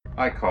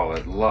I call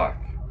it luck.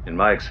 In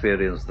my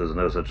experience, there's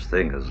no such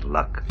thing as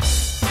luck.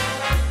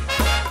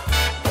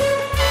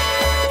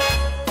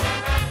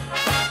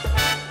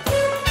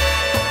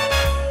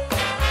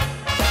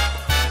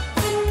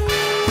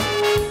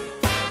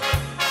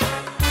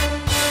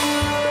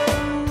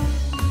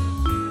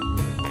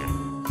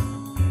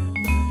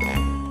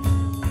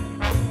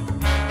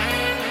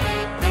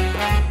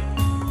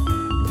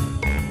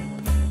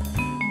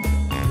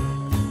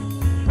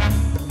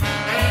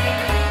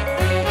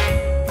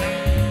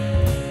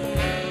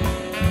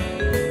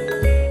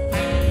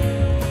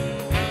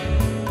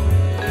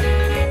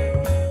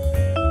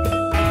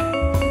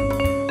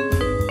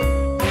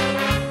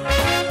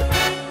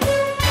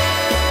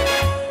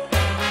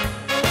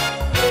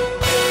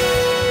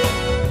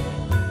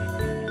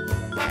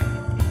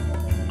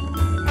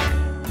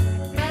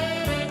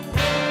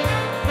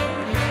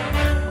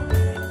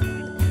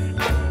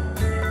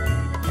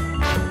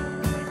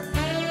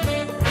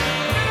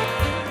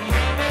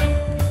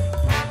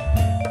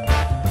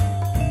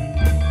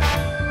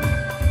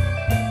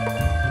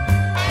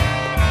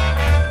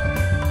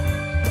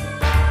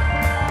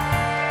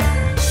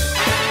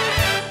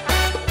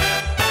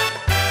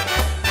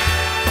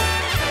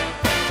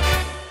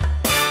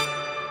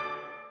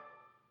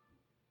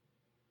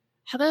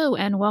 Hello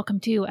and welcome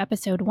to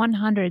episode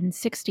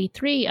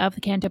 163 of the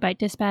Canto Bight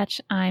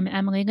Dispatch. I'm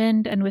Emily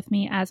Lind, and with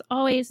me, as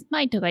always,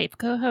 my delightful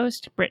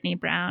co-host, Brittany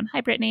Brown.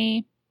 Hi,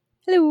 Brittany.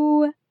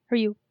 Hello. How are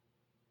you?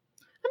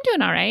 I'm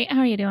doing all right. How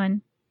are you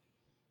doing?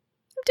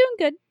 I'm doing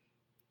good.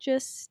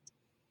 Just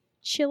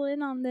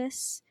chilling on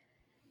this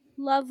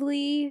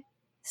lovely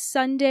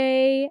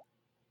Sunday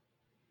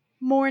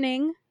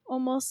morning,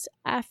 almost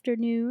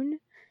afternoon.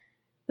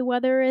 The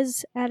weather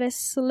is at a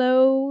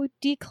slow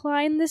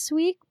decline this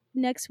week.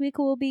 Next week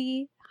will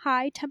be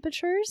high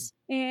temperatures,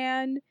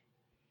 and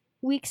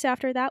weeks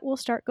after that will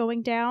start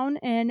going down.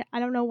 And I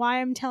don't know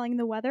why I'm telling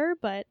the weather,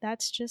 but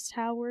that's just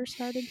how we're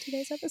starting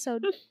today's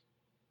episode.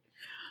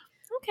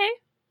 Okay.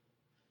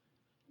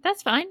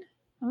 That's fine.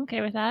 I'm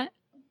okay with that.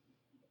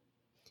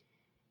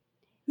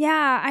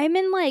 Yeah, I'm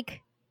in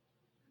like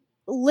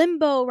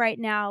limbo right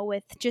now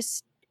with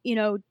just,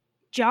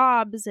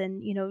 jobs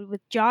and,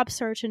 with job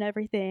search and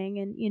everything.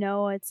 And,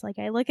 it's like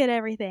I look at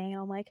everything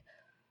and I'm like,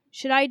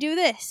 should I do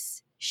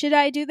this? Should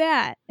I do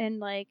that? And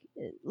like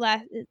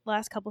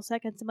last couple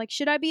seconds, I'm like,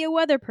 should I be a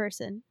weather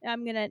person?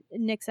 I'm going to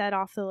nix that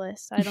off the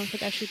list. I don't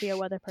think I should be a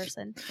weather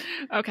person.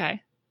 Okay.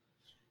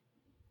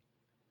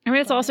 I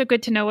mean, it's also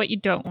good to know what you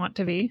don't want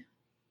to be.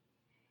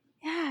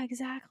 Yeah,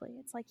 exactly.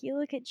 It's like you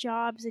look at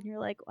jobs and you're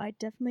like, I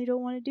definitely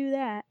don't want to do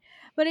that.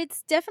 But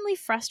it's definitely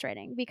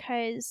frustrating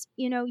because,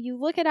 you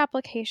look at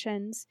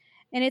applications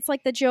and it's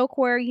like the joke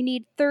where you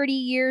need 30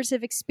 years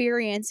of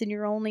experience and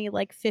you're only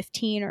like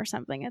 15 or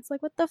something. It's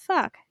like, what the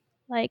fuck?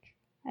 Like,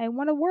 I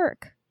want to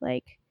work.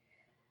 Like,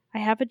 I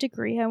have a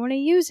degree. I want to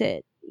use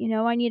it.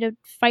 I need to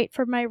fight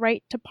for my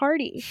right to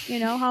party.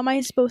 How am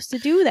I supposed to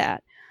do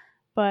that?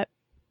 But,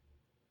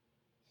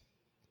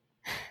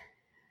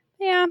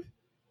 yeah.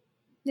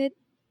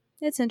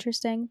 It's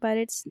interesting, but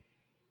it's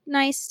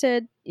nice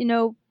to,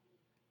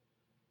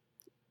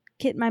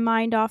 get my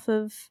mind off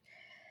of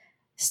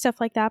stuff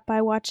like that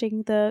by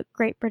watching the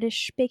Great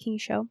British Baking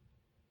Show.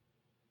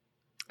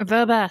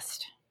 The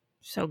best.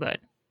 So good.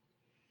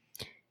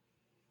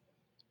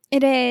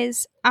 It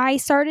is. I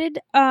started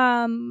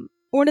one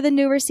of the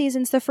newer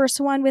seasons, the first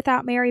one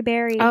without Mary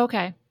Berry. Oh,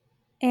 okay.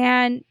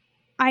 And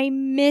I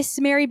miss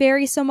Mary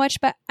Berry so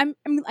much, but I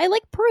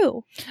like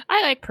Prue.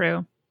 I like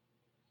Prue.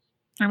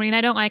 I mean,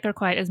 I don't like her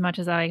quite as much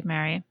as I like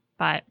Mary,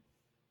 but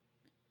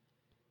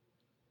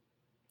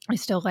I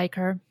still like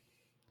her.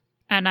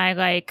 And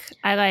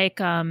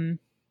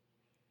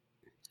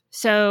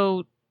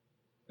so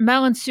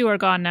Mel and Sue are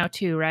gone now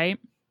too, right?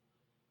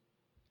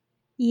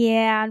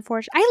 Yeah,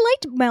 unfortunately. I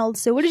liked Mel and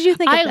Sue. What did you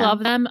think of them? I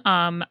love them.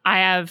 I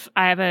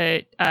have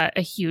a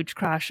huge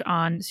crush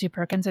on Sue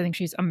Perkins. I think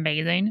she's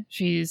amazing.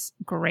 She's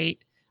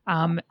great.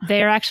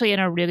 They're actually in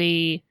a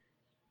really,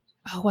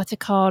 what's it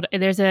called?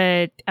 There's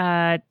a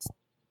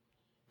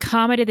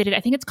comedy they did.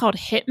 I think it's called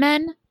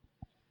Hitmen,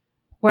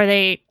 where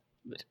they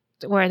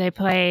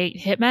play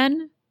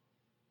hitmen.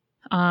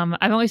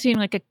 I've only seen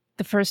like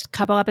the first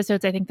couple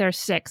episodes. I think there's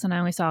 6, and I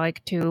only saw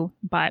like 2.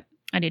 But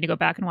I need to go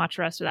back and watch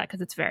the rest of that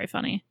because it's very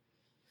funny.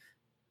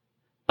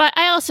 But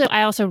I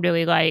also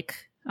really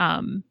like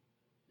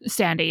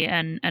Sandy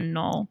and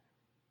Noel.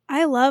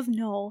 I love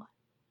Noel.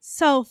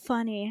 So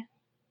funny.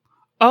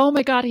 Oh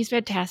my god, he's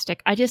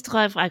fantastic. I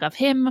love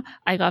him.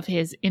 I love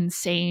his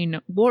insane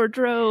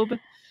wardrobe.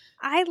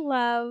 I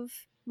love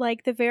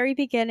like the very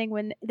beginning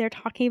when they're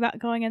talking about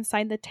going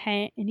inside the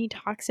tent and he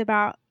talks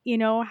about,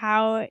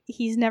 how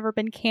he's never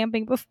been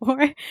camping before.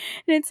 And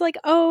it's like,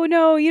 oh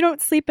no, you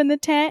don't sleep in the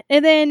tent.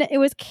 And then it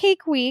was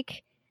cake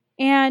week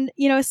and,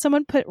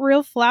 someone put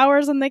real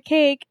flowers on the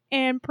cake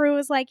and Prue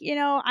was like,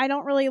 I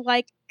don't really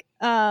like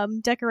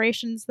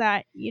decorations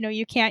that,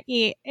 you can't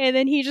eat. And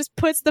then he just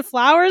puts the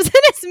flowers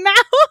in his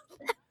mouth.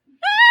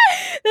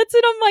 That's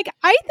it. I'm like,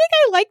 I think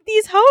I like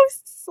these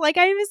hosts. Like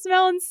I miss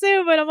Mel and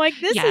Sue, but I'm like,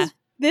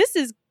 this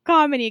is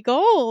comedy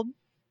gold.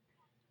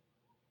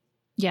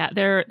 Yeah,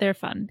 they're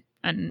fun,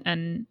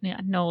 and yeah,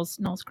 Noel's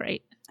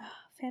great.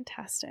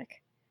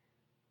 Fantastic.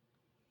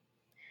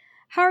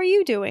 How are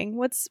you doing?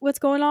 What's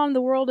going on in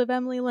the world of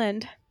Emily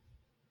Lind?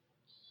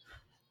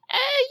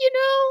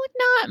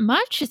 Not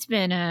much. It's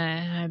been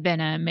a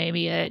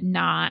maybe a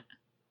not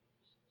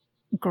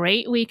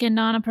great weekend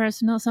on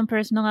some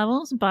personal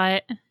levels,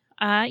 but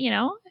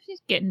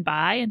just getting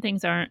by and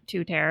things aren't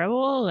too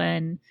terrible.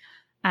 And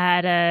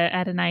I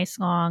had a nice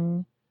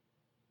long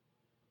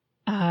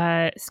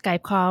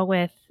Skype call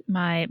with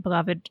my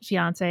beloved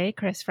fiance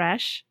Chris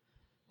Fresh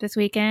this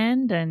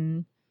weekend,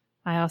 and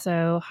I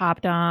also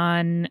hopped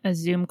on a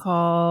Zoom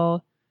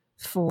call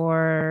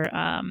for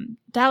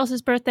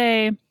Dallas's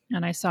birthday,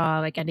 and I saw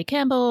like Andy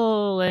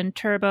Campbell and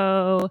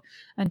Turbo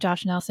and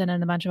Josh Nelson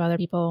and a bunch of other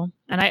people.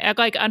 And I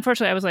like,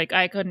 unfortunately, I was like,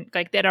 I couldn't,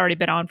 like, they'd already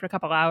been on for a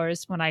couple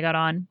hours when I got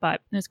on,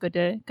 but it was good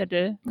to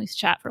at least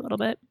chat for a little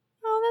bit.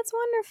 Oh, that's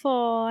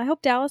wonderful. I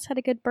hope Dallas had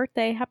a good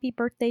birthday. Happy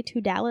birthday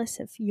to Dallas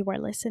if you are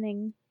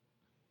listening.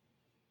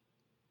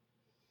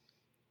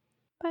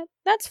 But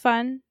that's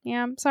fun.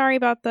 Yeah, I'm sorry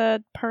about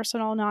the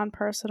personal,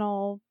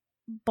 non-personal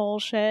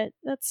bullshit.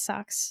 That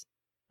sucks.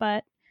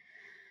 But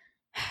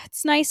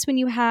it's nice when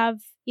you have,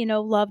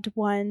 loved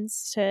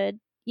ones to,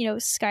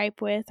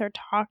 Skype with or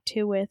talk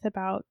to with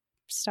about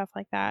stuff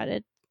like that.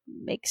 It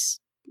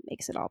makes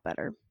it all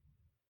better.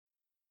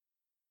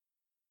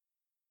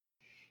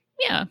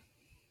 Yeah.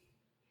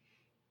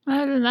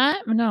 Other than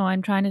that, no,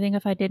 I'm trying to think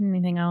if I did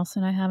anything else,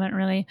 and I haven't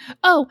really.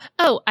 Oh,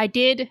 I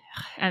did,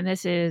 and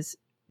this is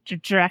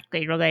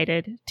directly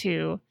related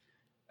to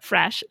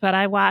Fresh, but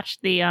I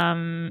watched the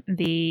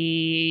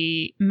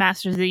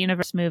Masters of the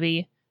Universe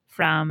movie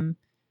from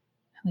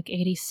like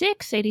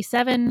 86,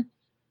 87,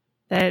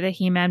 the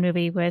He-Man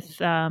movie with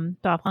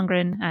Dolph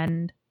Lundgren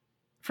and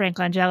Frank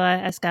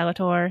Langella as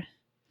Skeletor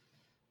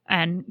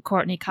and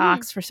Courtney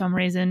Cox for some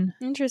reason.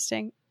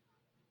 Interesting.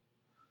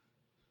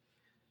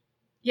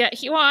 Yeah,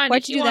 he wanted.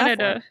 What'd you do that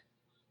for?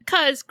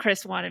 Because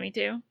Chris wanted me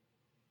to,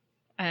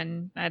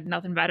 and I had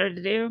nothing better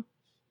to do.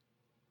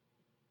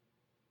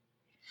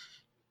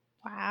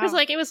 Wow. It was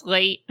like, it was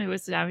late. It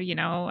was,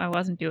 I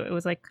wasn't doing. It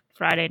was like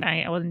Friday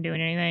night. I wasn't doing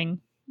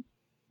anything.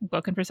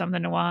 Looking for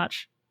something to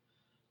watch.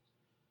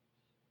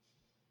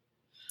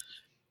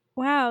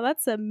 Wow,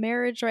 that's a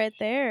marriage right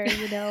there.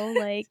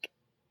 Like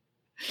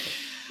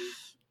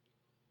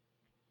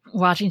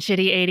watching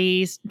shitty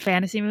 80s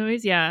fantasy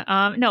movies.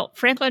 Yeah. No,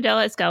 Frank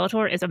Langella as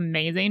Skeletor is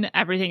amazing.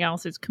 Everything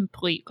else is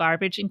complete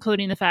garbage,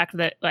 including the fact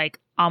that like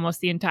almost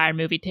the entire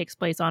movie takes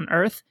place on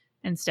Earth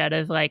instead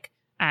of like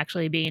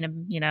actually being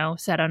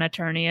set on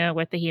Eternia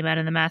with the He-Man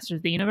and the Masters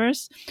of the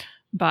Universe.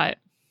 But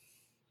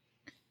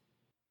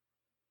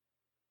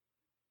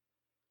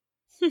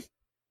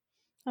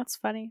that's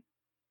funny.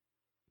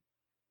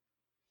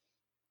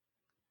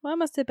 Well, that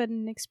must have been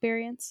an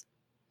experience.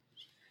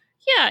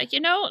 Yeah,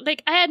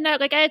 like I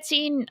had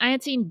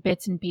seen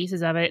bits and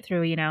pieces of it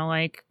through,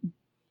 like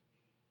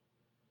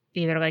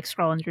either like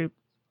scrolling through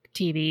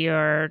TV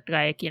or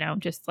like,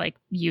 just like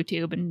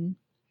YouTube and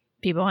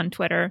people on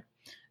Twitter,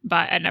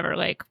 but I never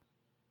like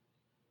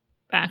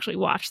actually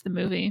watched the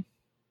movie.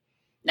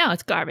 No,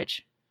 it's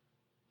garbage.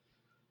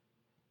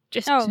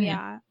 Just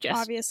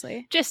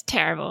obviously. Just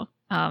terrible.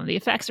 The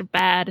effects are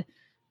bad.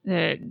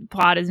 The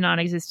plot is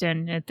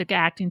non-existent. The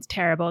acting's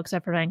terrible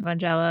except for Frank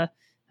Langella.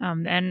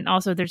 And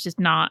also there's just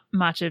not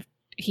much of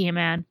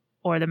He-Man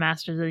or the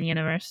Masters of the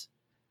Universe,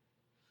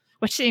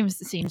 which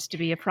seems to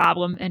be a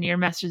problem in your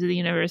Masters of the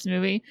Universe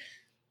movie.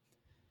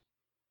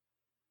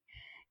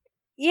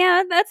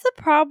 Yeah, that's the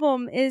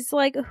problem, is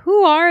like,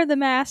 who are the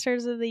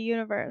Masters of the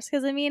Universe?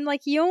 Because I mean,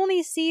 like, you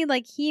only see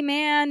like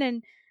He-Man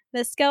and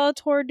the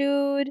Skeletor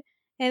dude,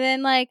 and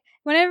then like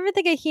whenever I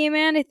think of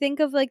He-Man, I think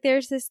of like there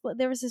was this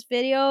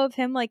video of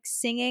him like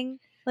singing.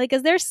 Like,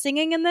 is there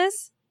singing in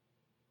this?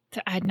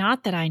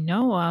 Not that I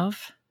know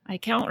of. I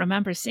can't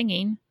remember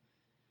singing.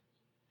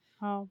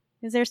 Oh,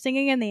 is there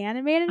singing in the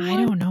animated one? I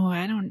don't know.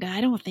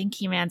 I don't think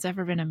He-Man's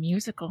ever been a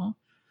musical.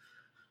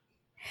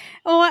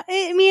 Oh,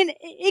 I mean,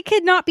 it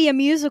could not be a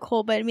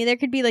musical, but I mean, there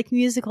could be like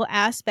musical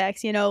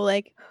aspects.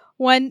 Like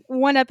one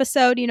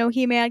episode,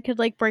 He-Man could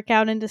like break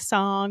out into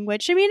song,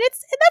 which I mean,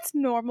 that's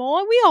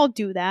normal. We all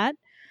do that.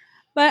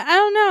 But I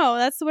don't know.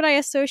 That's what I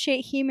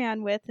associate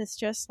He-Man with. Is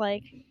just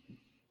like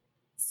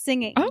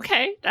singing.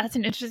 Okay, that's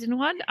an interesting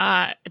one.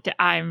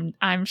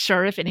 I'm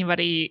sure if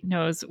anybody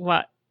knows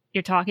what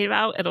you're talking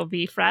about, it'll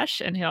be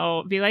Fresh, and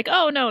he'll be like,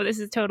 "Oh no, this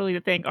is totally the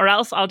thing," or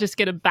else I'll just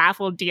get a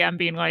baffled DM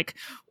being like,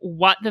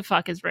 "What the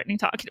fuck is Brittany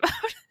talking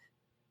about?"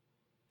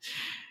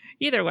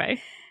 Either way,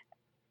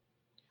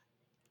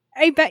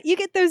 I bet you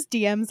get those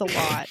DMs a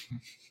lot.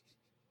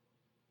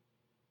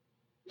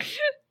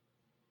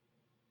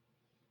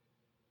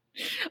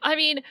 I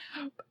mean,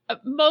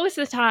 most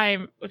of the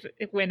time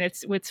when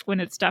it's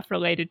stuff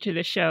related to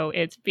the show,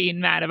 it's being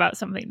mad about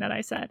something that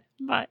I said,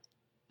 but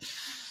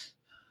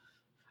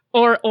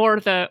or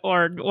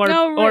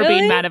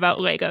being mad about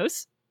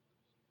Legos,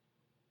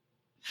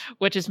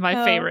 which is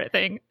my favorite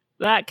thing.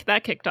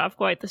 That kicked off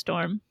quite the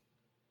storm.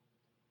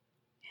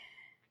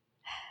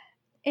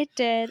 It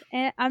did.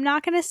 And I'm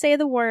not going to say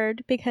the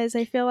word because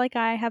I feel like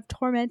I have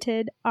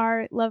tormented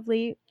our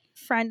lovely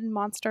friend and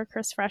monster,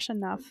 Chris Fresh,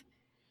 enough.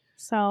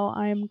 So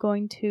I'm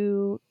going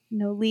to,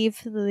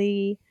 leave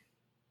the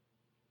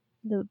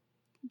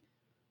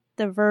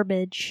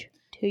verbiage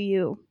to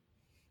you.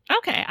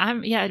 Okay.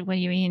 When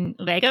you mean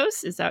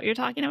Legos, is that what you're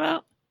talking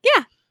about?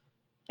 Yeah.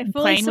 I And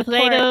fully playing with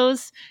support.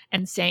 Legos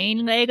and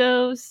saying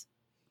Legos.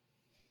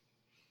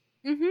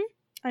 Mm-hmm.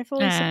 I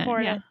fully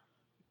support it.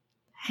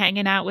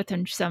 Hanging out with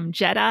some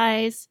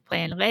Jedis,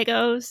 playing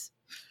Legos.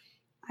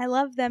 I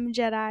love them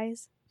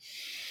Jedis.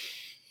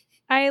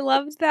 I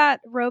loved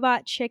that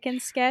Robot Chicken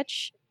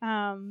sketch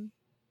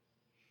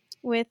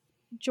with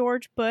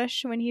George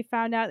Bush when he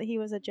found out that he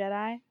was a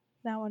Jedi.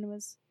 That one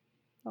was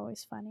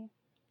always funny.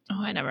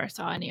 Oh, I never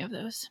saw any of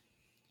those.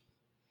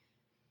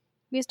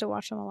 We used to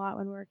watch them a lot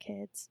when we were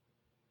kids.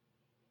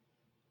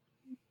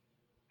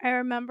 I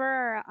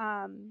remember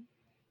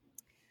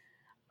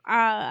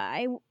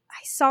I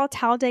saw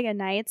Talladega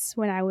Nights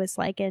when I was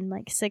in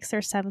 6th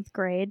or 7th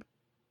grade.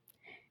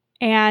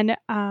 And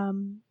God,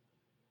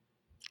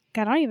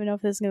 I don't even know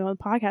if this is going to go on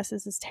the podcast.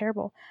 This is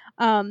terrible.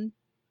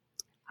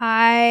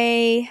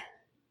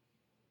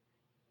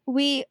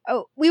 We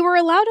were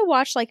allowed to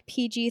watch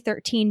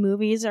PG-13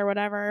 movies or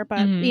whatever,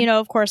 but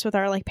of course with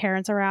our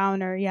parents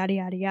around or yada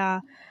yada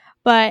yada.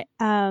 But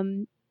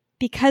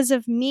because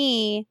of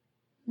me,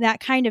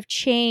 that kind of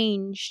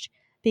changed,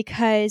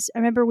 because I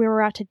remember we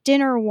were out to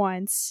dinner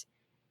once,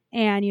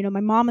 and my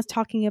mom was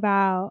talking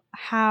about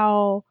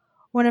how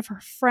one of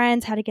her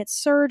friends had to get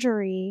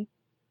surgery,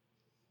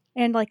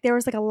 and there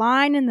was a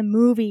line in the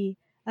movie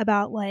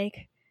about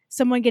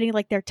someone getting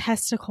their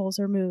testicles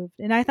removed,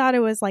 and I thought it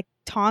was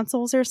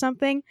tonsils or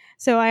something.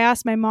 So I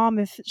asked my mom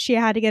if she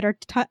had to get her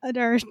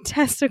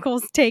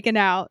testicles taken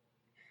out,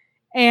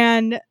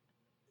 and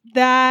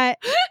that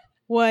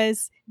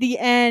was the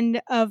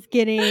end of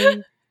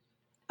getting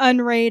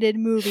unrated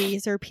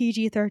movies or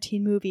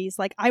PG-13 movies.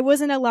 I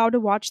wasn't allowed to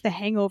watch The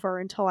Hangover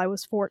until I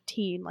was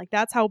 14.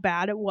 That's how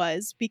bad it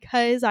was,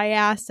 because I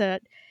asked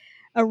at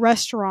a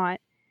restaurant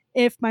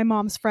if my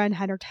mom's friend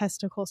had her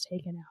testicles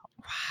taken out.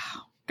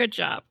 Wow. Good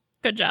job,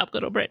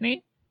 little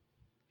Brittany.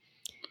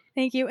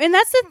 Thank you. And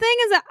that's the thing,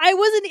 is that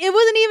it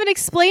wasn't even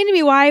explained to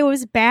me why it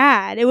was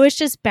bad. It was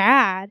just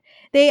bad.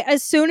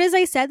 As soon as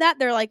I said that,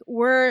 they're like,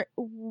 we're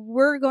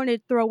going to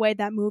throw away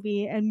that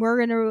movie and we're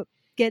going to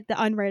get the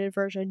unrated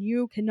version.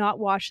 You cannot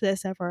watch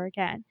this ever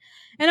again.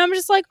 And I'm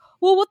just like,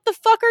 well, what the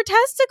fuck are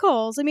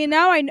testicles?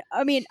 Now I know.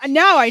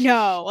 I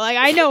know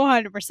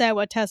 100%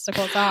 what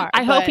testicles are.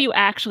 I hope you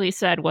actually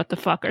said, what the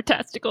fuck are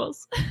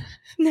testicles?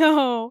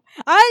 No,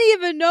 I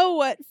didn't even know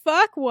what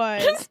fuck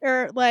was,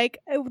 or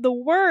the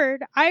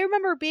word. I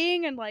remember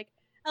being in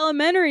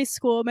elementary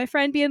school, my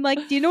friend being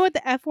like, do you know what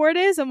the F word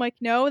is? I'm like,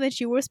 no. And then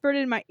she whispered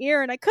it in my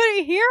ear and I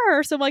couldn't hear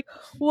her. So I'm like,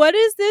 what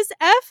is this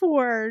F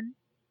word?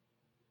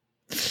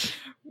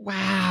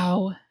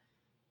 Wow.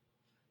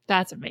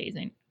 That's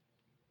amazing.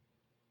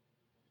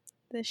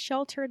 The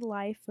sheltered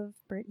life of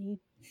Brittany.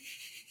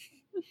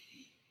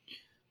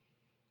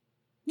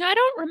 I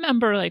don't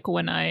remember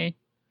when I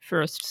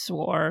first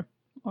swore,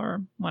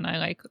 or when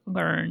I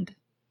learned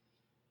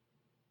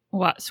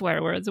what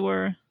swear words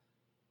were.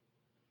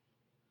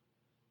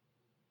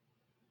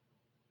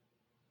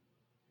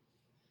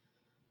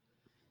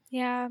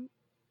 Yeah.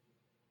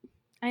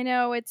 I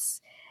know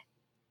it's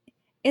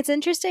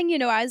interesting,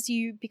 as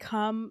you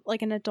become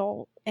an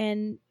adult,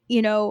 and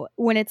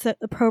when it's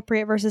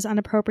appropriate versus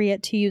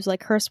inappropriate to use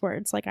curse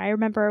words. I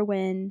remember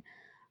when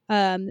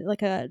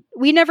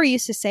we never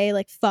used to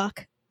say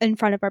fuck in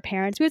front of our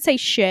parents. We would say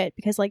shit,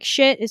 because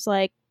shit is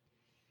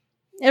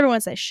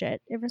everyone says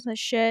shit. Everyone says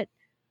shit.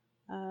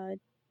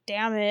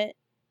 Damn it.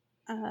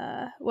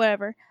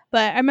 Whatever.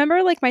 But I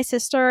remember my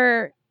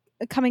sister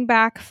coming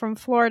back from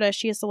Florida.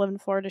 She used to live in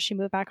Florida. She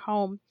moved back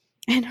home.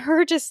 And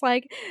her just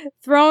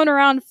throwing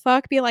around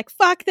fuck, be like,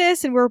 fuck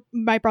this. And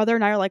my brother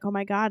and I are like, oh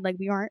my God,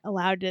 we aren't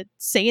allowed to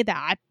say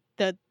that.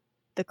 The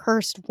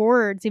cursed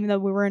words, even though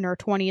we were in our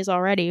 20s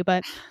already.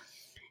 But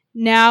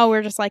now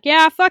we're just like,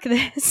 yeah, fuck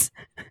this.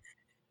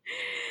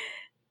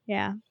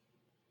 Yeah.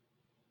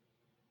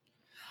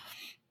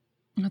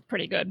 That's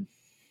pretty good.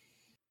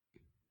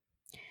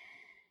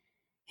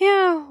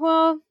 Yeah,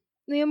 well,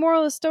 the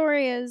moral of the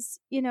story is,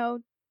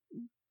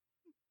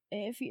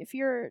 if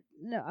you're,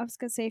 no, I was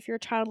gonna say, if you're a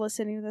child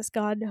listening to this,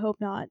 God, hope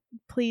not.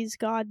 Please,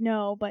 God,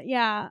 no. But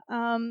yeah,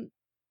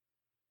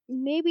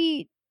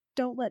 maybe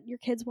don't let your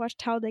kids watch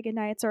Talladega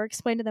Nights, or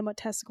explain to them what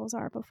testicles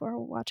are before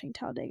watching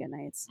Talladega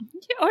Nights.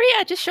 Or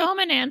just show them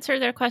and answer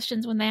their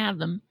questions when they have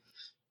them.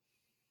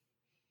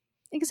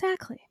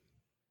 Exactly.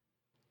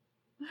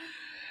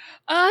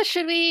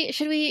 Should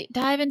we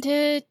dive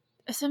into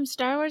some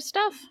Star Wars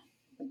stuff?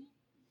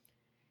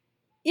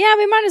 Yeah,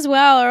 we might as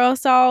well, or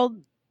else I'll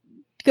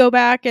go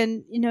back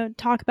and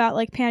talk about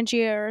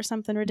Pangea or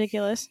something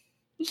ridiculous.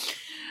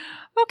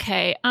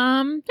 Okay.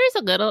 There's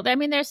a little.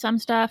 There's some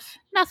stuff.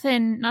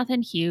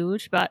 Nothing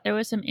huge, but there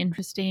was some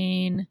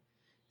interesting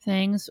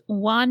things.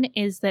 One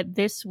is that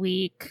this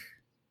week,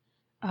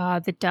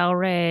 the Del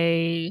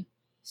Rey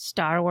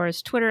Star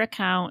Wars Twitter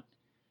account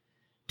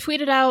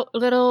tweeted out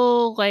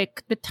little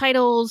like the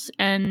titles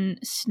and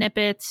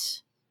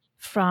snippets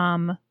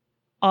from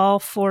all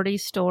 40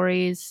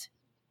 stories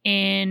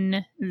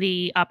in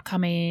the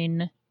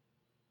upcoming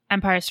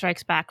Empire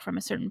Strikes Back from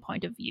a certain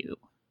point of view.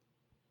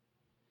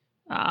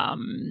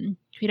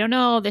 If you don't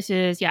know, this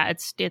is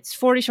it's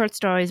 40 short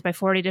stories by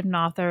 40 different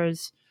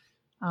authors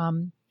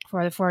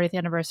for the 40th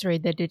anniversary.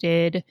 They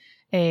did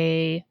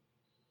a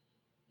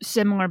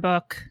similar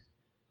book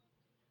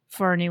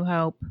for A New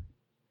Hope.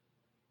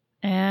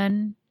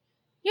 And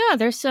yeah,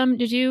 there's some.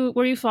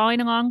 Were you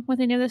following along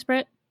with any of this,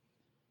 Britt?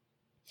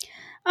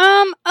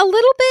 A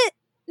little bit,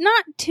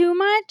 not too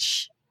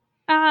much.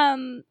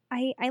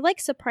 I like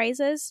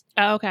surprises.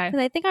 Oh, okay.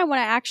 Because I think I want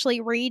to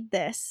actually read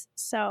this.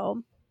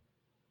 So,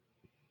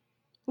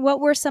 what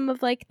were some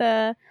of like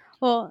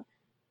what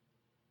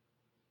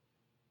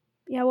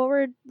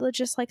were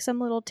just like some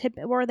little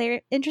were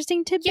there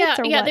interesting tidbits?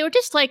 Yeah, they were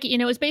just like,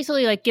 it was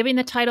basically like giving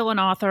the title and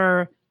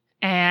author,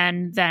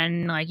 and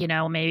then like,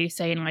 maybe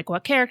saying like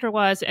what character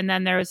was, and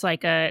then there was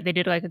like they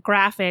did like a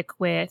graphic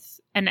with,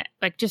 and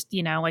like just,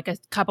 like a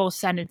couple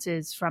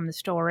sentences from the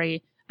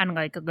story and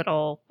like a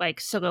little like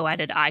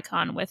silhouetted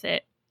icon with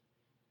it.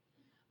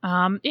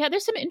 Yeah,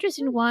 there's some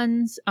interesting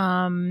ones.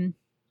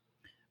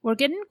 We're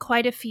getting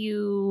quite a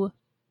few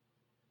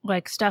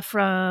like stuff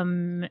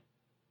from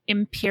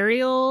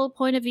Imperial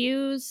point of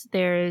views.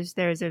 There's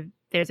a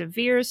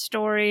Veers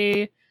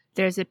story.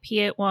 There's a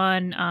Piet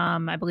one.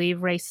 I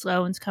believe Ray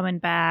Sloan's coming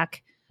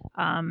back.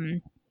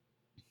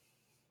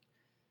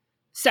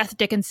 Seth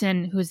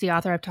Dickinson, who's the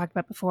author I've talked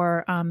about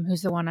before,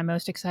 who's the one I'm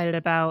most excited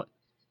about,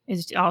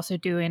 is also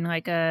doing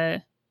like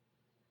a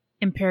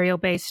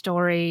Imperial-based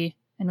story,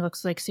 and it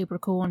looks like super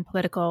cool and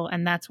political.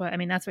 And that's what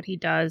he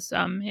does.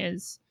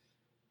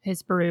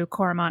 His Baru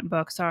Coromant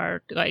books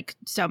are like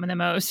some of the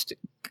most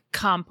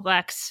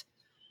complex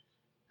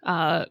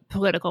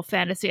political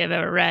fantasy I've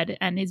ever read,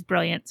 and he's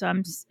brilliant. So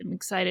I'm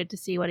excited to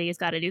see what he's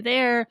got to do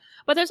there.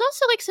 But there's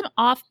also like some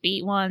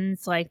offbeat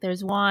ones. Like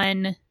there's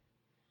one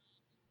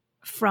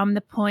from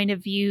the point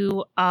of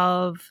view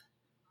of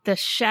the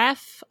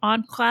chef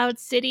on Cloud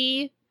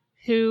City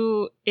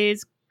who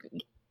is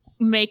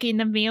making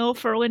the meal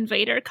for when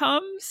Vader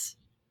comes.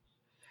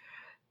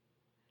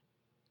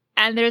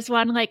 And there's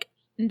one like,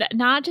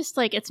 not just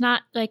like, it's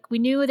not like, we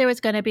knew there was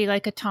going to be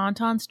like a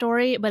Tauntaun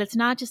story, but it's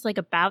not just like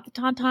about the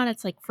Tauntaun,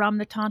 it's like from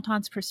the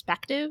Tauntaun's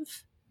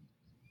perspective.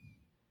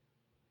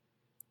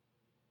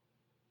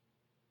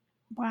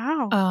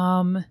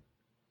 Wow.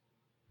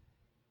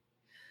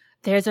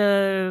 There's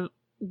a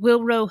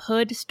Wilro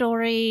Hood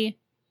story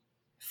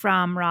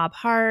from Rob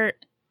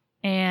Hart,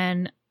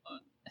 and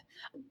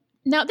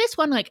now this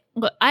one, like,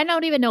 look, I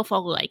don't even know if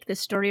I'll like this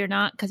story or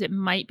not because it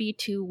might be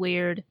too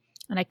weird.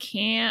 And I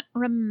can't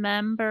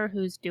remember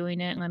who's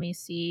doing it. Let me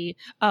see.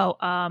 Oh,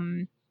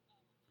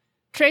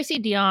 Tracy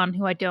Dion,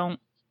 who I don't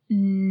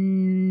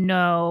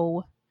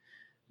know,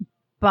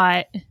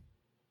 but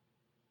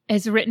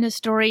has written a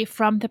story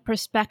from the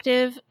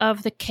perspective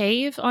of the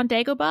cave on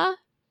Dagobah.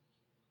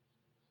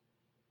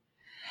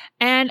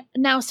 And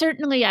now,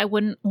 certainly, I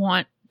wouldn't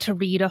want to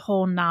read a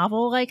whole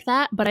novel like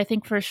that, but I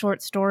think for a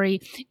short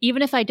story,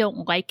 even if I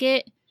don't like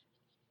it,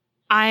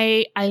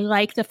 I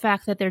like the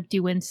fact that they're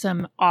doing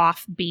some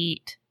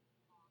offbeat,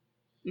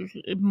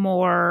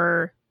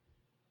 more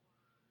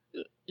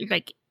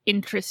like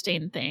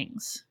interesting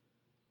things.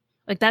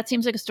 Like that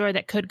seems like a story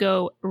that could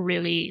go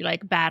really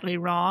like badly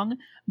wrong,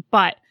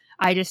 but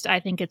I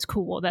think it's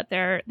cool that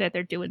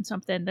they're doing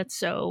something that's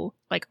so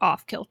like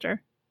off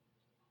kilter.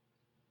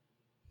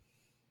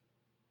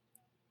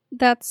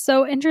 That's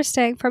so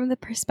interesting from the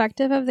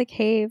perspective of the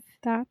cave.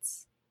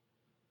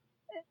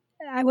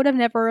 I would have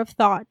never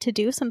thought to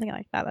do something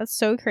like that. That's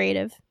so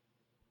creative.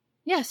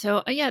 Yeah.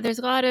 So there's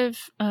a lot of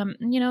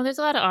there's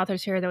a lot of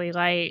authors here that we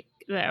like,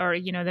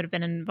 that have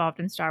been involved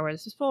in Star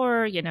Wars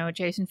before.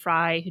 Jason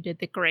Fry, who did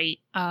the great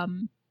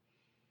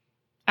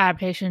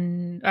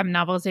adaptation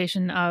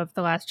novelization of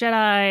The Last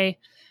Jedi.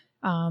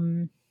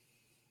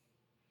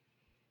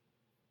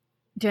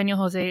 Daniel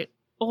Jose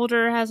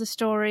Older has a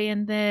story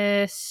in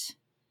this.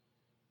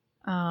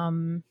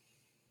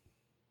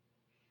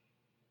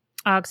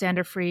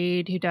 Alexander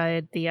Freed, who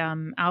did the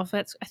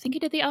Alphabet, I think he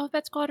did the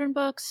Alphabet Squadron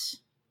books.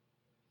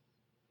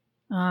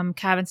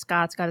 Cavan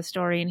Scott's got a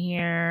story in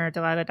here.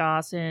 Delilah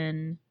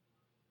Dawson.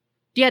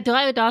 Yeah,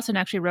 Delilah Dawson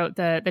actually wrote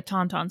the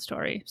Tauntaun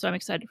story, so I'm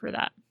excited for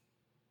that.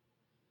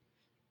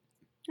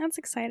 That's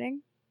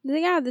exciting.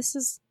 Yeah, this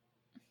is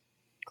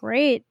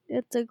great.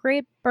 It's a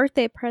great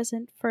birthday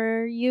present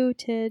for you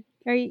to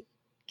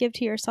give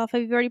to yourself.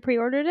 Have you already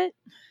pre-ordered it?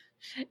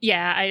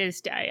 Yeah,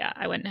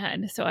 I went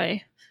ahead, so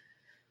it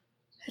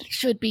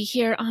should be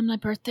here on my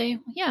birthday.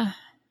 Yeah.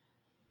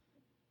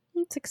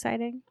 It's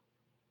exciting.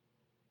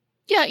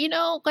 Yeah,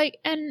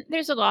 and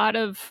there's a lot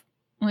of,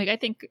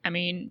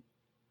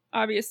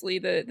 obviously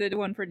the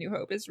one for New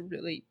Hope is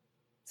really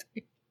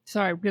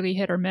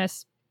hit or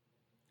miss.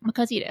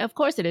 Because, of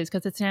course it is,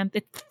 because it's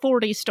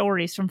 40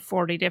 stories from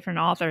 40 different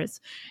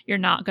authors. You're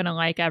not going to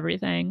like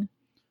everything.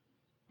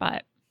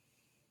 But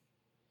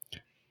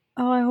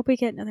Oh, I hope we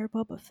get another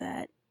Boba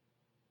Fett.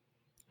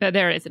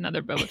 There is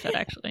another Boba Fett,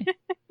 actually.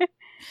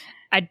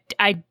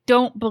 I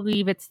don't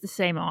believe it's the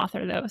same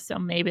author, though, so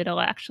maybe it'll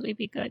actually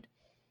be good.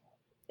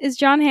 Is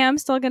John Hamm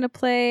still going to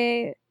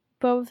play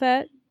Boba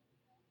Fett?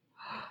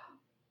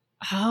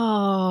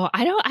 Oh,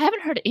 I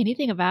haven't heard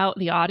anything about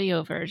the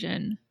audio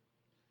version.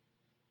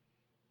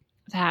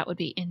 That would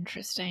be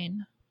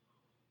interesting.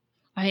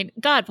 I mean,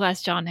 God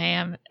bless John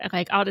Hamm.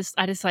 Like, I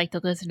just like to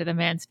listen to the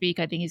man speak.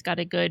 I think he's got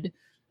a good,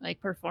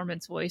 like,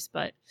 performance voice,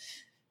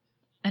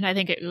 and I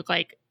think it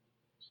like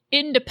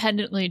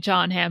independently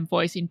John Hamm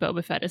voicing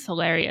Boba Fett is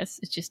hilarious.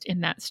 It's just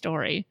in that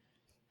story.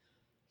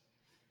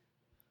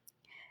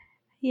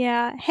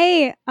 Yeah.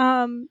 Hey,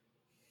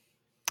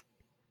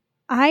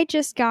 I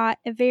just got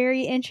a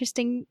very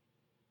interesting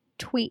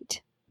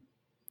tweet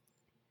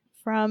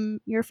from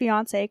your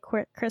fiance,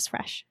 Chris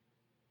Fresh.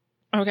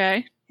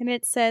 Okay. And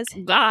it says,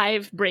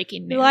 Live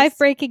breaking news. Live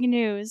breaking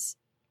news.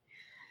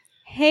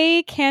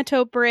 Hey,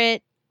 Canto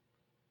Brit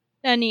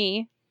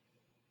Any.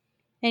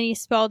 And he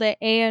spelled it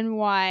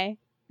A-N-Y.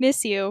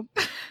 Miss you.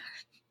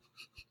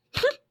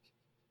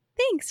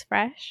 Thanks,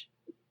 Fresh.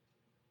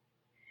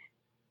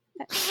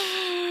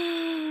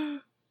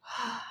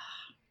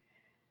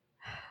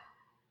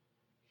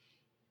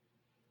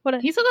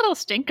 He's a little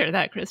stinker,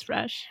 that Chris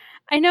Fresh.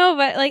 I know,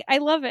 but like I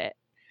love it.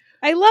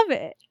 I love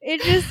it.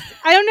 It just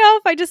I don't know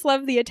if I just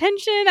love the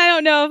attention. I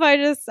don't know if I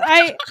just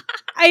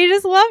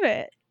love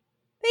it.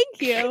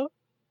 Thank you.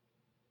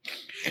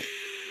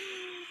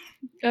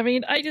 I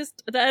mean,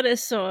 that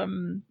is so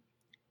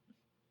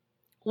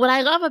what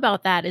I love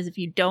about that is if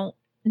you don't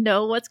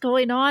know what's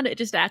going on, it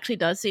just actually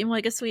does seem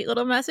like a sweet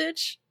little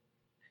message.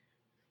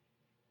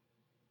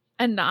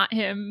 And not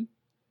him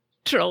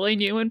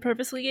trolling you and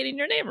purposely getting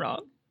your name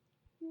wrong.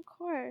 Of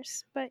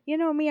course. But you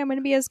know me, I'm going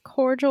to be as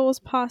cordial as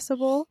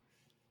possible.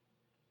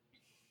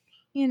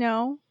 You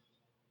know.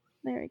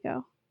 There we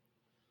go.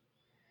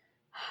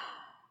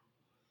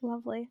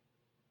 Lovely.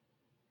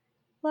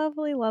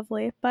 Lovely,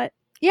 lovely. But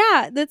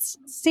yeah, that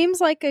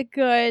seems like a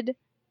good,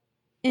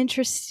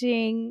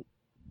 interesting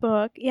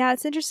book. Yeah,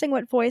 it's interesting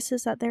what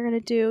voices that they're going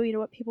to do, you know,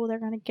 what people they're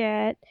going to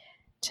get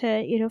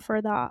to, you know,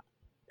 for the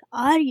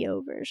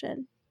audio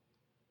version.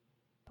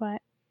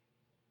 But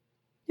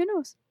who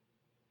knows?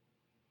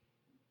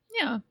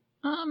 Yeah.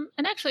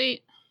 And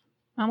actually,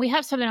 we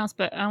have something else,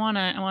 but I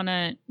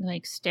wanna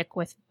like stick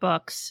with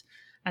books,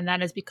 and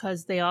that is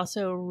because they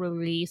also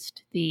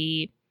released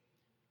the.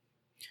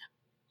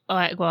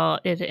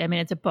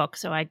 It's a book,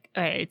 so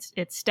it's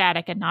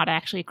static and not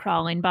actually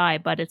crawling by,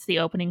 but it's the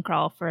opening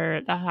crawl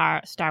for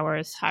the Star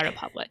Wars High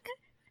Republic.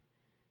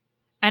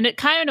 And it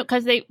kind of,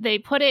 because they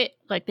put it,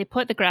 like, they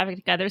put the graphic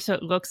together so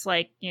it looks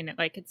like, you know,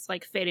 like it's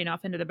like fading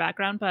off into the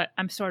background, but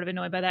I'm sort of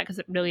annoyed by that because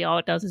all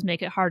it does is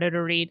make it harder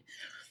to read.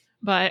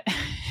 But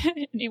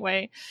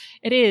anyway,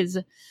 it is.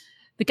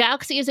 The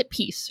galaxy is at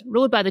peace,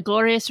 ruled by the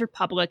glorious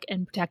Republic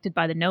and protected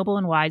by the noble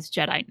and wise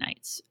Jedi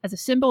Knights. As a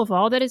symbol of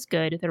all that is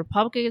good, the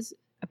Republic is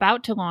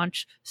about to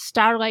launch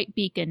Starlight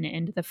Beacon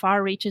into the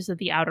far reaches of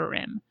the Outer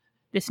Rim.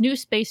 This new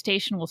space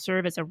station will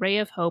serve as a ray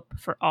of hope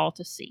for all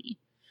to see.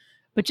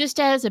 But just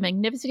as a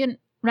magnificent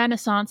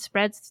renaissance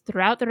spreads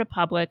throughout the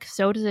Republic,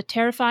 so does a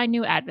terrifying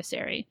new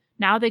adversary.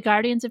 Now the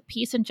guardians of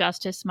peace and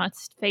justice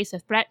must face a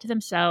threat to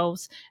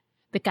themselves,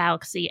 the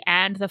galaxy,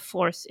 and the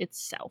Force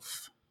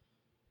itself.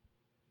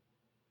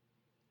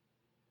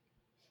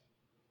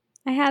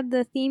 I had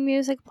the theme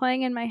music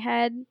playing in my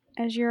head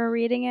as you were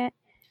reading it,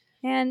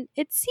 and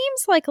it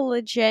seems like a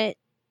legit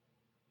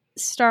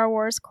Star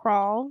Wars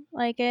crawl.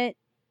 Like it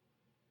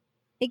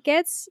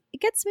gets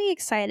me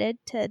excited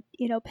to,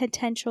 you know,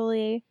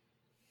 potentially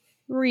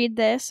read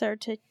this or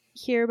to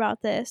hear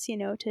about this, you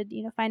know, to,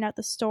 you know, find out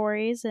the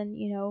stories and,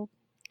 you know,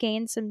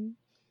 gain some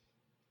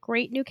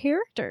great new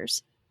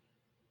characters.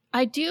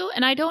 I do,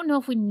 and I don't know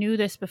if we knew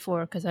this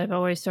before because I've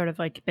always sort of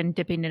like been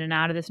dipping in and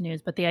out of this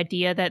news, but the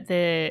idea that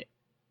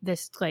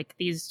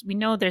we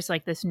know there's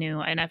like this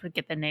new, and I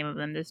forget the name of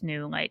them, this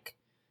new like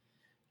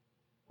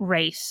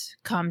race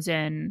comes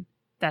in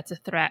that's a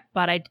threat,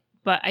 but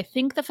I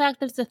think the fact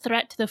that it's a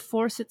threat to the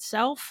Force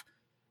itself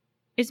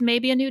is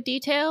maybe a new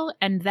detail,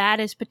 and that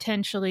is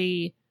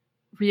potentially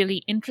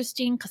really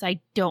interesting because I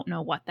don't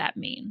know what that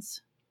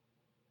means.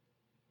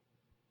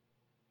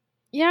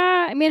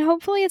 Yeah, I mean,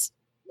 hopefully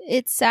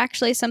it's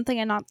actually something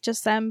and not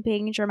just them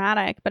being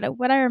dramatic. But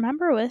what I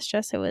remember was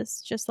it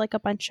was just like a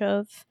bunch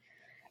of,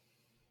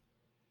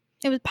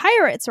 it was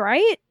pirates,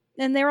 right?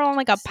 And they were on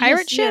like a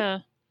pirate ship. Yeah,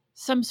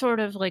 some sort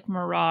of like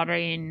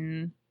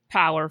marauding,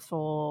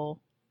 powerful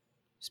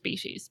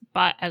species.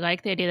 But I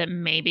like the idea that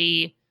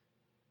maybe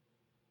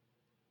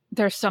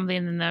there's something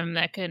in them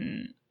that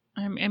can.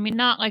 I mean,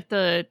 not like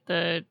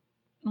the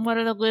what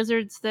are the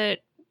lizards that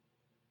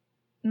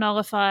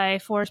nullify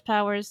Force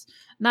powers?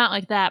 Not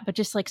like that, but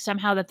just like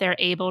somehow that they're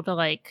able to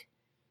like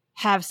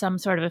have some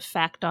sort of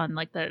effect on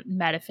like the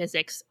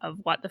metaphysics of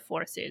what the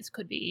Force is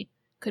could be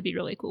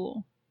really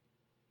cool.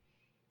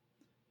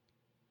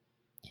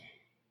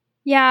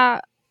 Yeah,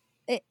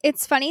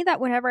 it's funny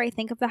that whenever I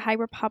think of the High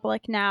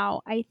Republic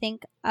now, I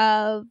think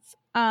of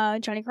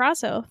Johnny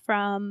Grasso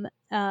from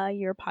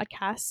your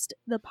podcast,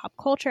 The Pop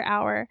Culture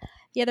Hour,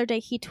 the other day.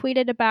 He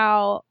tweeted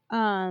about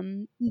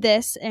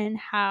this and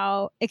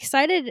how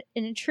excited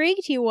and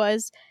intrigued he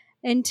was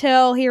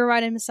until he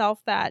reminded himself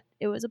that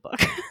it was a book.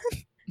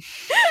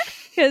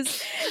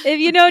 Because if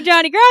you know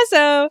Johnny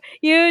Grasso,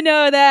 you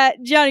know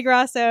that Johnny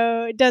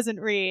Grasso doesn't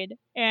read.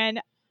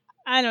 And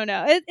I don't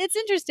know. It's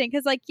interesting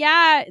because, like,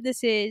 yeah,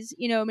 this is,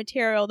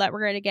 material that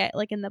we're going to get,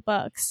 like, in the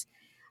books.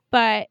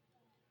 But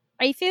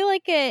I feel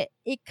like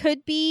it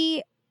could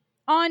be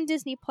on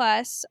Disney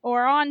Plus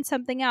or on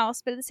something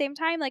else. But at the same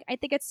time, like, I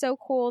think it's so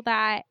cool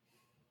that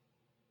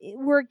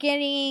we're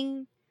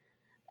getting,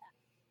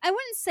 I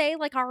wouldn't say,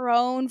 like, our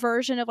own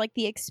version of, like,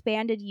 the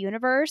expanded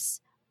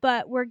universe,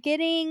 but we're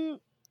getting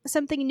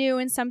something new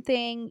and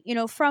something,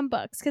 from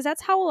books. Because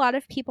that's how a lot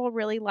of people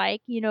really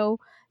like,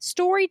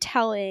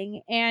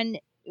 storytelling and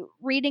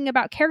reading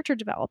about character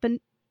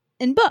development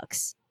in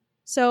books.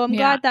 So I'm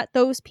glad that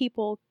those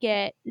people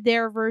get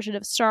their version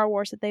of Star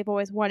Wars that they've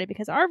always wanted,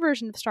 because our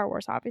version of Star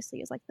Wars obviously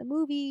is like the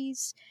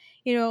movies,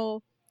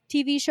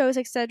 TV shows,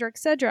 etc.,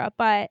 etc.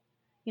 But,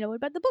 what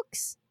about the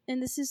books?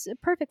 And this is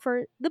perfect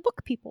for the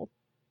book people.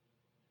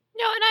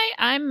 No,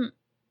 and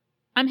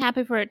I'm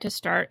happy for it to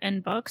start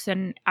in books.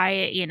 And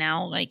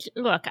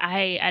look,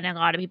 and a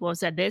lot of people have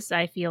said this,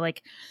 I feel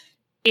like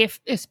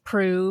if this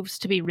proves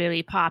to be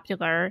really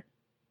popular,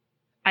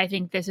 I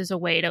think this is a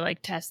way to,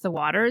 like, test the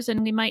waters,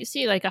 and we might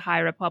see, like, a High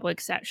Republic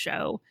set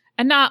show,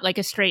 and not like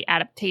a straight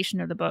adaptation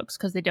of the books,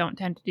 because they don't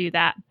tend to do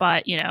that.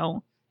 But,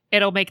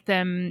 it'll make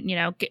them,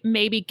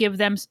 maybe give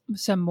them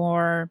some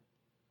more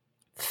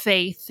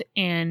faith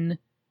in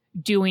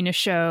doing a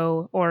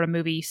show or a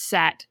movie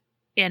set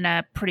in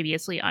a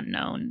previously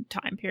unknown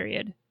time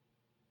period,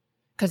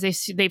 because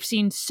they've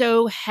seemed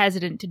so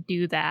hesitant to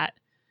do that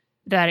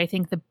I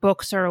think the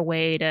books are a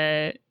way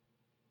to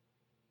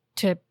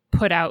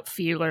put out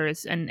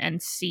feelers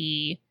and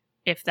see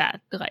if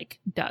that, like,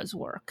 does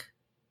work.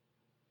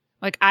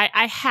 Like,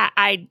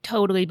 I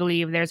totally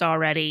believe there's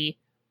already,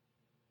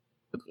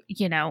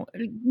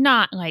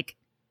 not like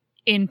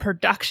in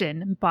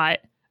production,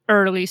 but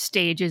early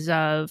stages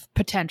of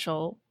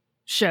potential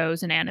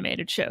shows and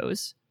animated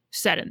shows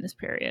set in this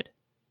period.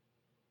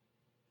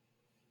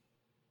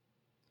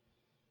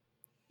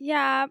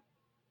 Yeah,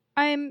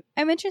 I'm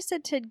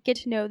interested to get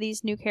to know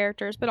these new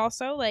characters, but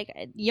also, like,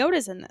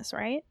 Yoda's in this,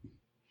 right?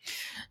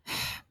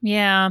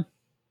 Yeah.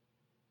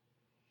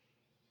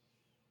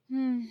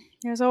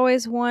 There's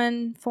always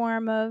one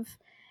form of,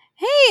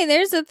 hey,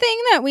 there's a thing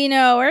that we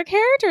know or a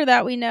character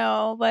that we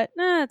know, but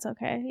it's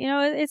okay.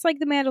 It's like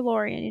The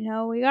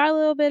Mandalorian. We got a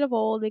little bit of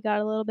old, we got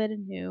a little bit of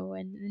new,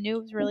 and the new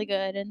was really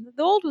good, and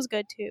the old was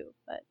good too.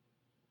 But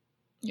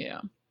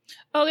yeah.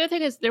 Oh, the other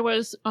thing is there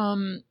was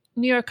New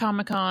York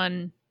Comic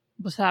Con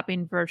was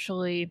happening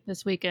virtually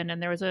this weekend,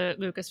 and there was a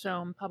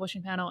Lucasfilm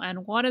publishing panel,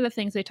 and one of the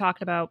things they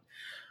talked about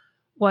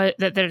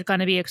that they're going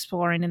to be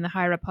exploring in the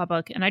High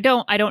Republic, and I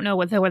don't know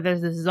whether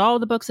this is all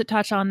the books that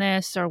touch on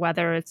this, or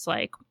whether it's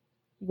like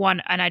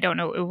one, and I don't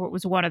know if it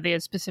was one of the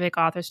specific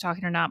authors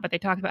talking or not, but they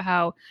talked about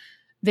how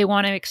they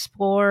want to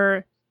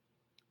explore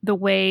the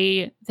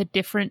way the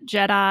different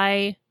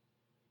Jedi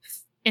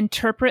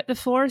interpret the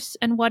Force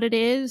and what it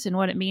is and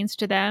what it means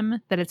to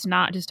them, that it's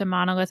not just a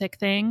monolithic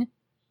thing,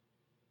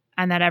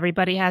 and that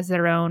everybody has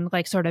their own,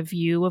 like, sort of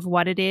view of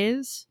what it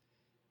is.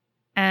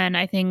 And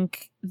I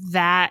think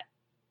that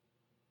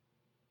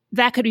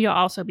could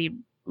also be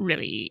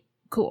really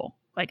cool.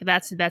 Like,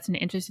 that's an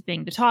interesting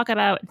thing to talk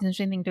about. It's an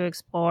interesting thing to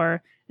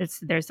explore.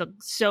 There's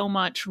so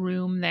much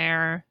room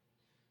there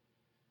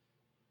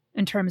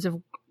in terms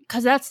of,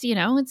 because that's,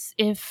 it's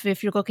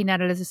if you're looking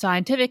at it as a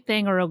scientific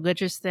thing or a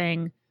religious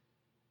thing,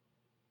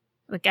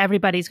 like,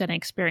 everybody's going to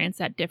experience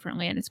that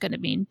differently, and it's going to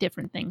mean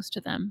different things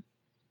to them.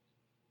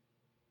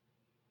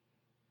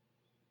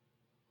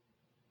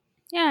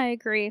 Yeah, I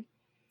agree.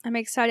 I'm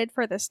excited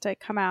for this to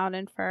come out,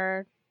 and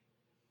for,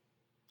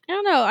 I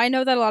don't know, I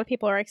know that a lot of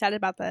people are excited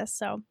about this,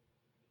 so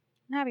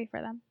I'm happy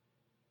for them.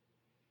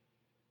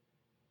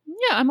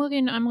 Yeah, I'm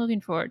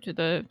looking forward to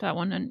that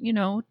one,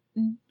 and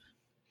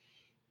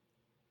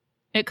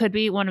it could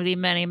be one of the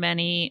many,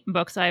 many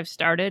books I've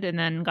started and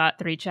then got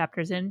 3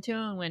 chapters into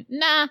and went,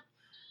 nah,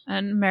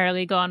 and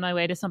merrily go on my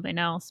way to something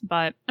else.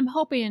 But I'm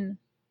hoping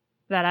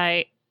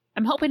I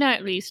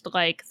at least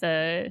like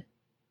the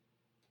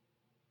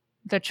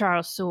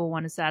Charles Soule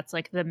one, is that's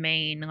like the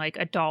main, like,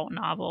 adult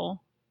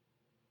novel.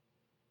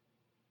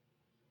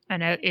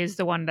 And it is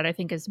the one that I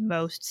think is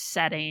most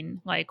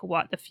setting, like,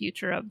 what the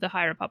future of the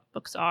High Republic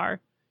books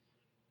are.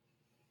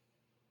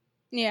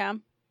 Yeah.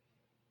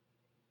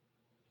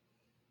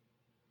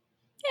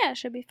 Yeah, it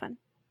should be fun.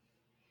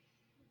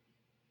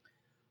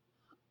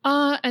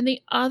 And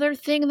the other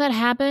thing that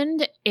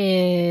happened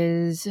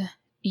is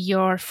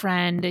your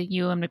friend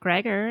Ewan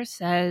McGregor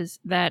says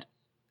that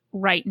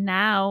right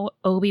now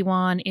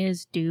Obi-Wan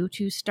is due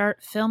to start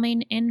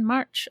filming in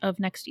March of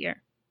next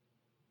year.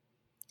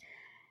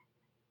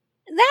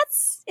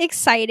 That's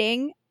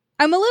exciting.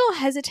 I'm a little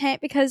hesitant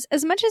because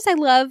as much as I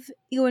love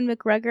Ewan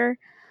McGregor,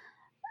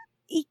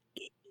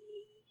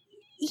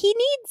 he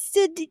needs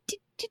to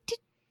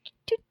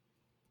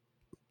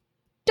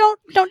don't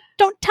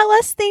tell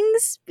us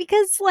things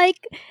because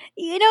like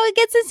it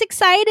gets us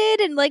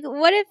excited and like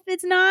what if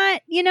it's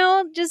not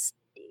just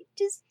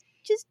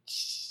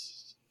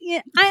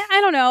yeah I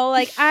don't know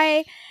like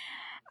I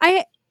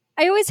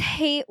always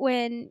hate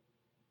when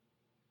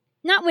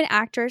not when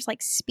actors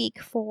like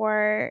speak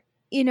for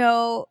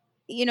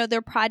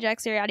their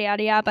projects or yada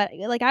yada yada, but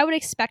like I would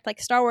expect like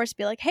Star Wars to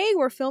be like, hey,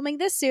 we're filming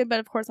this soon, but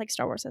of course like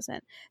Star Wars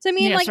isn't. So I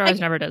mean, Yeah, like Star Wars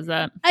never does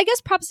that. I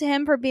guess props to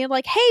him for being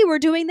like, hey, we're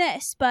doing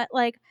this, but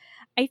like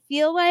I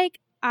feel like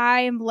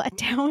I am let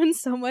down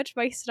so much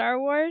by Star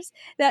Wars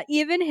that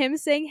even him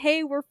saying,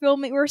 hey,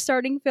 we're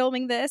starting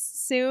filming this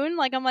soon,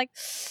 like I'm like,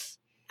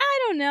 I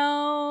don't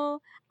know,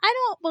 I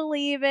don't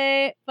believe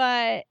it,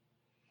 but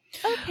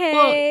okay.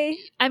 Well,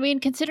 I mean,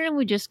 considering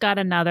we just got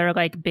another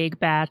like big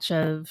batch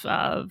of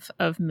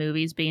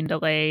movies being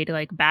delayed,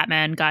 like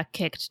Batman got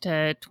kicked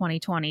to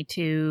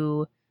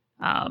 2022.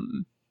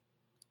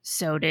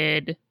 So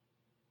did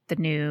the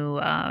new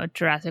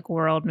Jurassic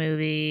World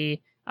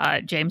movie.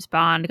 James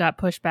Bond got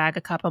pushed back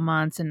a couple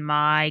months, and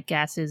my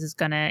guess is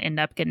going to end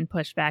up getting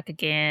pushed back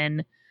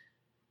again.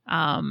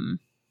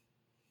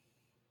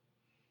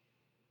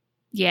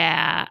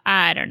 Yeah,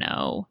 I don't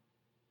know.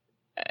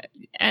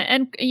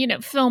 And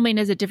filming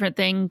is a different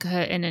thing,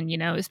 and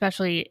then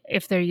especially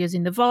if they're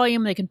using the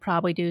volume, they can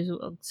probably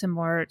do some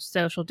more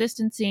social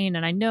distancing.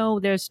 And I know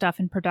there's stuff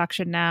in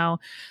production now,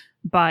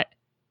 but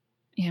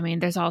I mean,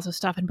 there's also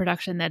stuff in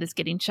production that is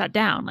getting shut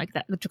down, like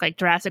that, like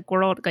Jurassic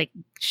World, like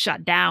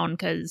shut down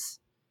because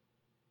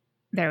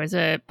there was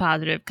a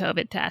positive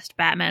COVID test.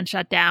 Batman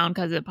shut down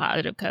because of a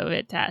positive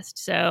COVID test.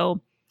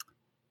 So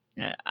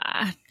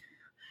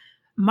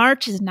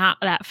March is not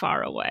that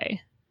far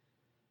away.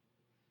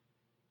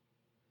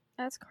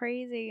 That's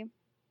crazy.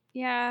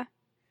 Yeah.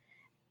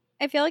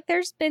 I feel like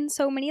there's been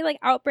so many like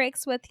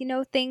outbreaks with,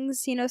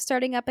 things,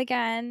 starting up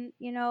again,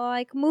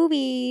 like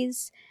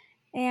movies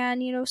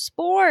and,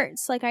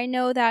 sports. Like I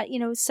know that,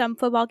 some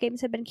football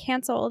games have been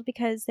canceled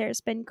because there's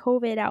been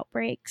COVID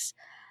outbreaks.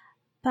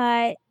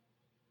 But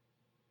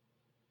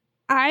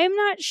I'm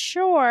not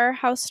sure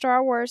how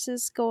Star Wars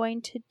is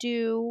going to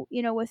do,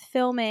 with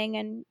filming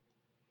and,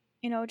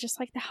 just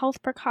like the health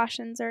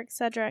precautions or et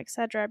cetera,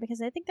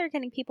 because I think they're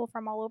getting people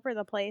from all over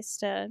the place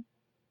to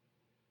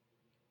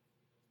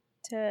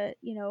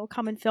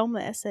come and film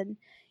this, and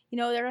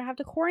they're gonna have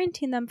to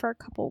quarantine them for a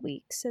couple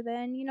weeks, so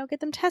then get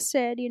them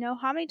tested.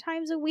 How many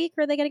times a week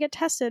are they gonna get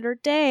tested, or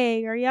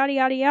day, or yada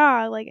yada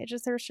yada? Like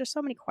there's just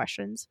so many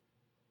questions.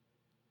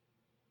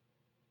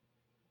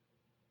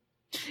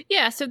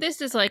 Yeah, so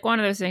this is like one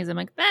of those things I'm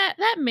like,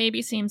 that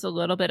maybe seems a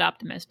little bit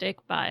optimistic,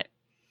 but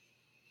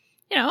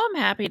I'm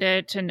happy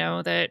to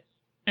know that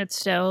it's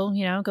still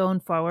going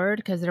forward,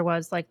 because there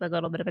was like a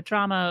little bit of a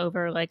drama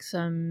over like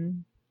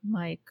some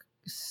like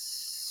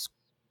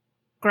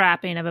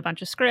scrapping of a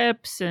bunch of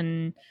scripts,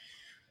 and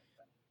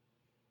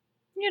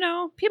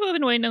people have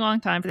been waiting a long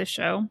time for this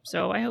show,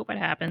 so I hope it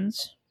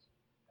happens.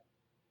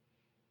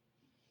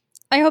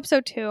 I hope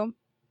so too,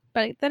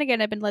 but then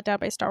again, I've been let down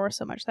by Star Wars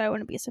so much that I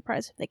wouldn't be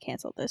surprised if they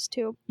canceled this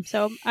too.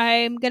 So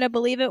I'm gonna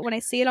believe it when I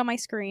see it on my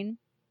screen.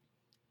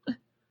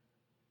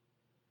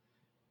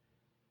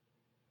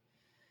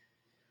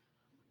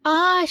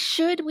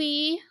 Should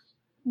we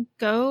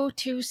go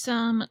to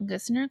some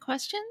listener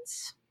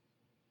questions?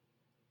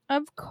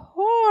 Of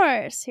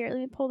course. Here, let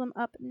me pull them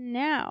up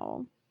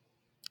now.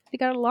 We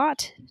got a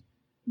lot.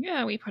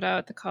 Yeah, we put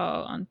out the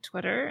call on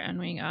Twitter and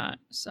we got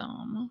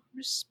some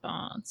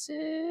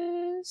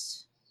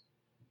responses.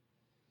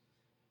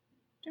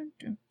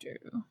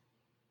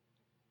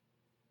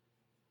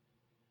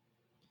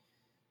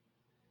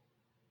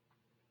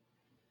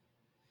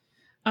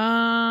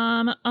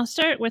 I'll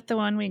start with the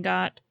one we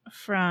got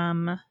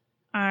from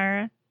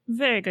our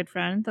very good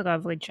friend, the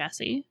lovely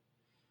Jessie.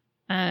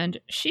 And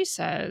she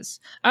says,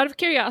 out of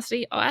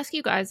curiosity, I'll ask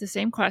you guys the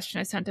same question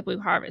I sent to Blue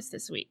Harvest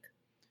this week.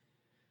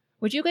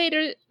 Would you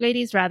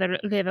ladies rather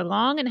live a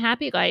long and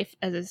happy life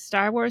as a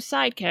Star Wars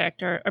side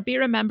character, or be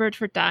remembered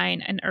for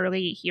dying an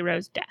early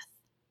hero's death?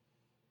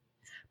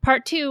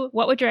 Part 2,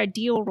 what would your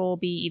ideal role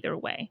be either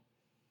way?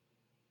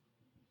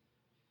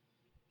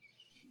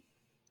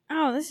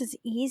 Oh, this is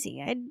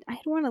easy. I'd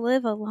want to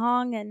live a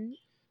long and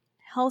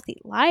healthy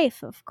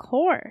life, of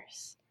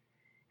course.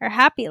 Or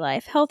happy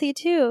life. Healthy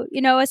too.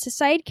 As a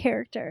side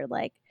character,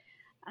 like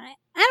I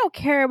don't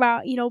care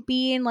about,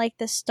 being like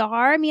the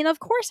star. I mean, of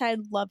course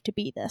I'd love to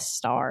be the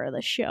star of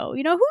the show.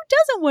 Who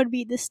doesn't want to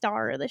be the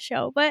star of the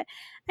show? But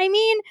I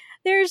mean,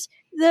 there's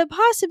the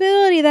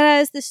possibility that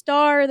as the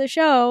star of the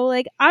show,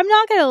 like I'm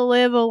not going to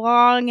live a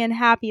long and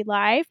happy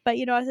life, but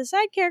as a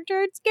side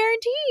character, it's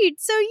guaranteed.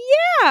 So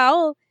yeah,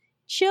 I'll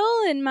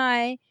chill in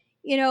my,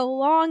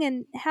 long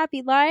and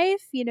happy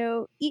life,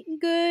 eating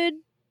good,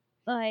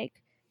 like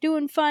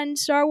doing fun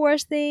Star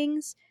Wars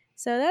things.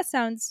 So that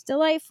sounds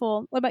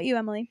delightful. What about you,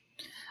 Emily?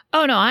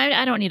 Oh, no,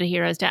 I don't need a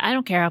hero's death. I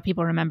don't care how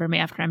people remember me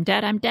after I'm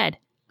dead. I'm dead.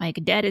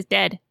 Like, dead is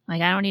dead.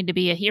 Like, I don't need to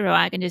be a hero.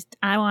 I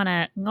want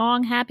a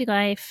long, happy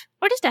life,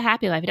 or just a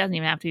happy life. It doesn't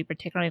even have to be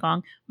particularly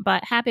long,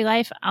 but happy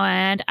life.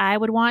 And I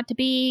would want to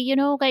be,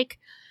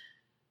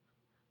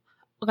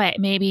 like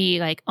maybe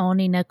like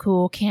owning a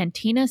cool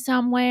cantina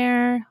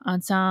somewhere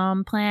on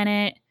some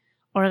planet,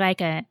 or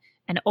like an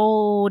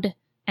old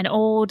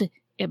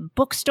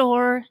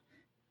bookstore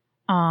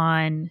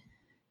on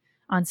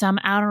some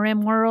outer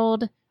rim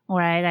world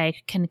where I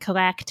like can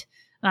collect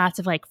lots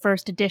of like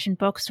first edition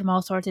books from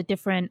all sorts of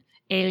different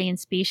alien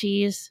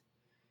species.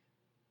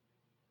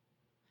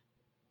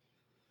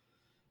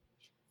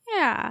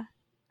 Yeah.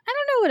 I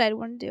don't know what I'd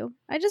want to do.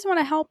 I just want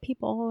to help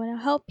people. I want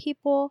to help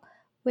people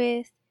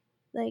with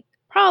like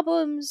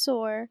problems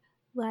or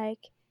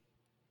like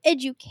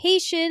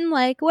education.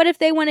 Like, what if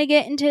they want to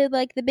get into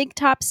like the big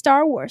top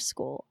Star Wars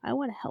school? I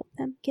want to help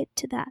them get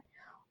to that.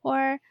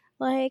 Or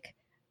like,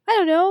 I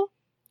don't know.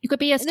 You could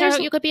be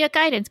a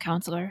guidance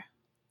counselor.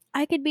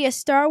 I could be a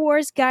Star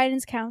Wars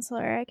guidance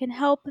counselor. I can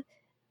help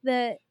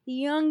the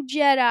young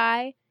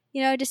Jedi,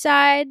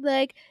 decide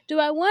like, do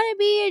I want to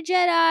be a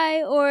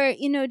Jedi or,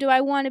 do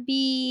I want to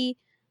be,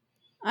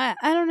 I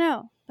don't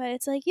know. But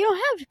it's like, you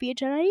don't have to be a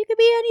Jedi. You could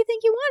be anything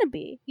you want to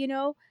be,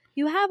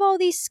 You have all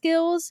these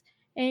skills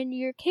and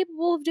you're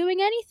capable of doing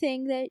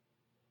anything that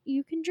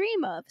you can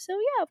dream of. So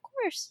yeah, of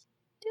course,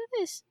 do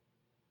this.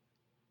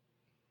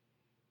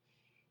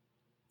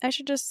 I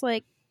should just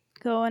like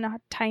go in a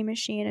time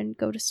machine and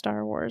go to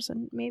Star Wars,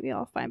 and maybe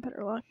I'll find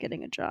better luck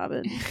getting a job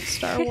in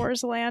Star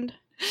Wars land.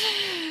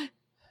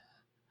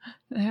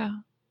 Yeah,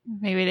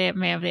 maybe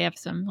they have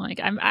some like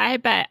I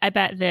bet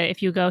that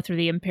if you go through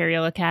the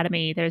Imperial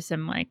Academy, there's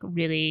some like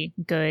really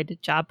good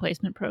job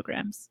placement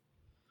programs.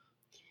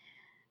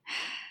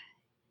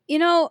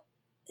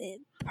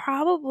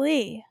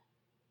 Probably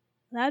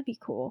that'd be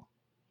cool.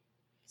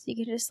 So you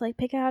could just like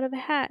pick out of a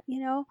hat,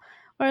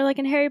 or like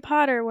in Harry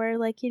Potter where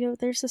like,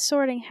 there's a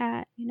sorting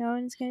hat,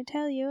 and it's going to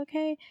tell you,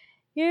 okay,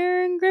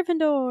 you're in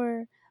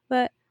Gryffindor,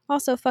 but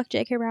also fuck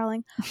J.K.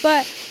 Rowling.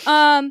 But,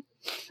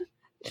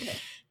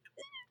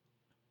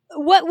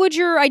 what would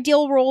your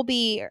ideal role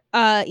be,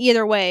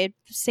 either way?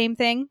 Same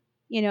thing,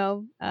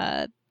 long,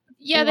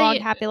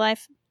 happy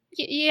life?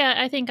 Yeah,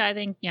 I think,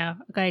 yeah,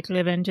 like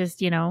living just,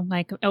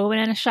 like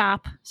opening a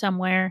shop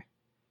somewhere.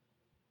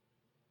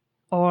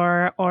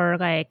 Or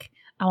like,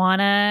 I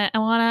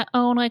wanna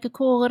own like a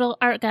cool little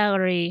art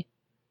gallery.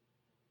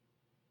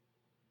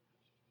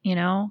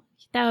 That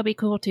would be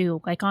cool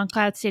too, like on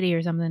Cloud City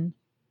or something.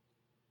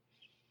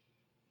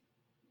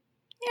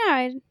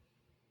 Yeah,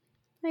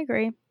 I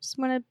agree. Just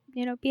want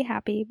to, be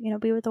happy,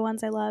 be with the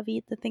ones I love,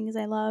 eat the things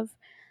I love,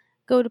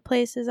 go to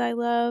places I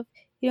love.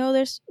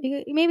 There's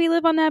maybe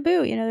live on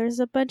Naboo. There's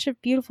a bunch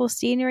of beautiful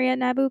scenery at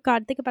Naboo.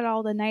 God, think about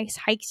all the nice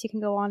hikes you can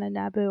go on in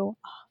Naboo.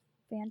 Oh,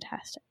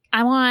 fantastic.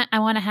 I want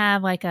to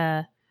have like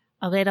a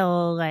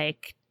little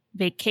like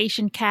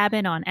vacation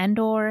cabin on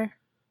Endor.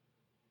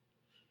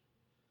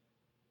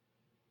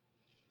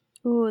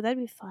 Ooh, that'd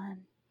be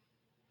fun.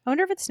 I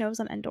wonder if it snows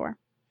on Endor.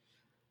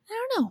 I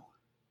don't know.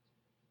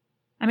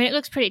 I mean, it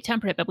looks pretty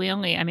temperate, but we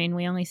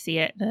only see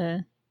it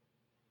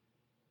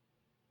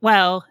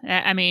well,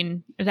 there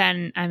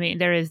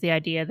is the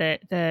idea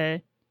that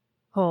the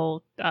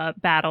whole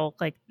battle,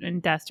 like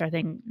in Death Star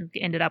thing,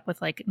 ended up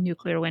with like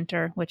nuclear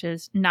winter, which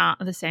is not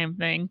the same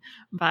thing.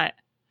 But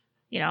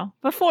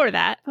before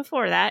that,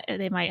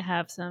 they might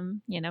have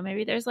some.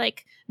 Maybe there's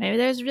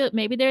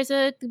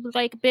a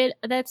like bit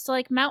that's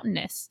like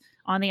mountainous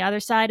on the other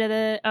side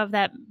of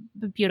that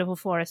beautiful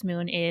forest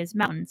moon is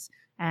mountains,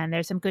 and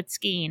there's some good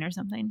skiing or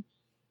something.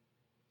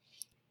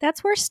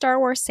 That's where Star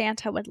Wars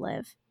Santa would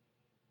live.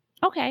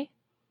 Okay.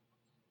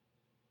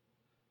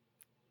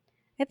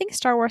 I think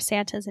Star Wars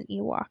Santa is an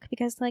Ewok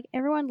because like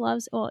everyone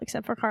loves, well,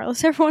 except for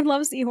Carlos, everyone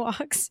loves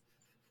Ewoks.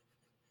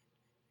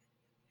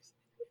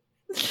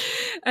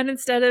 And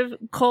instead of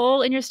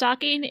coal in your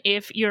stocking,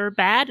 if you're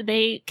bad,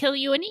 they kill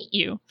you and eat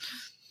you.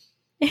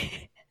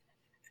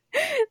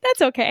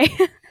 That's okay.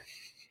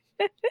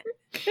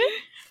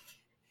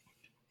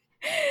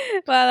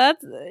 Well,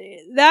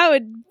 that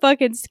would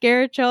fucking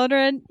scare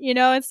children,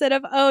 instead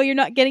of, oh, you're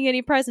not getting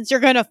any presents, you're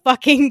gonna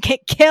fucking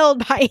get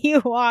killed by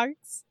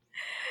Ewoks.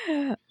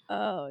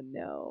 Oh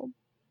no.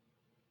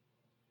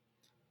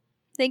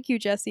 Thank you,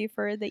 Jesse,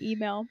 for the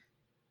email.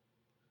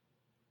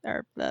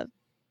 Or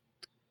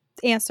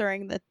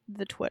answering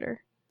the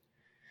Twitter.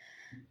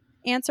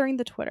 Answering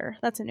the Twitter.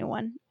 That's a new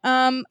one.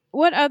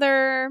 What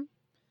other?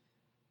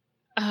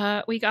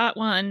 We got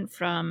one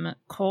from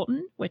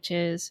Colton, which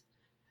is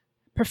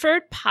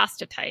preferred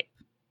pasta type.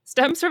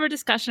 Stems from a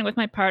discussion with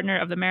my partner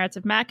of the merits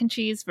of mac and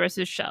cheese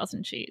versus shells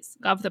and cheese.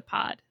 Love the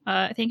pod.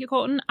 Thank you,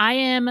 Colton. I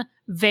am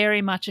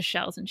very much a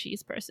shells and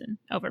cheese person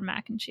over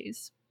mac and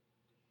cheese.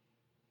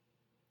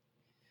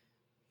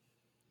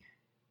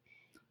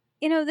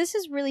 This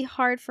is really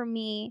hard for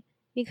me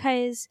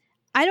because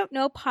I don't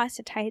know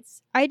pasta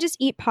types. I just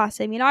eat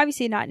pasta. I mean,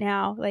 obviously not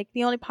now. Like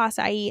the only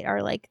pasta I eat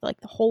are like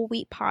the whole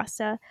wheat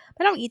pasta,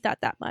 but I don't eat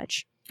that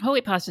much. Whole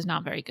wheat pasta is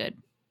not very good.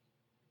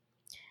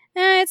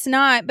 It's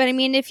not, but I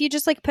mean, if you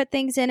just like put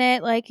things in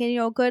it, like, you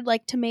know, good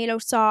like tomato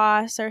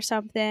sauce or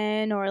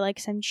something, or like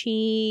some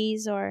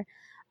cheese, or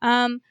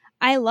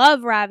I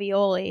love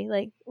ravioli,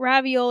 like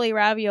ravioli.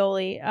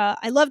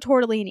 I love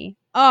tortellini.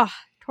 Oh,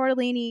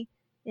 tortellini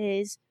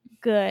is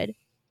good.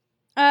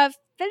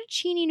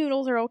 Fettuccine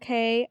noodles are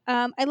okay.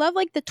 I love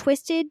like the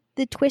twisted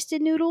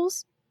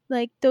noodles,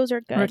 like those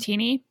are good.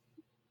 Rotini.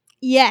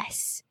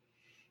 Yes.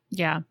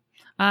 Yeah.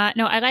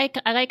 No, I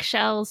like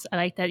shells. I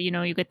like that, you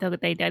know, you get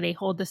they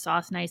hold the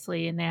sauce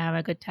nicely and they have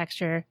a good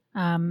texture.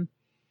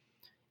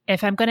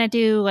 If I'm gonna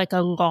do like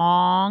a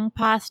long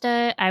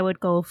pasta, I would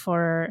go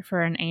for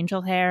an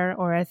angel hair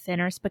or a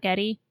thinner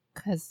spaghetti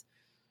because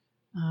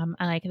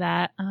I like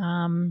that.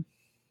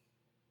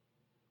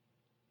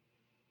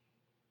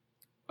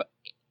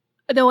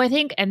 Though I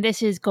think, and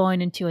this is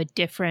going into a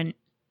different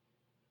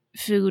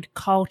food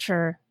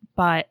culture,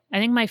 but I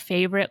think my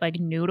favorite like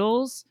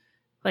noodles,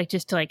 like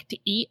just to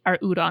eat, are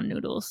udon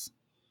noodles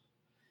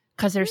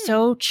because they're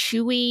so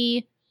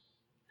chewy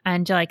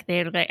and like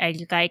I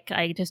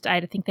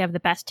think they have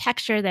the best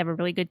texture. They have a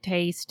really good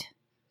taste.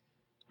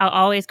 I'll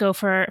always go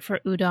for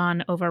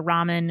udon over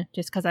ramen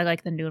just because I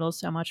like the noodles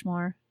so much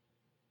more.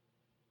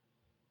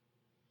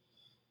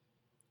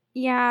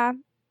 Yeah.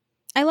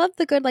 I love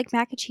the good like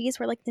mac and cheese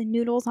where like the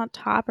noodles on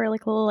top are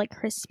like a little like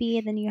crispy,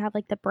 and then you have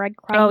like the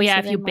breadcrumbs. Oh yeah,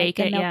 and if you then, bake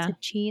like, it, the yeah.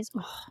 melted cheese. Oh,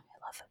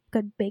 I love a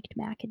good baked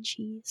mac and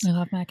cheese. I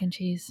love mac and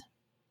cheese.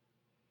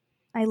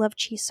 I love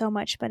cheese so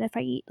much, but if I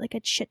eat like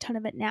a shit ton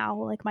of it now,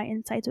 like my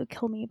insides would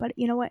kill me. But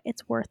you know what?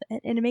 It's worth it.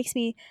 And it makes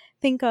me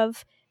think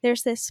of,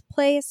 there's this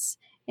place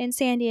in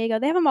San Diego.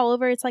 They have them all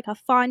over. It's like a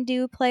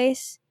fondue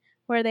place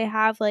where they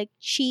have like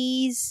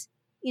cheese.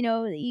 You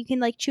know, you can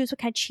like choose what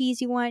kind of cheese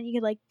you want. You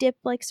can like dip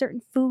like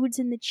certain foods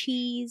in the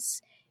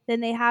cheese. Then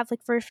they have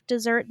like for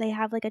dessert, they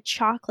have like a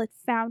chocolate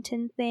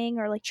fountain thing,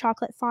 or like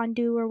chocolate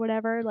fondue or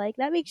whatever. Like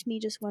that makes me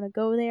just want to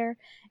go there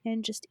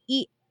and just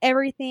eat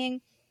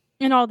everything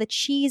and all the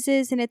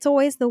cheeses, and it's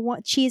always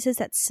the cheeses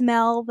that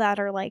smell that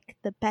are like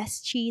the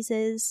best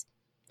cheeses.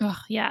 Oh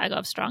yeah, I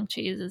love strong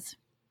cheeses.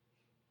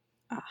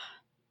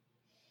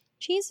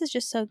 Cheese is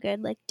just so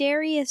good. Like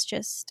dairy is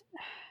just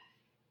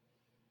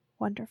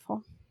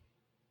wonderful.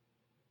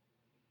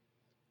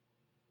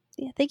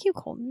 Yeah, thank you,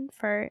 Colton,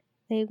 for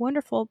a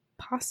wonderful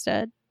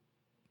pasta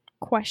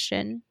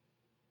question.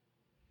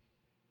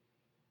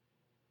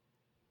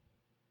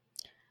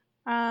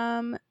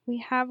 We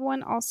have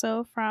one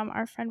also from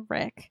our friend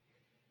Rick.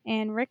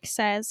 And Rick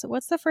says,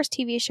 what's the first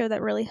TV show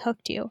that really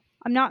hooked you?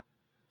 I'm not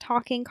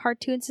talking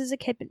cartoons as a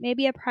kid, but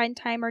maybe a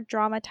primetime or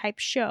drama type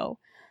show.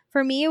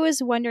 For me, it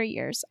was Wonder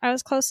Years. I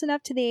was close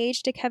enough to the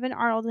age to Kevin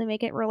Arnold to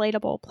make it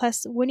relatable.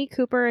 Plus, Winnie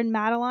Cooper and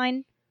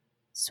Madeline,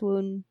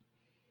 swoon.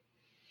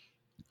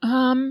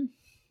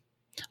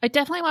 I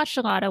definitely watched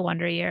a lot of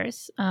Wonder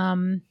Years.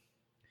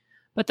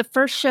 But the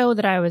first show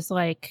that I was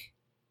like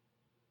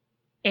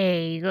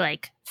a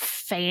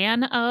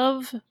fan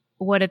of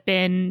would have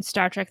been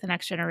Star Trek: The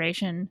Next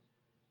Generation,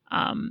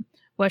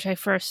 which I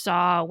first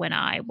saw when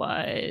I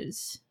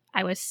was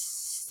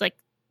like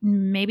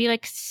maybe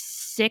like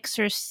 6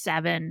 or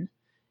 7.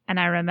 And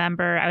I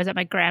remember I was at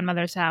my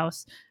grandmother's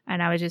house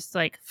and I was just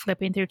like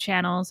flipping through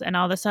channels, and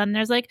all of a sudden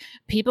there's like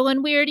people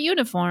in weird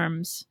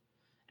uniforms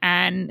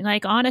and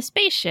like on a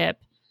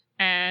spaceship,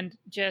 and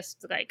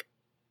just like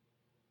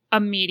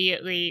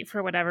immediately,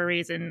 for whatever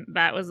reason,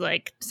 that was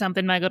like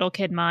something my little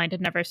kid mind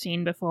had never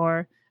seen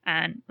before,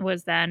 and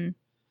was then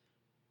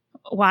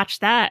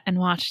watched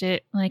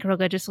it like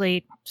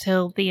religiously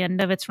till the end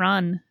of its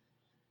run.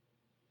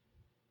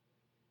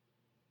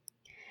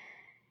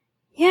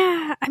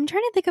 Yeah, I'm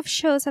trying to think of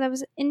shows that I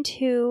was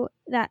into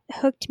that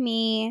hooked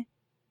me,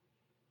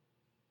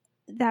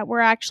 that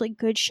were actually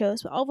good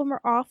shows, but all of them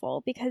are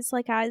awful because,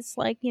 like, as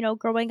like, you know,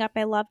 growing up,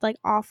 I loved like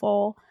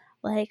awful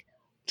like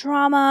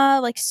drama,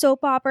 like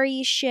soap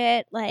opera-y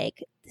shit,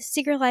 like The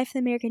Secret Life of the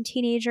American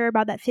Teenager,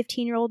 about that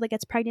 15-year-old that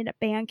gets pregnant at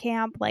band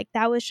camp. Like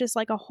that was just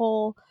like a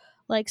whole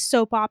like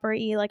soap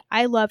opera-y. Like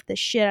I loved the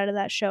shit out of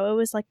that show. It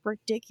was like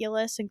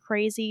ridiculous and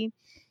crazy.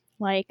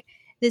 Like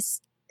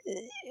this,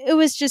 it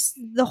was just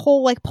the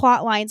whole like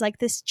plot lines. Like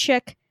this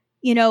chick,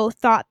 you know,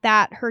 thought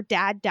that her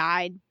dad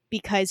died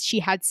because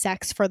she had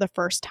sex for the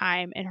first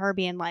time, and her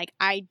being like,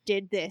 I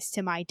did this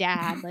to my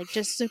dad. Like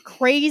just some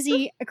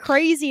crazy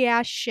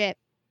ass shit.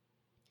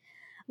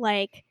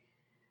 Like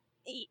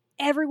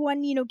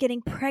everyone, you know,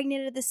 getting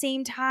pregnant at the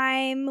same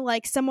time,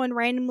 like someone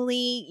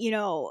randomly, you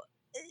know,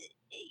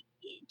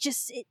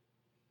 it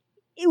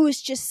was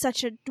just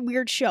such a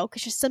weird show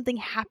because just something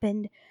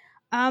happened.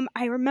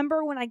 I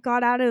remember when I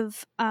got out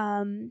of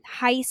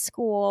high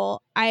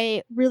school,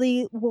 I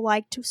really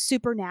liked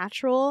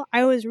Supernatural.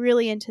 I was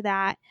really into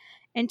that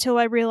until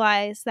I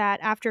realized that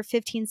after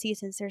 15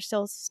 seasons, they're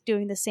still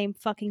doing the same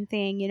fucking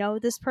thing. You know,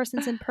 this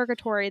person's in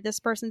purgatory, this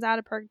person's out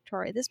of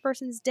purgatory, this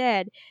person's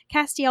dead.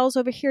 Castiel's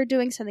over here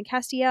doing something.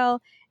 Castiel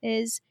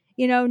is,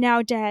 you know,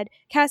 now dead.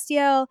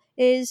 Castiel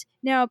is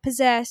now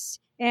possessed,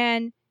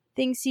 and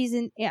things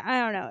season. Yeah,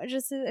 I don't know.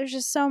 There's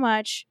just so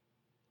much.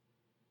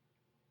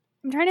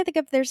 I'm trying to think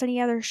if there's any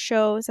other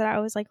shows that I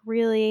was like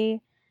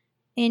really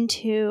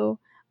into.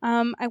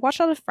 I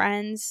watched a lot of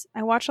Friends.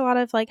 I watched a lot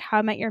of like How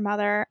I Met Your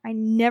Mother. I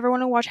never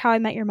want to watch How I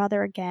Met Your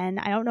Mother again.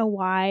 I don't know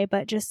why,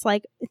 but just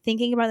like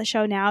thinking about the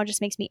show now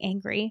just makes me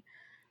angry.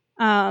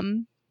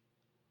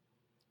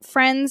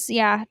 Friends,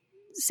 yeah,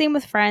 same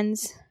with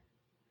Friends.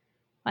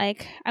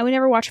 Like, I would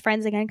never watch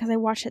Friends again because I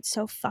watched it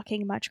so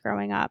fucking much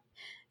growing up.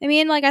 I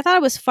mean, like, I thought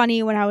it was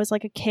funny when I was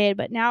like a kid,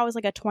 but now I was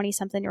like a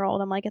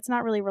 20-something-year-old. I'm like, it's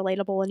not really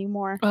relatable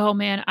anymore. Oh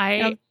man,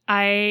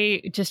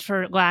 I just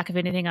for lack of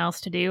anything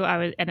else to do,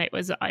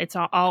 it's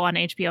all on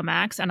HBO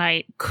Max, and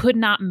I could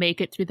not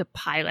make it through the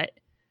pilot.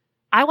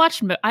 I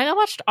watched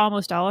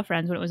almost all of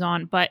Friends when it was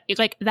on, but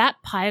like that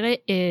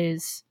pilot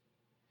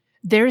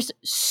there's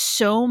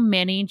so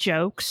many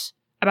jokes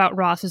about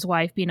Ross's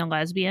wife being a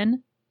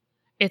lesbian.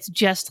 It's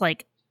just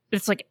like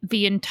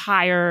the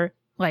entire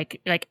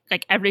like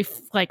every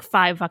like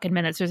 5 fucking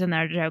minutes there's in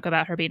there a joke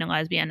about her being a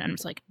lesbian, and I'm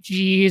just like,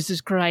 Jesus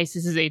Christ,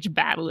 this is aged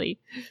badly.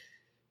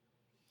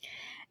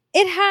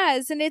 It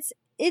has, and it's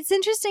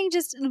interesting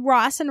just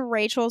Ross and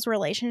Rachel's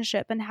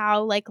relationship and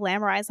how like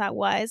glamorized that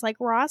was. Like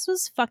Ross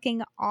was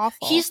fucking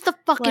awful. He's the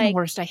fucking like,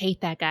 worst. I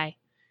hate that guy.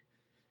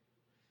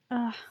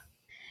 And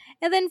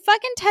then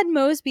fucking Ted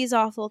Mosby's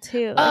awful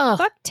too. Like,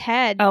 fuck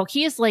Ted. Oh,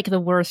 he is like the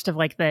worst of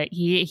like the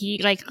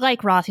he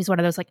like Ross. He's one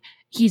of those like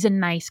he's a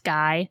nice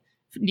guy.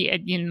 Yeah,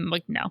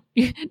 like no,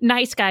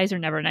 nice guys are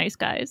never nice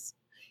guys.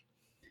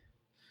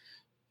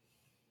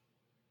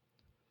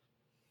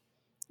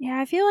 Yeah,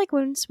 I feel like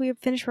once we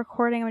finish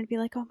recording, I'm going to be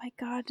like, oh my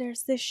God,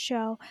 there's this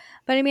show.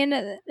 But I mean,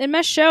 it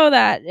must show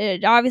that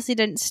it obviously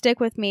didn't stick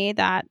with me,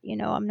 that,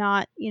 I'm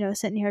not,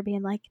 sitting here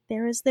being like,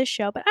 there is this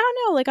show. But I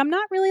don't know, like, I'm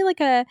not really like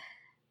a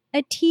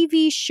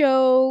TV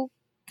show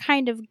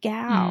kind of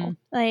gal.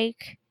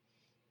 Like,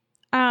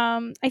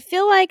 I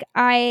feel like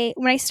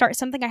when I start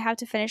something, I have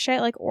to finish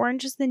it. Like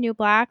Orange is the New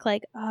Black,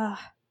 like,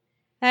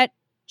 that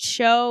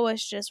show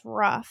was just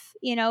rough,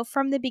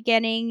 from the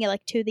beginning,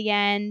 like to the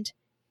end.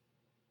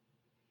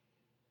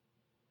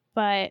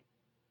 But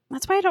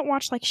that's why I don't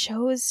watch like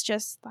shows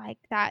just like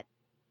that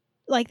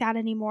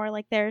anymore.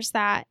 Like there's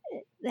that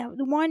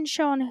one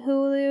show on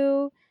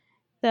Hulu,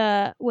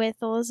 with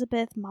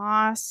Elizabeth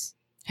Moss,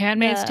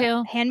 Handmaid's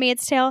Tale.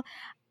 Handmaid's Tale.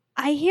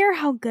 I hear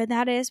how good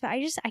that is, but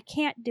I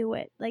can't do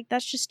it. Like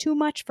that's just too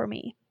much for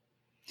me.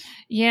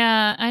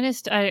 Yeah,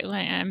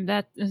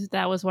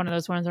 that was one of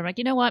those ones where I'm like,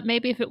 you know what?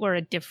 Maybe if it were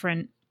a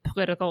different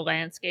political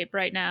landscape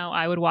right now,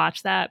 I would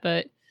watch that,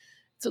 but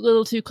it's a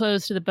little too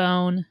close to the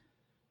bone.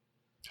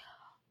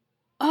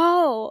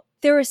 Oh,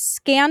 there was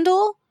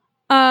Scandal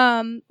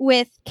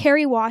with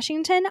Kerry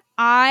Washington.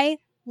 I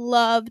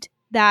loved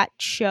that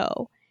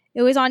show.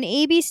 It was on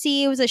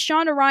ABC. It was a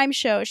Shonda Rhimes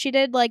show. She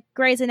did like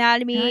Grey's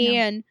Anatomy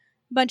and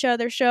a bunch of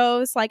other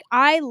shows. Like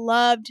I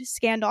loved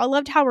Scandal. I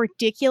loved how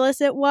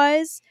ridiculous it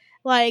was.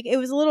 Like it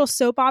was a little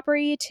soap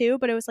opera-y too,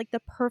 but it was like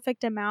the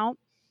perfect amount.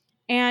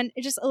 And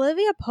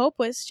Olivia Pope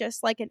was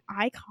just like an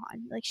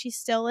icon. Like she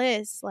still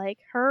is. Like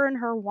her and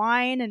her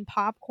wine and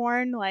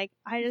popcorn. Like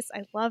I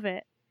love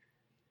it.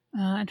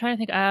 I'm trying to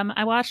think.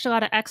 I watched a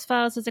lot of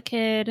X-Files as a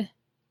kid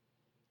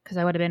because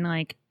I would have been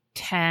like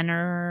 10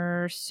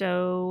 or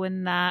so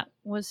when that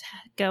was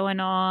going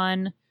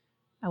on.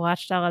 I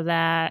watched all of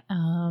that.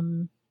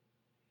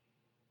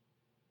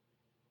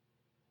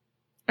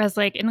 As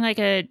like in like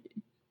a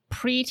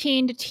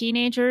preteen to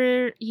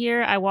teenager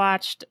year, I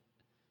watched.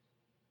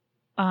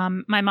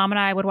 My mom and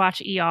I would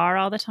watch ER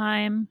all the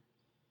time.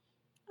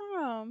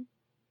 Oh,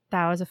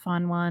 that was a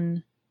fun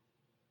one.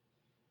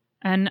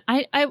 And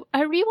I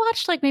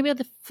rewatched like maybe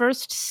the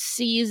first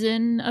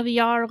season of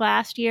ER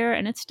last year,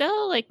 and it's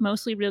still like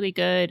mostly really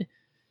good.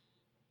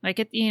 Like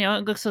it,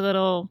 it looks a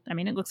little. I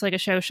mean, it looks like a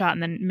show shot in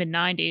the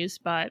mid-90s,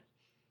 but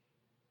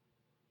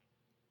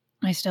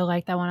I still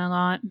like that one a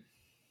lot.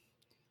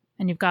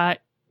 And you've got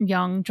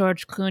young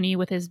George Clooney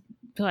with his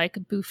like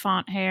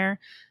bouffant hair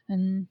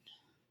and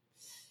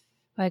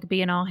like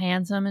being all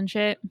handsome and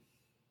shit.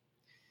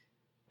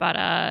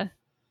 But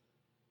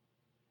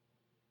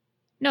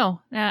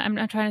no, I'm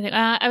not trying to think.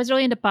 I was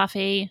really into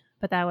Buffy,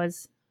 but that would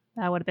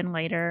have been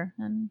later.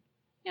 And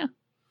yeah,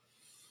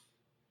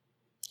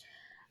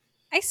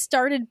 I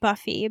started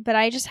Buffy, but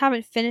I just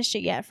haven't finished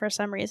it yet for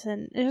some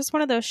reason. It's just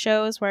one of those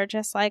shows where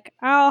just like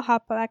I'll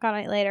hop back on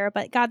it later.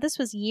 But God, this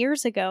was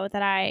years ago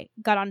that I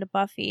got onto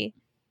Buffy.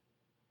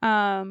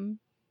 I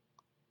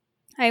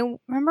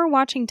remember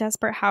watching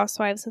Desperate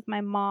Housewives with my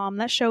mom.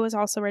 That show was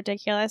also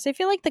ridiculous. I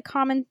feel like the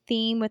common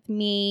theme with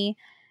me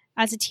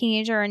as a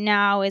teenager and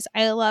now is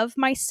I love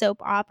my soap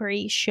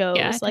opera shows.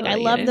 Yeah, like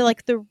totally I love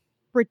the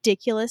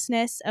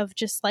ridiculousness of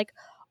just like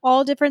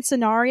all different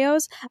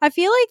scenarios. I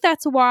feel like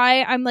that's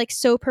why I'm like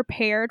so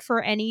prepared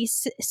for any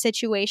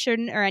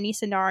situation or any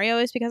scenario,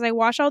 is because I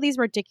watch all these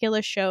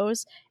ridiculous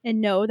shows and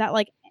know that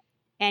like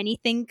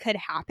anything could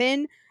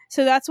happen.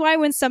 So that's why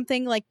when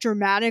something like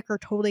dramatic or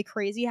totally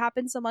crazy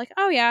happens, I'm like,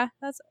 oh yeah,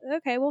 that's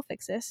okay, we'll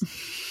fix this.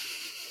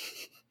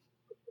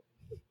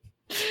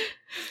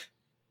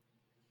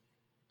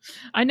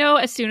 I know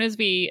as soon as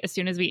we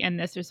end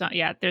this,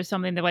 there's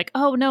something that like,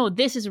 oh no,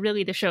 this is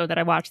really the show that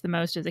I watched the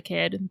most as a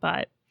kid.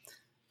 But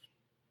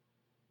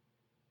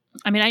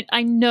I mean,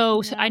 I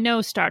know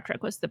Star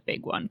Trek was the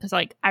big one because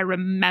like I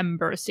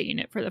remember seeing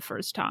it for the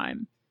first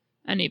time,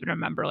 and even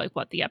remember like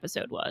what the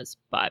episode was.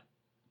 But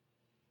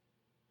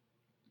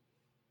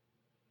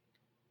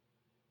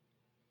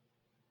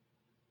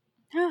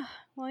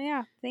well,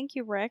 yeah. Thank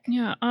you, Rick.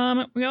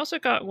 yeah, we also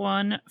got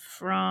one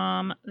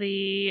from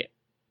the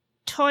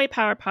Toy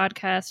Power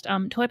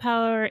podcast. Toy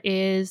Power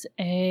is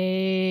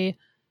a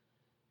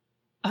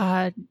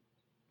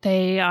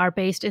they are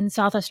based in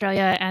South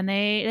Australia, and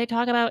they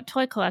talk about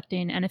toy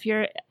collecting. And if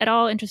you're at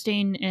all interested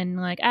in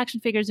like action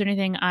figures or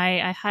anything,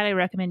 I highly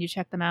recommend you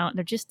check them out.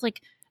 They're just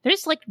like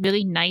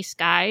really nice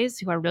guys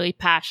who are really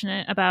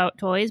passionate about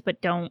toys,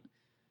 but don't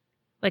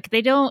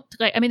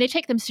they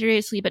take them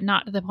seriously, but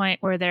not to the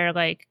point where they're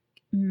like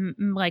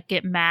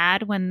get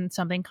mad when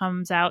something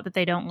comes out that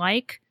they don't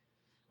like.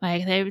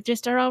 Like they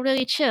just are all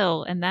really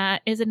chill, and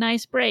that is a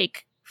nice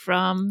break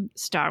from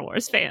Star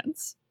Wars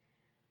fans.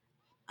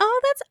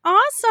 Oh, that's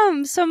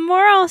awesome. Some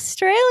more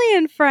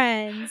Australian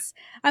friends.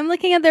 I'm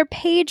looking at their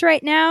page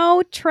right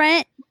now.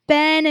 Trent,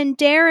 Ben, and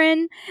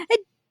Darren.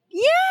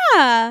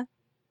 Yeah.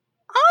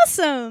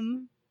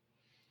 Awesome.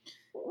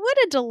 What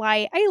a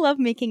delight. I love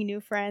making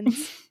new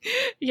friends.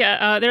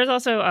 Yeah, there's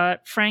also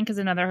Frank is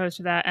another host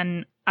of that,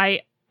 and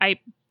I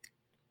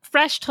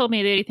Fresh told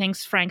me that he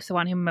thinks Frank's the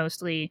one who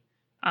mostly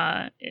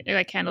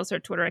handles her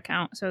Twitter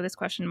account, so this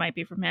question might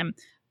be from him.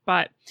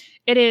 But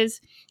it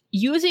is,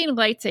 using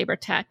lightsaber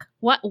tech,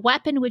 what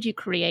weapon would you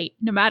create,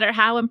 no matter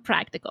how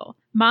impractical?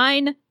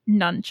 Mine,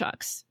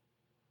 nunchucks.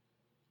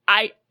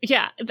 I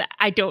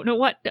don't know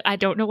what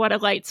a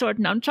light sword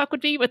nunchuck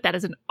would be, but that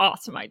is an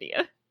awesome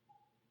idea.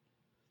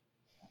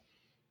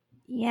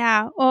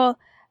 Yeah. Well,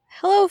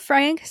 hello,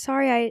 Frank.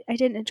 Sorry I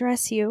didn't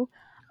address you.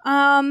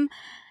 I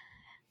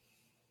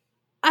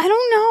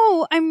don't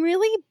know. I'm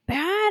really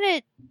bad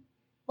at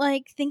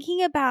like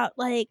thinking about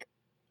like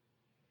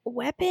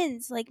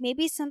weapons, like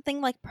maybe something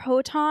like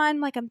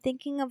proton. Like I'm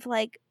thinking of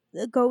like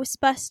the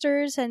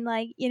Ghostbusters, and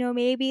like, you know,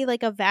 maybe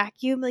like a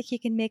vacuum, like you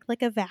can make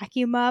like a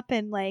vacuum up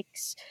and like,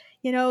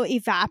 you know,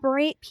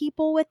 evaporate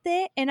people with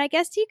it. And I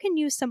guess you can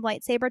use some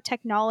lightsaber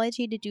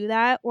technology to do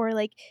that, or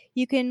like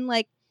you can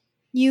like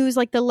use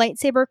like the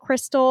lightsaber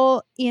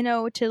crystal, you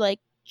know, to like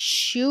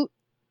shoot.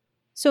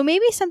 So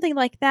maybe something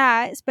like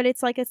that, but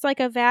it's like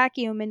a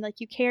vacuum, and like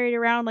you carry it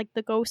around like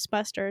the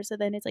Ghostbusters, and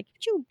then it's like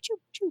choo choo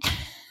choo.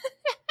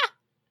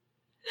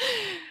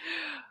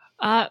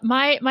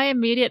 My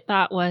immediate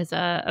thought was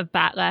a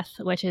batleth,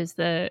 which is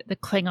the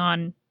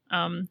Klingon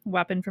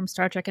weapon from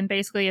Star Trek, and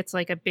basically it's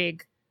like a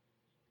big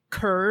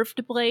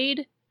curved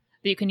blade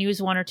that you can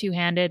use one or two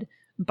handed,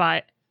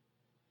 but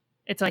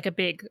it's like a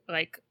big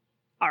like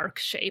arc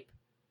shape,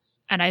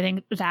 and I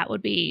think that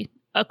would be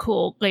a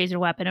cool laser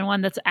weapon, and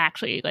one that's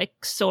actually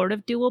like sort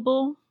of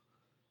doable.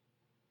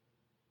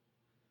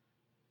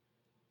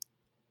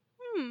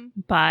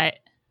 But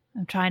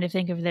I'm trying to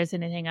think if there's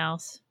anything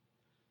else.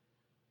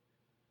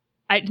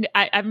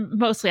 I'm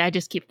mostly, I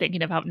just keep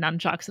thinking about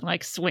nunchucks and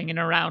like swinging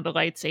around a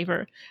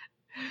lightsaber.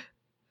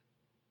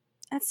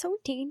 That's so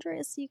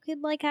dangerous. You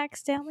could like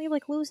accidentally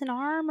like lose an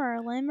arm or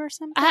a limb or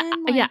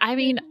something. Yeah, I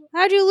mean,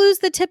 how'd you lose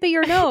the tip of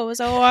your nose?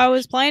 Oh, I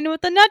was playing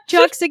with the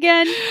nunchucks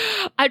again.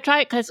 I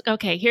try it because,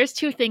 okay, here's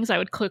two things I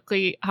would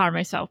quickly harm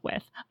myself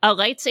with: a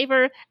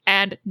lightsaber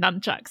and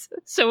nunchucks.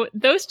 So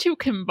those two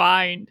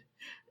combined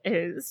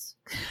is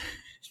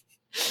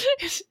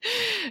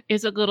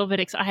a little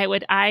bit.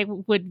 I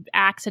would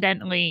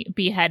accidentally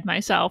behead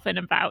myself in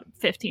about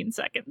 15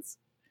 seconds.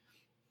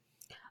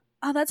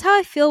 Oh, that's how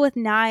I feel with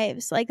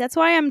knives. Like, that's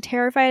why I'm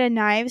terrified of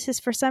knives,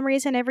 is for some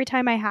reason, every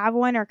time I have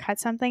one or cut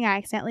something, I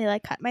accidentally,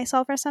 like, cut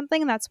myself or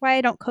something. And that's why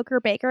I don't cook or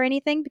bake or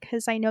anything,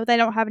 because I know that I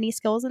don't have any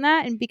skills in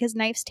that. And because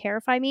knives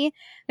terrify me,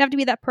 I have to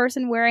be that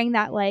person wearing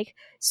that, like,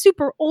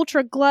 super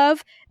ultra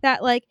glove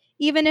that, like,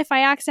 even if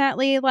I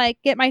accidentally, like,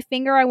 get my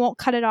finger, I won't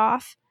cut it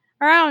off.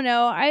 Or I don't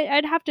know.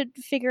 I'd have to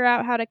figure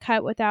out how to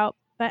cut without,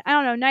 but I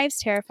don't know. Knives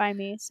terrify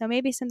me. So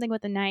maybe something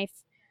with a knife.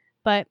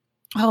 But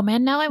oh,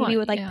 man, now I want maybe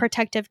with, like,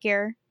 protective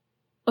gear.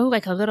 Oh,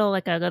 like a little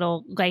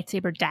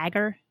lightsaber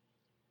dagger.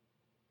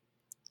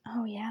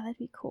 Oh yeah, that'd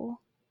be cool.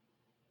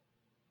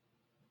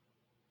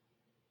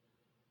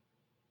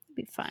 It'd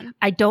be fun.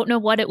 I don't know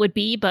what it would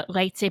be, but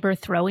lightsaber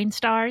throwing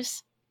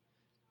stars.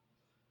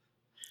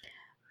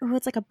 Oh,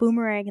 it's like a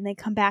boomerang, and they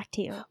come back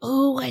to you.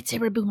 Oh,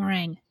 lightsaber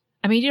boomerang.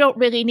 I mean, you don't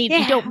really need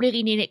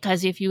it,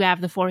 because if you have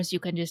the Force, you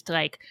can just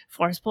like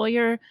force pull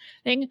your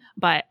thing.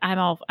 But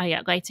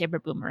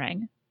lightsaber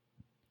boomerang.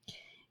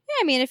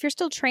 Yeah, I mean, if you're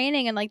still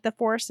training and like the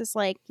Force is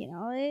like, you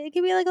know, it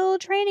could be like a little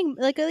training,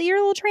 like your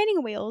little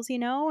training wheels, you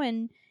know,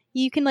 and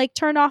you can like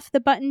turn off the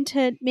button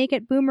to make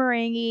it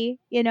boomerangy,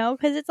 you know,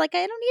 because it's like,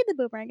 I don't need the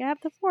boomerang, I have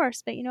the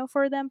Force. But, you know,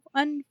 for them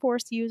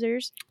unforced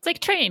users, it's like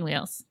training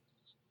wheels.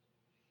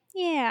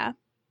 Yeah.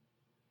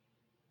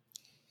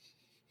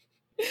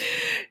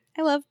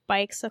 I love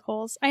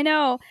bicycles. I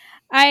know.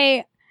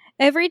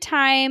 Every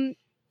time,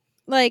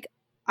 like,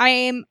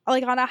 I'm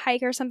like on a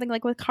hike or something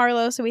like with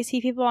Carlos, and we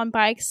see people on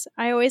bikes,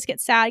 I always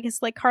get sad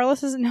because like Carlos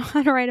doesn't know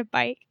how to ride a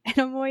bike, and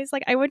I'm always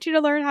like, I want you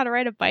to learn how to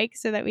ride a bike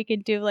so that we can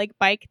do like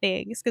bike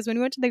things. Because when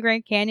we went to the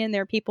Grand Canyon,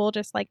 there are people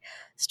just like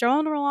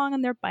strolling along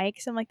on their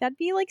bikes. I'm like, that'd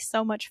be like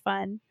so much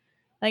fun.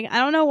 Like I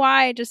don't know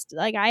why, just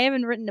like I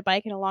haven't ridden a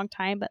bike in a long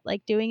time, but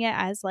like doing it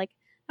as like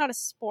not a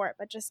sport,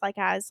 but just like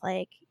as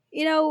like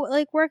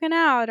like working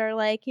out or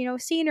like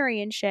scenery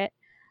and shit.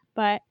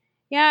 But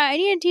yeah, I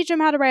need to teach him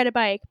how to ride a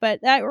bike,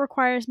 but that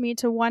requires me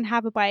to one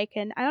have a bike,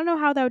 and I don't know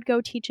how that would go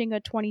teaching a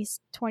 20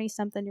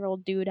 something year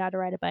old dude how to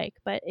ride a bike.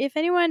 But if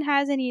anyone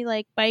has any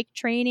like bike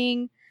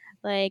training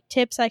like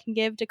tips I can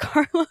give to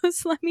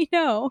Carlos, let me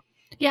know.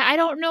 Yeah, I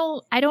don't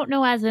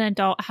know as an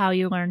adult how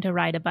you learn to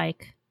ride a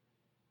bike.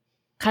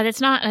 Cuz it's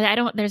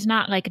not there's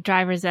not like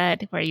driver's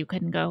ed where you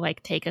can go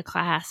like take a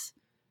class.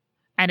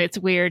 And it's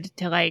weird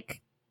to like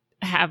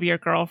have your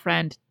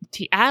girlfriend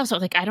I also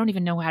like I don't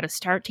even know how to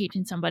start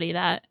teaching somebody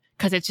that.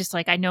 Because it's just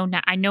like I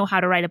know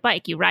how to ride a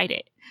bike. You ride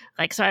it,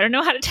 like so. I don't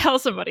know how to tell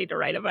somebody to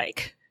ride a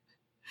bike.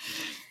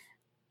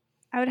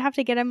 I would have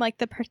to get him like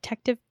the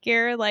protective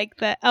gear, like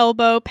the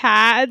elbow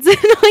pads and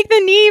like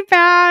the knee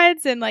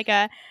pads and like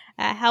a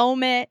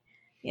helmet,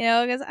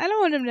 because I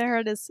don't want him to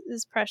hurt his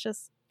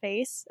precious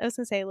face. I was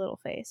gonna say little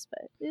face,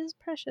 but his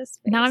precious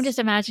face. Now I'm just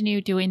imagining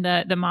you doing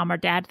the mom or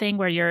dad thing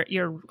where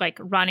you're like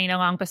running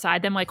along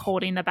beside them, like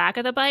holding the back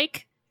of the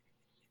bike.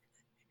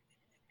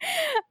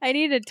 I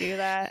need to do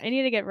that. I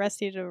need to get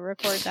Rusty to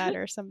record that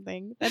or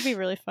something. That'd be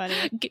really funny.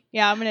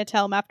 Yeah, I'm going to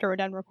tell him after we're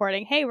done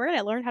recording, hey, we're going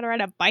to learn how to ride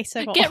a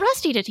bicycle. Get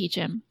Rusty to teach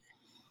him.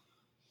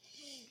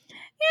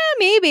 Yeah,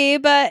 maybe,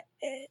 but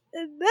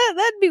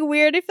that'd be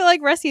weird. I feel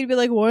like Rusty would be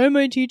like, why am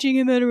I teaching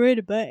him how to ride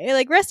a bike?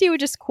 Like, Rusty would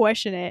just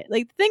question it.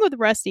 Like, the thing with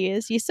Rusty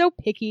is he's so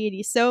picky and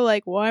he's so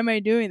like, why am I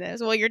doing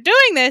this? Well, you're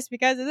doing this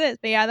because of this.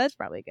 But yeah, that's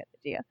probably a good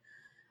idea.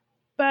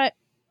 But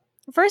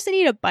first I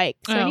need a bike.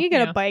 So I need to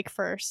get a bike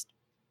first.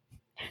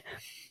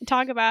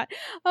 Talk about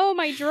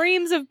my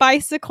dreams of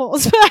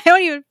bicycles, but I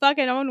don't even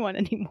fucking own one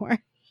anymore.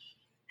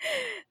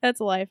 That's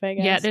life, I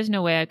guess. Yeah, there's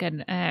no way I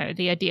can.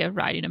 The idea of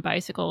riding a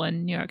bicycle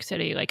in New York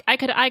City, like I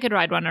could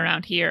ride one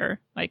around here,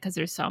 like because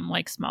there's some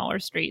like smaller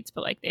streets,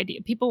 but like the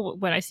idea, people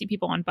when I see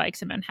people on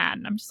bikes in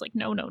Manhattan, I'm just like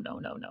no,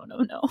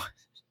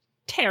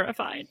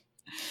 terrified.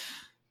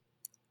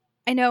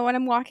 I know when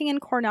I'm walking in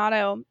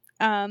Coronado.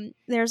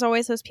 There's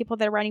always those people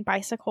that are riding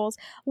bicycles.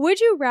 Would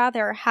you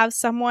rather have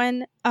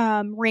someone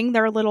ring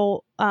their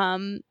little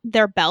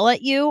their bell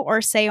at you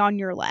or say on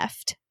your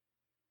left?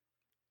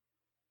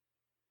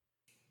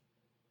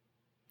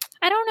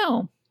 I don't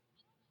know.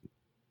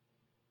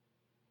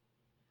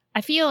 I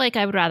feel like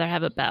I would rather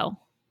have a bell.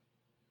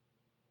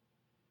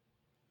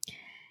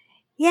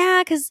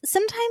 Yeah, because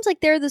sometimes like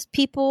there are those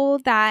people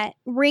that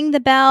ring the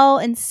bell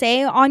and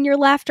say on your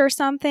left or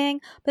something.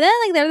 But then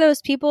like there are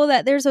those people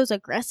that there's those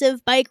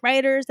aggressive bike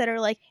riders that are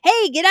like,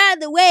 hey, get out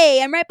of the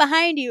way. I'm right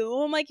behind you.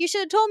 I'm like, you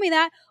should have told me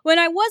that when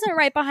I wasn't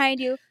right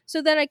behind you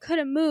so that I could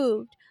have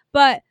moved.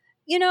 But,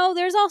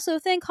 there's also a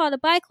thing called a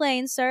bike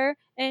lane, sir.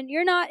 And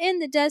you're not in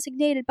the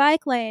designated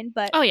bike lane.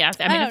 But oh, yeah.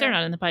 I mean, if they're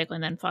not in the bike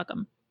lane, then fuck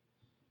them.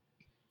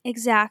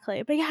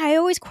 Exactly. But yeah, I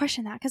always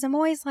question that because I'm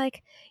always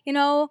like, when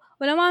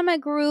I'm on my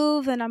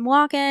groove and I'm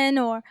walking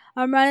or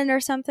I'm running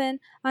or something,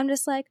 I'm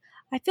just like,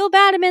 I feel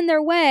bad I'm in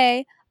their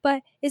way,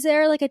 but is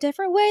there like a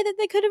different way that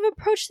they could have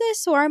approached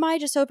this, or am I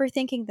just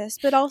overthinking this?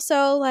 But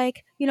also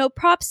like,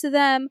 props to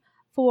them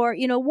for,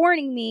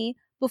 warning me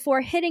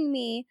before hitting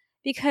me,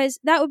 because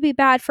that would be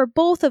bad for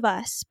both of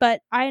us.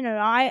 But I don't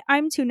know,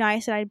 I'm too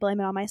nice and I'd blame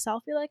it on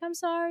myself. Be like, I'm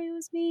sorry, it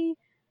was me.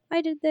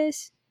 I did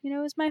this. It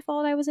was my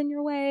fault. I was in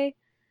your way.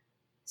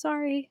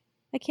 Sorry,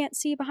 I can't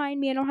see behind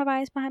me. I don't have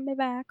eyes behind my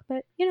back,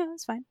 but,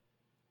 it's fine.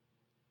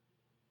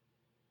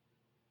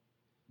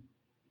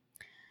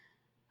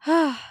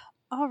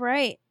 All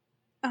right.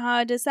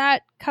 Does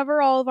that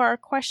cover all of our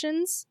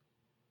questions?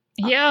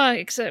 Yeah,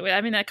 except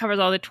I mean that covers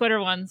all the Twitter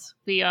ones.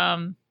 We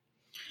were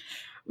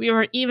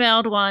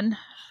emailed one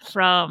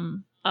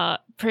from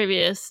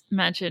previous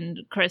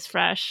mentioned Chris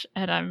Fresh,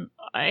 and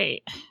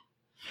I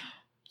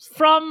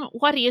from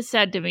what he has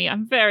said to me,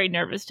 I'm very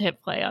nervous to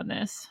hit play on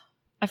this.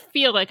 I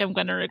feel like I'm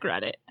going to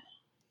regret it.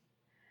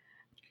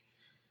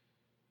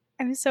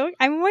 I'm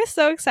always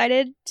so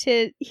excited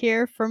to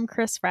hear from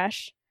Chris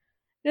Fresh,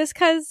 just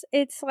because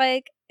it's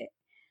like,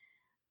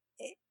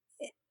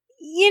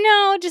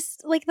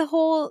 just like the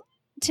whole,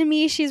 to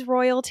me, she's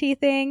royalty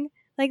thing.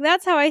 Like,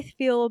 that's how I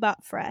feel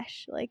about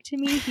Fresh. Like, to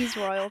me, he's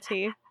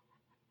royalty.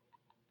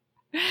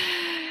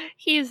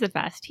 He's the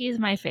best. He's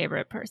my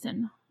favorite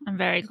person. I'm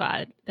very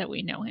glad that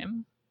we know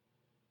him.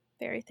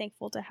 Very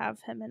thankful to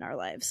have him in our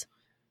lives.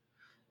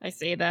 I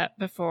say that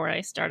before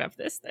I start up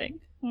this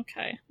thing.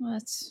 Okay,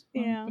 that's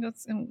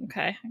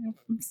okay.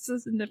 It's so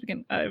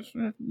significant.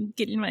 I'm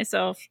getting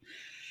myself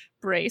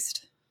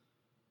braced.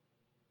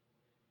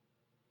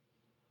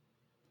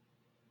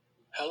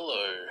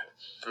 Hello,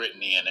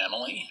 Brittany and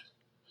Emily.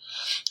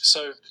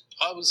 So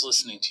I was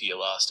listening to your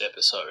last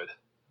episode,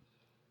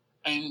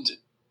 and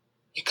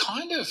you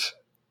kind of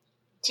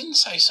didn't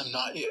say some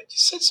nice. You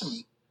said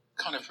some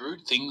kind of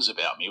rude things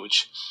about me,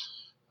 which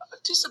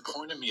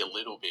disappointed me a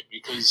little bit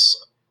because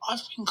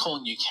I've been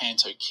calling you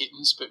Canto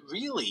Kittens, but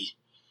really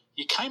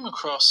you came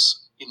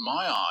across, in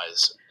my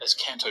eyes, as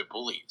Canto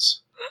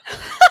Bullies.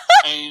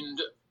 And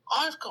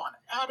I've gone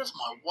out of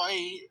my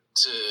way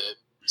to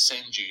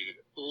send you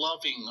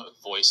loving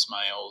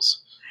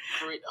voicemails.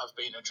 Britt, I've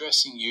been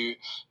addressing you,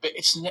 but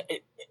it's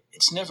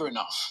never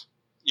enough.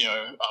 You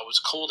know, I was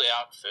called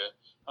out for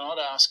not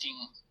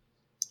asking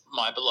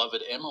my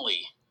beloved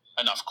Emily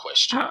enough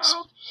questions.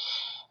 Oh.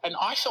 And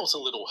I felt a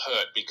little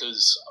hurt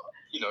because,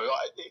 you know,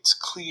 it's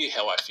clear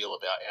how I feel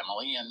about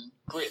Emily. And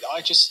Britt,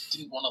 I just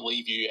didn't want to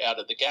leave you out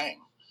of the game.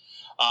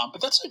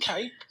 But that's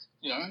okay.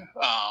 You know,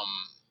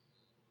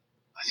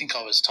 I think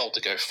I was told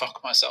to go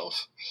fuck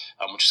myself,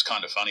 which is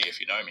kind of funny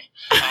if you know me.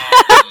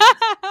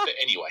 But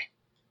anyway,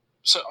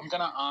 so I'm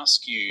going to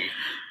ask you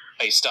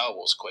a Star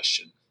Wars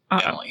question,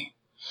 Emily.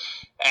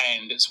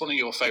 And it's one of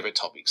your favourite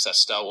topics, that's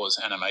Star Wars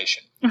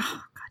animation.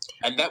 Oh,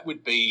 and that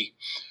would be,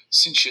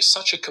 since you're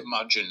such a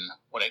curmudgeon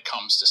when it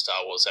comes to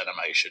Star Wars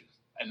animation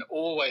and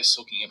always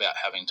talking about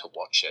having to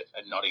watch it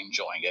and not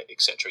enjoying it,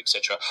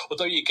 etc.,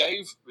 although you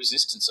gave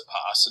Resistance a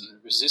pass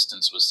and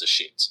Resistance was the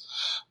shit,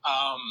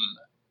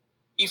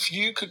 if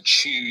you could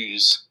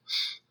choose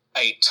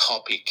a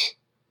topic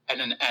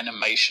and an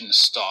animation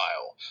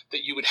style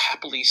that you would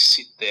happily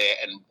sit there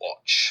and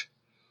watch,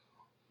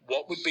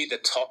 what would be the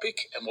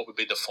topic and what would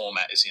be the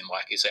format? Is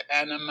it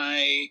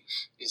anime?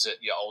 Is it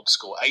your old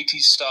school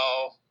 80s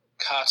style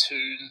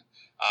cartoon?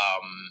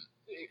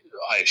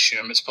 I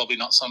assume it's probably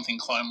not something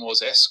Clone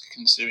Wars-esque,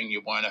 considering you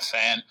weren't a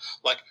fan.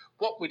 Like,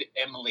 what would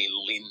Emily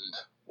Lind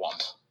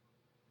want?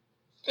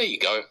 There you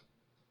go.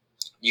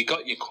 You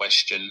got your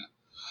question.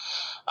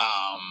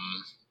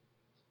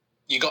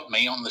 You got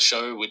me on the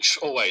show, which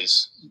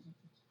always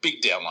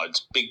big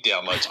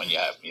downloads when you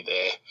have me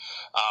there.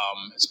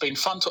 It's been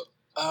fun to...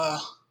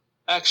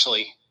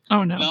 Actually,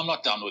 oh no, I'm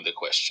not done with the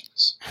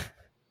questions.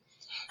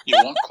 You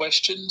want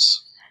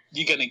questions?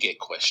 You're going to get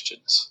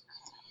questions.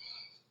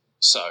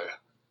 So,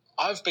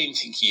 I've been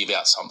thinking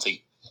about something.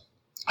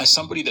 As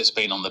somebody that's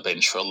been on the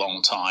bench for a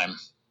long time,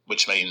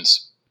 which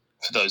means,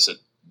 for those that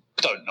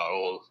don't know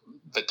or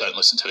that don't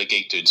listen to the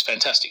Geek Dudes,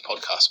 fantastic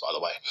podcast, by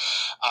the way,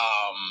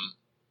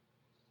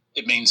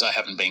 it means I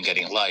haven't been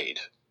getting laid.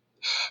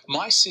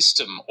 My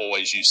system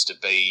always used to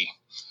be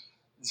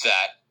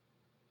that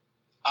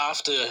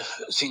after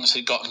things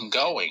had gotten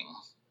going,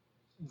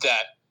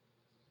 that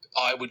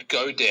I would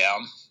go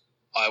down,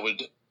 I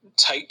would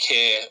take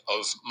care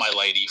of my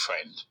lady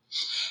friend.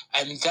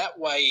 And that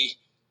way,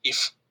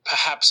 if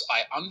perhaps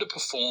I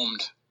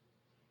underperformed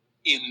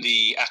in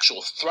the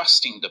actual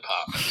thrusting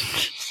department,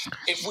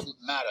 it wouldn't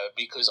matter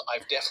because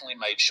I've definitely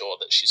made sure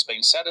that she's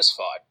been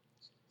satisfied.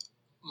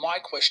 My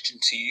question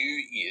to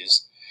you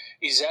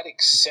is that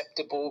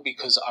acceptable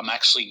because I'm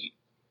actually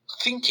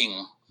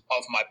thinking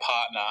of my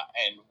partner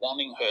and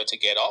wanting her to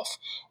get off,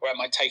 or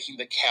am I taking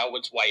the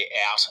coward's way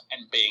out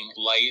and being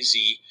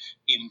lazy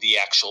in the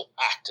actual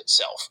act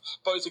itself?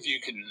 Both of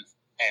you can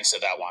answer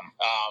that one.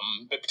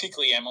 But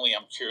particularly Emily,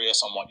 I'm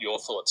curious on what your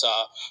thoughts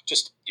are,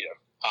 just, you know,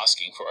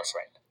 asking for a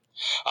friend.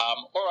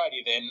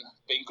 Alrighty then,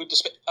 being good to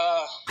speak. No,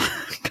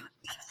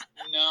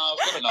 I've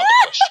got another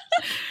question.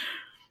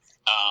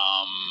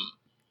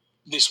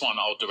 This one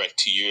I'll direct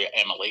to you,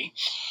 Emily.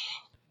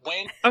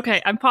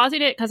 Okay, I'm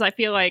pausing it because I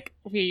feel like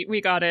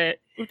we got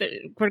it.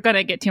 We're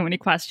gonna get too many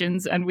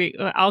questions, and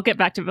I'll get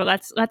back to it. But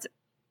let's answer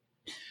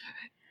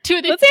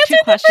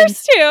the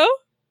first two.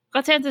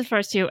 Let's answer the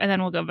first two, and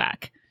then we'll go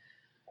back.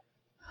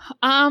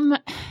 The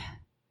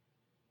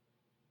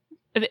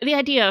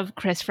idea of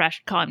Chris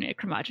Fresh calling me a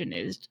curmudgeon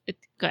is,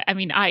 I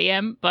mean, I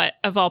am, but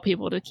of all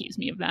people to accuse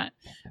me of that.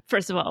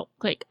 First of all,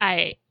 like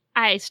I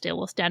still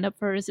will stand up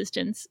for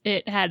Resistance.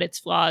 It had its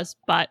flaws,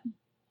 but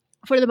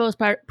for the most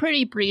part,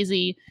 pretty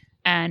breezy,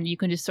 and you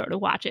can just sort of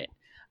watch it.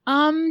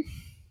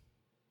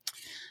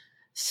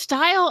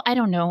 Style, I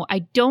don't know. I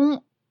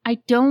don't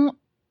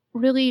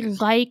really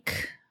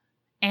like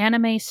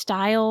anime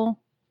style.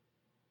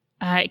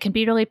 It can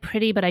be really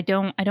pretty, but I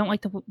don't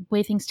like the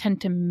way things tend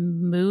to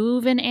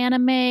move in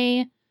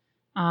anime.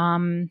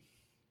 I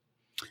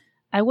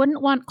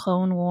wouldn't want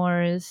Clone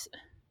Wars.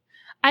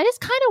 I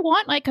just kind of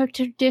want like a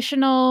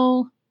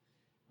traditional,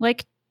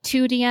 like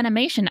 2D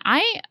animation.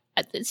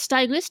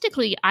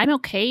 Stylistically, I'm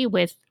okay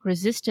with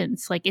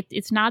Resistance. Like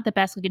it's not the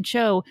best looking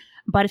show,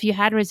 but if you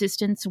had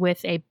Resistance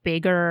with a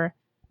bigger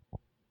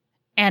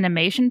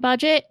animation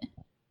budget,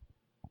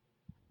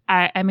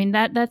 I mean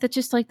that's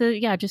just like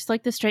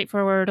the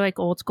straightforward, like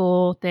old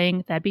school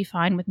thing, that'd be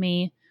fine with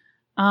me.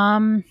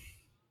 I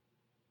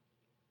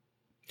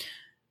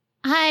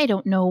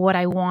don't know what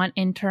I want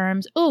in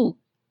terms. Oh,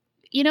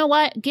 you know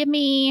what? Give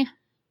me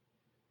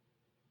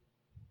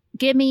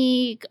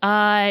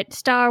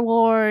Star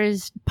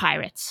Wars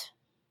pirates.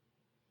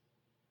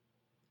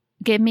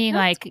 Give me That's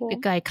like cool. a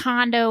guy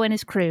Kondo and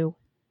his crew,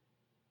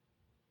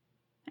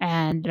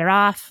 and they're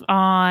off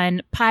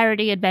on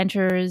piratey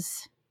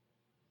adventures,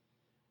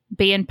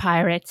 being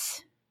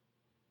pirates.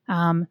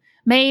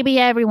 maybe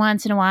every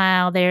once in a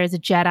while there's a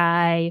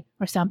Jedi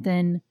or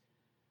something.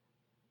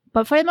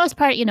 But for the most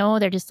part,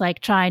 they're just like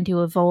trying to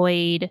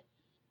avoid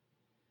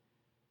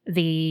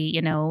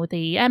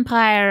the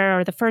Empire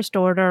or the First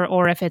Order,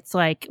 or if it's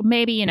like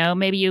maybe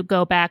you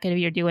go back and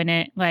you're doing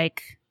it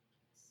like,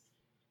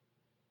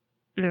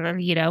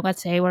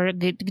 let's say we're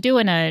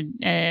doing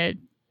a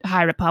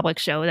High Republic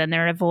show, then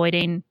they're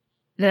avoiding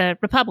the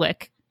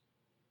Republic.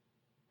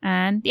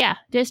 And yeah,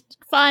 just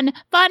fun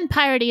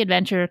piratey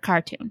adventure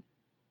cartoon.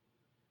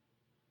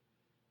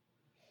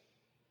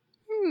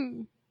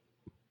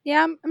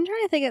 Yeah, I'm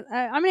trying to think.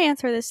 I'm going to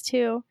answer this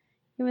too,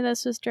 even though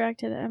this was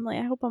directed at Emily.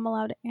 I hope I'm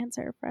allowed to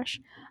answer fresh.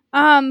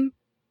 That's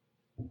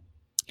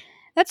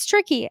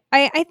tricky.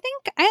 I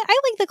think I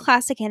like the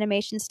classic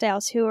animation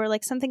styles too, or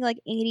like something like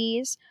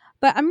 80s.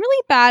 But I'm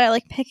really bad at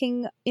like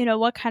picking,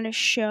 what kind of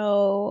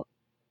show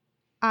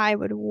I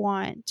would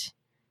want.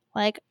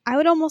 Like, I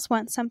would almost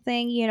want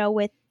something,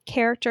 with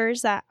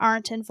characters that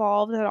aren't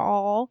involved at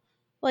all.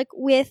 Like,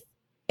 with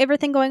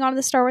everything going on in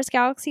the Star Wars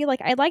galaxy. Like,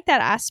 I like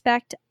that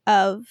aspect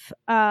of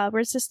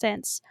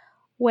Resistance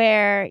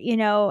where,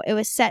 it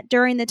was set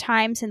during the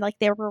times and, like,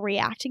 they were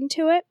reacting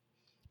to it.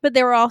 But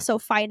they were also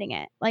fighting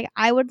it. Like,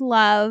 I would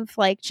love,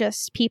 like,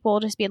 just people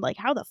just being like,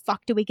 how the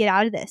fuck do we get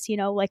out of this?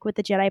 Like, with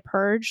the Jedi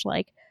Purge.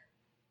 Like,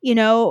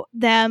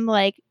 them,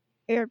 like,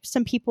 or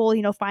some people,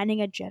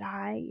 finding a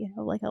Jedi,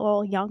 like a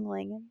little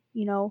youngling,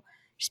 and,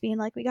 just being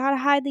like, we gotta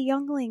hide the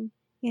youngling,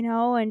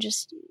 and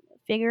just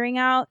figuring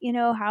out,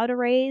 how to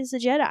raise a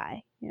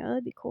Jedi.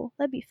 That'd be cool.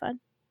 That'd be fun.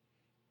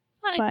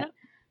 That.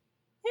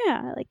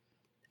 Yeah, like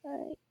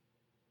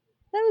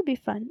that would be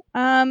fun.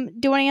 Do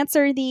you want to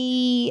answer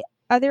the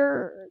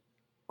other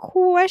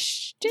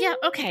question? Yeah,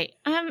 okay.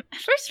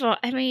 First of all,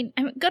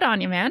 I'm good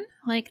on you, man.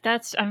 Like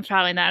I'm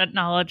filing that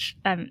knowledge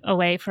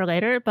away for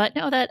later. But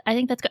no, I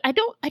think that's good. I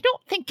don't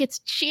think it's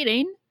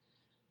cheating,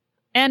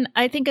 and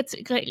I think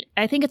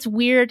it's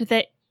weird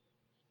that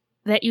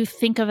you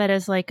think of it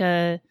as like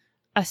a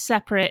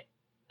separate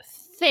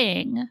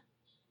thing.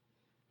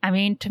 I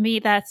mean, to me,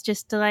 that's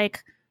just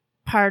like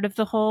part of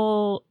the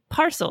whole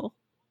parcel,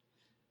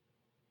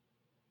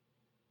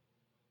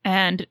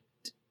 and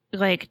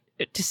like.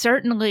 To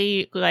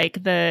certainly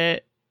like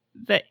the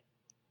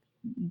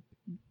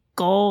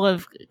goal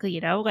of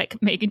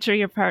like making sure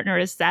your partner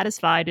is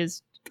satisfied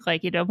is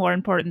like more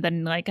important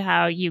than like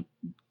how you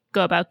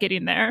go about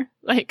getting there.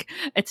 Like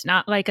it's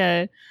not like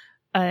an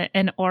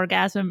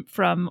orgasm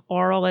from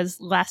oral is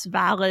less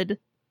valid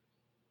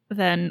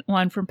than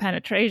one from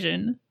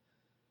penetration.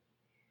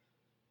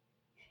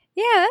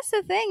 Yeah, that's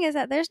the thing, is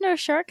that there's no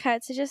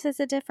shortcuts. It just is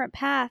a different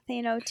path,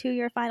 to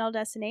your final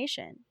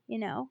destination.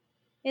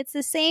 It's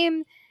the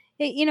same.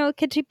 It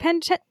could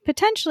depend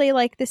potentially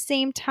like the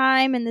same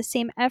time and the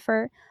same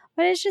effort,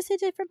 but it's just a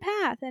different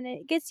path, and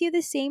it gets you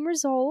the same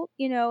result,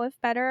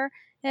 if better,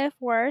 if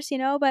worse,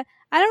 but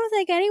I don't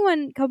think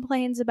anyone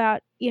complains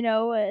about,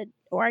 an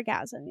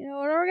orgasm. An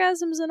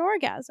orgasm is an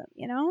orgasm,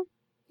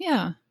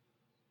 Yeah.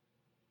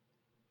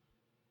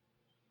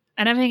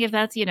 And I think if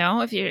that's,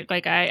 if you're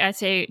like, I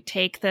say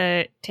take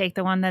the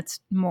one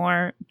that's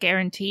more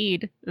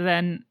guaranteed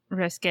than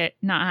risk it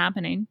not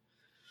happening.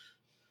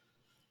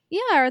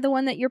 Yeah, or the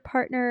one that your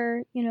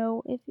partner,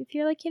 if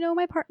you're like,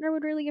 my partner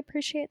would really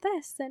appreciate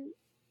this, then,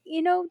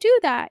 do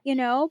that,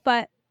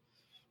 but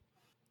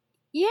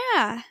yeah,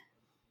 I'm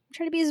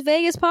trying to be as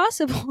vague as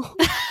possible.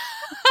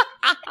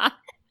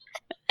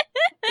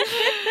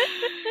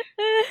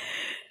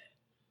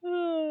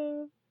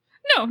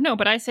 No,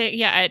 but I say,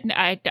 yeah,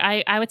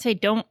 I would say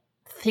don't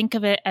think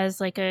of it as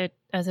like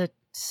as a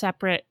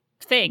separate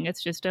thing.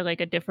 It's just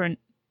a different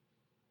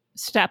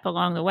step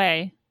along the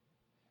way.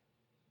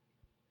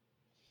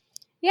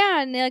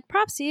 Yeah, and like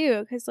props to you,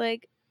 because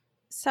like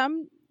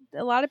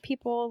a lot of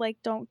people like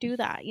don't do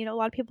that. A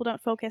lot of people don't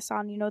focus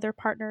on their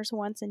partner's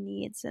wants and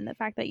needs, and the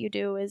fact that you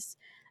do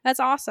that's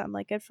awesome.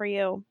 Like, good for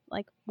you.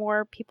 Like,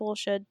 more people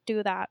should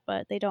do that,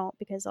 but they don't,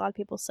 because a lot of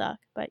people suck.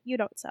 But you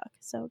don't suck,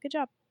 so good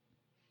job.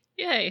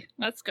 Yay,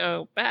 let's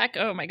go back.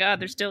 Oh my god,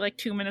 there's still like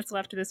 2 minutes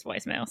left of this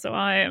voicemail, so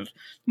I have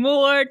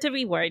more to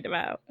be worried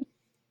about.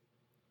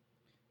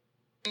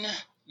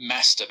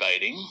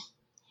 Masturbating.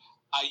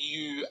 Are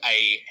you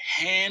a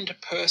hand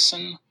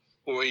person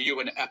or are you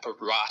an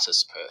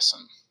apparatus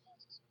person?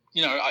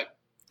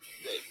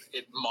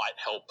 It might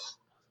help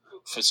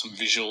for some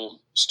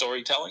visual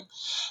storytelling,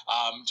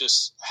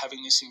 just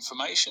having this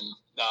information.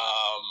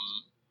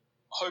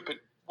 Hope it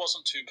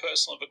wasn't too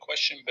personal of a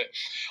question, but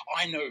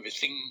I know the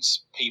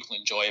things people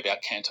enjoy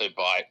about Canto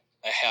Bight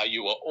are how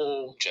you are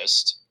all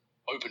just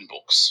open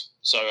books.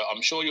 So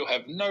I'm sure you'll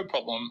have no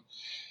problem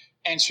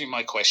answering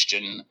my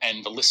question,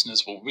 and the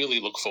listeners will really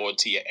look forward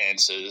to your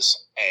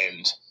answers.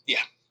 And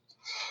yeah,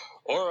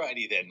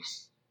 alrighty then.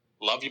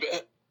 Love you.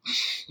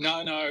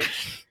 No.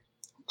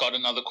 Got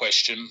another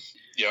question.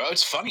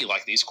 It's funny,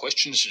 like these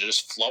questions are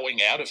just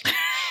flowing out of me.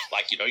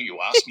 Like, you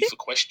asked me for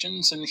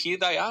questions and here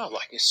they are.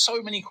 Like, there's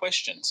so many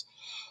questions.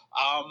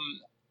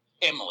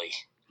 Emily,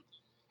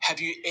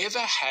 have you ever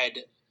had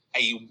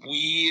a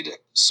weird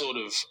sort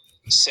of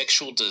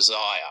sexual desire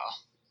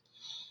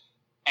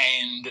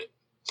and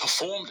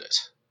performed it.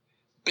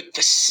 But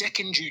the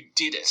second you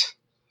did it,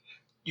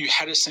 you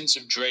had a sense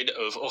of dread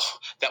of, oh,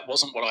 that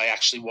wasn't what I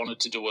actually wanted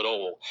to do at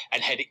all,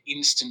 and had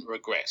instant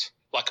regret.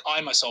 Like,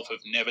 I myself have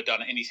never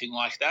done anything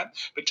like that,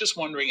 but just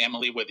wondering,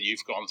 Emily, whether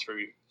you've gone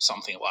through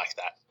something like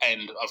that.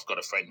 And I've got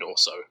a friend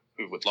also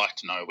who would like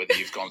to know whether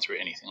you've gone through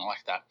anything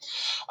like that.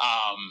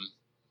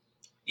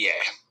 Yeah.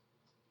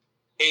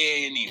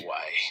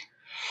 Anyway,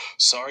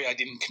 sorry I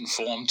didn't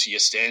conform to your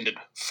standard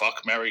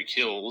fuck, marry,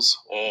 kills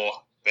or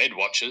bed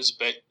watchers,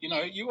 but, you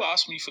know, you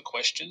asked me for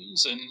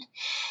questions and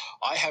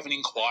I have an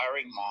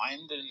inquiring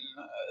mind, and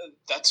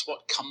that's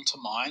what come to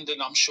mind,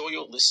 and I'm sure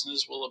your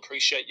listeners will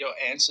appreciate your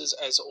answers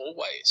as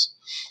always.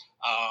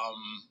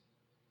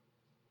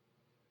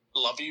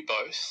 Love you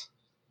both,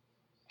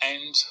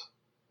 and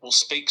we'll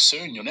speak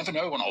soon. You'll never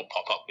know when I'll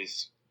pop up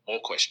with more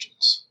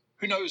questions.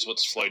 Who knows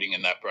what's floating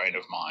in that brain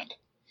of mine?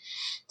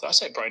 Did I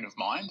say brain of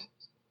mind?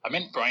 I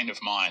meant brain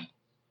of mine.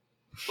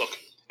 Look,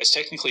 it's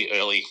technically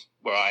early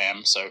where I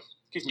am, so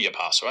give me a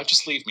pass, all right?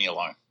 Just leave me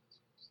alone.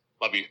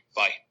 Love you.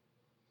 Bye.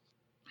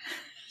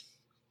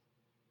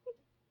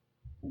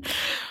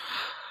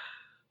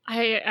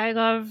 I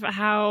love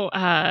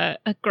how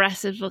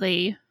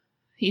aggressively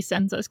he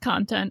sends us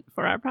content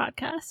for our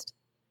podcast.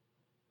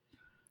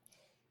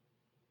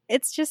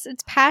 It's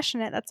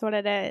passionate. That's what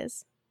it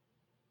is.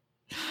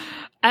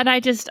 And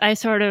I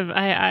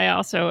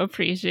also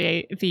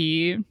appreciate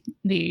the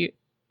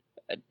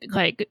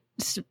like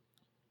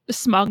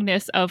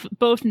smugness of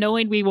both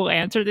knowing we will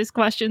answer these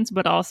questions,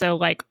 but also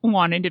like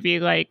wanting to be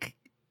like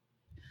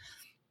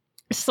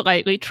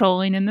slightly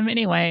trolling in them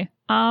anyway.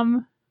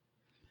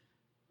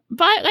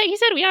 But like you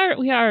said,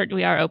 we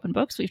are open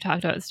books. We've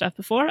talked about this stuff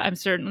before. I'm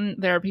certain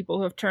there are people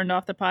who have turned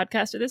off the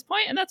podcast at this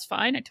point, and that's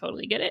fine. I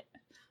totally get it.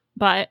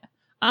 But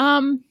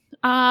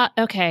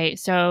okay,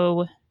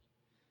 so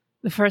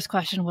the first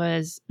question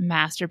was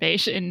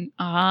masturbation.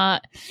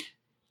 Like,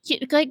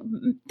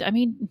 I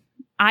mean,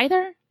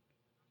 either,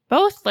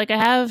 both. Like, I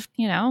have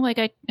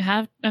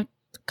a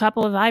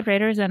couple of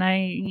vibrators and I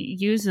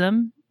use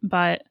them,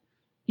 but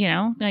you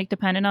know, like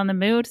depending on the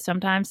mood,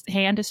 sometimes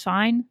hand is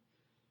fine.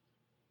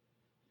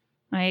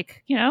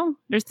 Like, you know,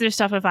 there's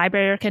stuff a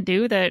vibrator can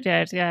do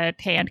that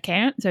hand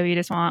can't. So you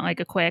just want like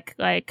a quick,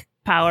 like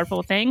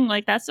powerful thing.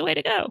 Like, that's the way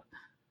to go.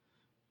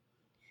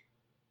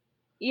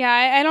 Yeah,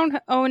 I don't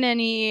own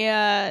any.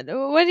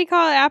 What do you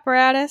call it?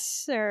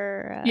 Apparatus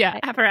or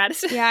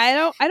apparatus.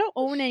 Yeah, I don't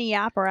own any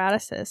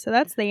apparatuses. So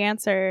that's the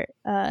answer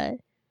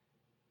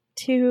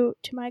to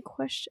my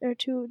question, or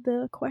to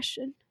the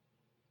question.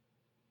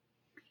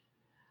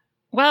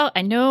 Well,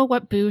 I know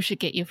what Boo should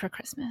get you for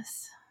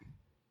Christmas.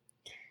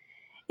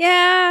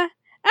 Yeah,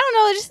 I don't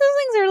know. Just those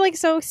things are like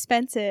so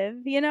expensive,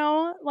 you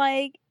know.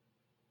 Like,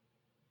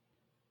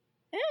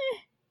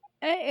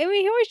 I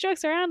mean, he always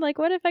jokes around like,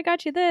 "What if I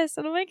got you this?"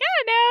 And I'm like,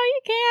 "Oh no,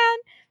 you can,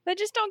 but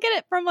just don't get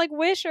it from like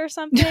Wish or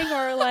something,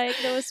 or like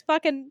those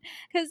fucking."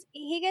 Because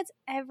he gets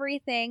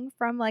everything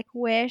from like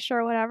Wish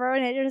or whatever,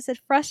 and it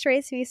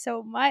frustrates me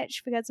so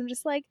much because I'm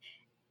just like,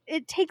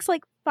 it takes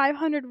like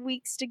 500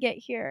 weeks to get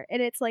here,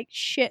 and it's like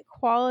shit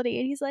quality,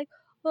 and he's like,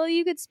 well,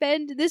 you could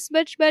spend this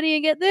much money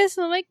and get this.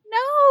 And I'm like,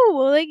 no,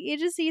 like, he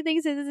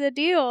thinks it's a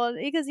deal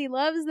because he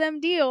loves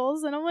them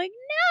deals. And I'm like,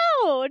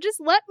 no,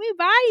 just let me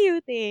buy you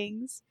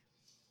things.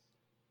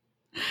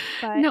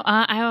 But no,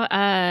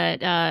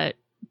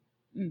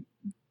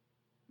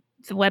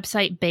 the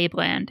website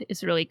Babeland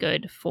is really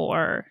good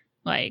for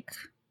like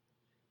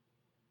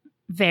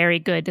very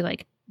good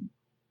like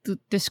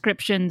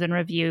descriptions and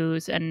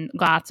reviews and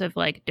lots of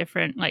like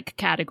different like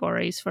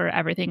categories for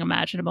everything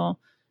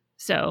imaginable.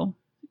 So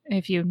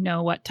if you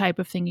know what type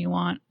of thing you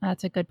want,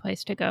 that's a good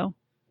place to go.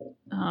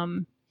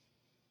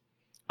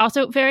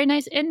 Also very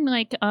nice in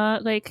they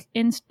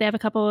have a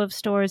couple of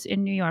stores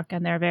in New York,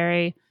 and they're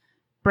very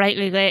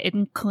brightly lit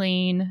and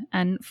clean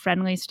and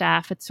friendly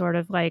staff. It's sort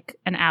of like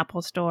an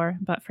Apple store,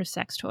 but for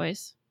sex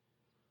toys.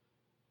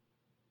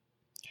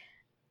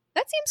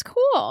 That seems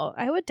cool.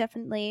 I would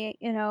definitely,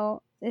 you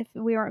know, if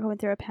we weren't going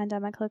through a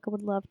pandemic, like, I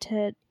would love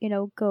to, you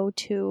know, go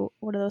to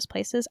one of those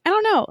places. I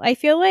don't know. I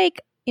feel like,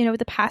 you know,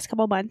 the past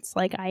couple months,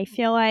 like, I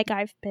feel like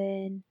I've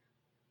been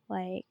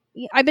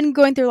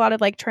going through a lot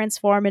of like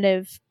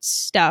transformative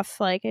stuff.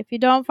 Like, if you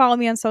don't follow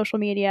me on social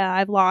media,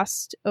 I've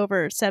lost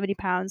over 70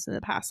 pounds in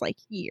the past like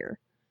year.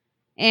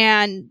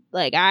 And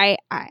like, I'm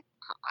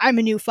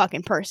a new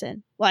fucking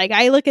person. Like,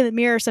 I look in the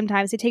mirror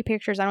sometimes, I take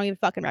pictures, I don't even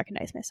fucking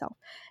recognize myself.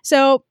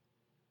 So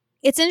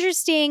it's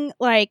interesting,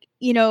 like,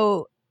 you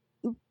know,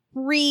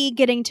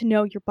 getting to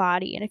know your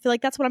body. And I feel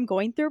like that's what I'm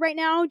going through right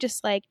now.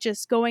 It's like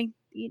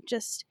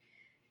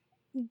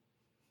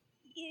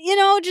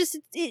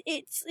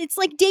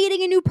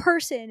dating a new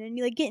person and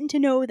like getting to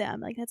know them.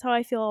 Like, that's how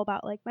I feel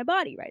about like my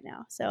body right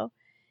now. So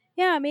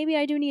yeah, maybe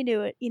I do need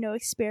to, you know,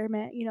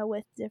 experiment, you know,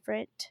 with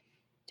different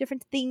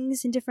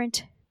things and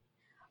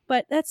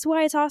but that's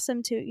why it's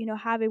awesome to, you know,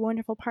 have a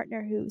wonderful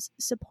partner who's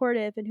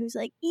supportive and who's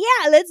like,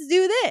 yeah, let's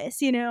do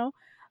this, you know.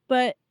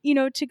 But, you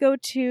know, to go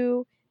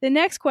to the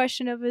next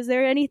question of, is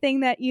there anything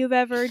that you've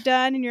ever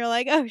done and you're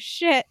like, oh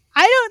shit,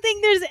 I don't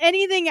think there's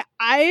anything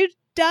I've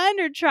done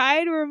or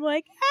tried where I'm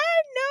like,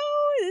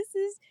 no, this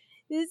is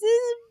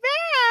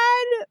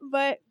bad.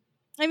 But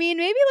I mean,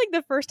 maybe like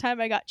the first time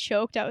I got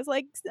choked, I was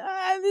like,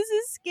 this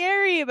is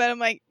scary. But I'm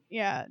like,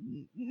 yeah,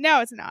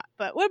 no, it's not.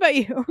 But what about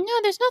you?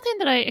 No, there's nothing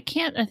that I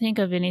can't think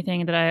of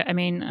anything that I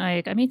mean,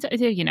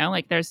 you know,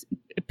 like there's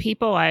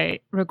people I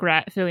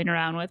regret fooling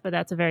around with, but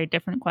that's a very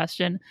different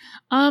question.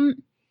 No,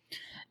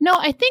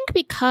 I think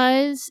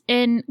because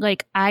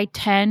I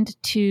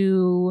tend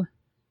to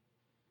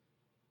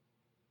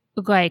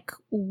like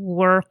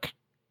work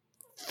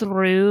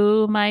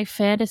through my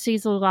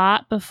fantasies a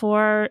lot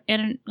before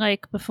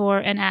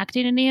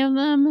enacting any of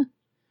them,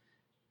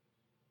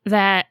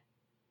 that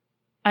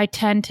I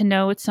tend to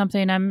know it's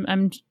something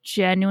I'm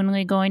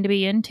genuinely going to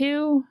be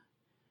into.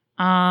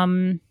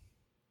 I'm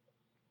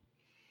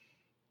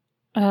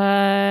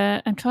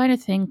trying to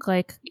think,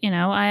 like, you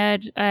know, I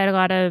had a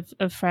lot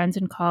of friends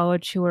in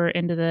college who were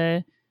into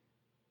the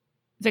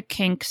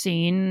kink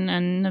scene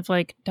and have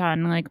like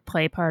done like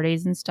play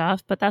parties and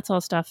stuff, but that's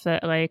all stuff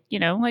that like, you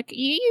know, like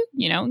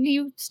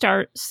you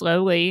start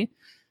slowly.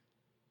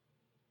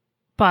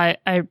 But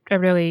I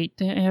really,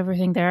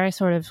 everything there I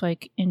sort of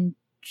like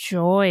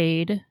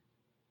enjoyed.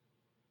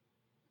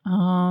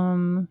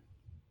 I'm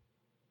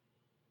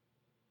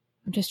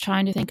just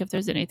trying to think if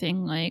there's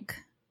anything like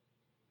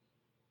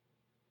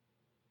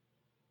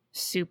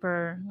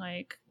super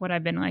like what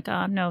I've been like,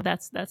 oh no,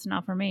 that's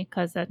not for me,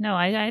 because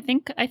I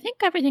think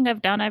everything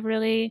I've done, I've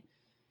really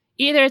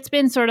either it's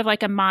been sort of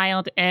like a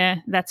mild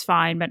that's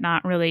fine but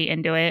not really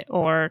into it,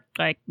 or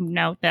like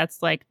no,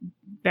 that's like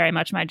very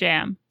much my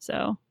jam.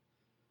 So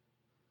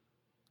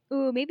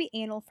Maybe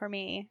anal for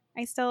me.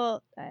 I'm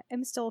still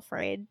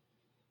afraid.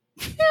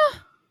 Yeah.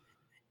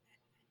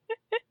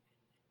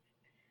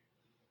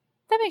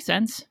 That makes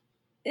sense.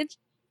 I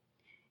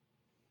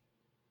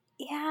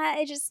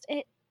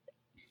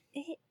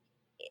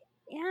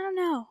don't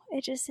know. I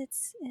don't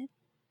know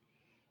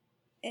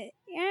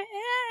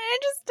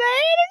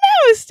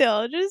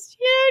still. Just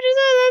one of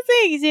those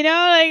things, you know,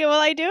 like, will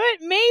I do it?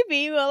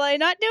 Maybe. Will I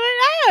not do it?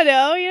 I don't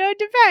know. You know, it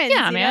depends.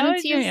 Yeah, man.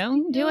 It's,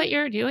 do what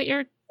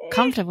you're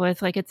comfortable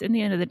with. Like, it's in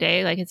the end of the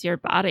day, like, it's your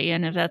body.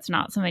 And if that's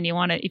not something you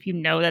want to, if you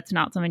know that's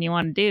not something you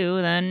want to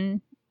do, then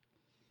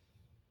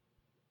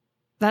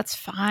that's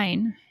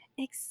fine.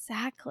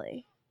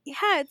 Exactly.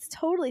 Yeah, it's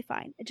totally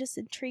fine. It just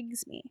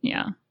intrigues me.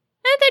 Yeah.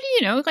 And then,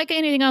 you know, like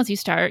anything else, you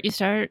start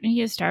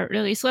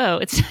really slow.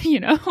 It's, you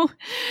know,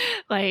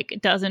 like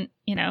it doesn't,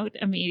 you know,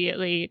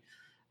 immediately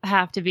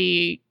have to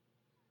be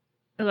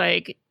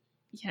like,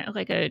 you know,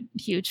 like a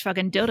huge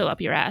fucking dildo up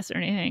your ass or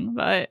anything.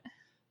 But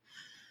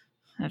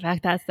in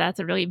fact, that's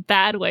a really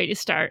bad way to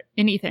start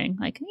anything.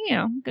 Like, you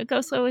know,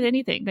 go slow with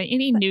anything. Like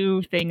any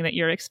new thing that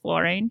you're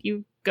exploring,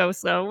 you go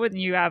slow, and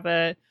you have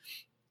a,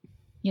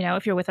 you know,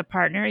 if you're with a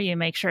partner, you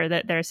make sure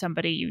that there's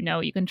somebody you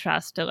know you can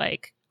trust to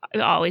like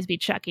always be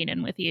checking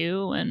in with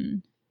you.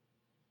 And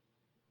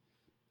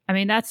I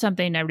mean, that's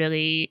something I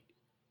really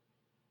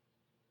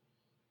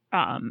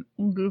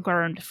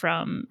learned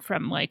from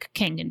like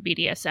kink and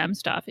BDSM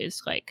stuff,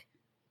 is like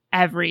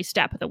every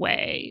step of the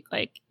way,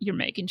 like you're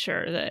making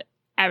sure that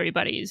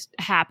everybody's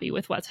happy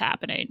with what's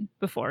happening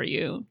before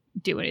you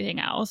do anything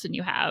else. And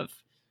you have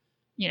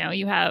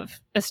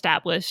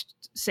established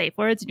safe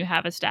words and you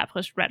have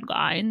established red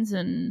lines,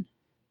 and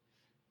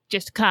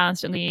just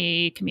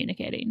constantly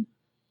communicating.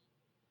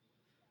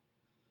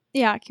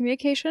 Yeah,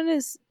 communication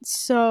is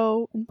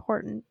so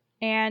important.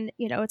 And,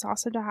 you know, it's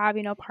awesome to have,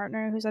 you know, a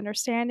partner who's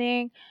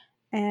understanding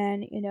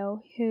and, you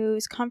know,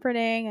 who's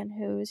comforting and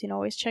who's, you know,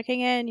 always checking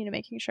in, you know,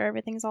 making sure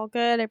everything's all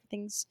good,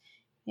 everything's,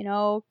 you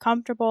know,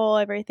 comfortable,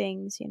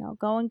 everything's, you know,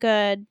 going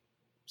good.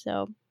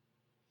 So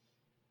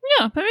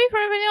yeah, but maybe for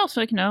everybody else,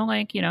 like,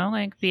 like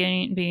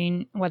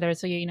being whether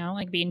it's, you know,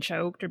 like being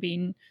choked or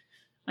being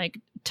like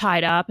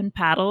tied up and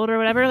paddled or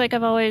whatever, like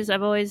I've always at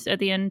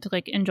the end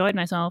like enjoyed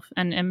myself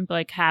and am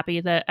like happy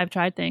that I've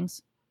tried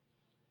things.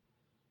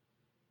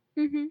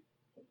 Mm-hmm.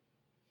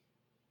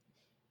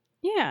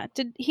 Yeah.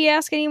 Did he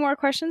ask any more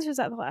questions, or was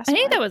that the last one? I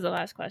think that was the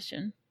last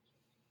question.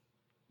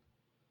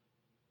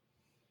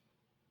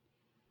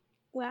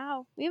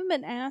 Wow. We haven't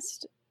been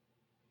asked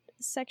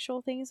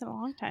sexual things in a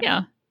long time.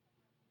 Yeah.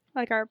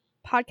 Like our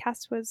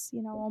podcast was,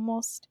 you know,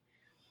 almost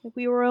like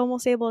we were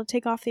almost able to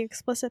take off the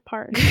explicit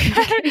part.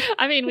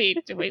 I mean, we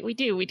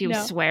do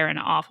no. swear an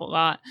awful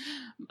lot,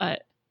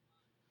 but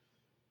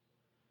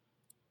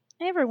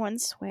everyone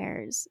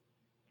swears.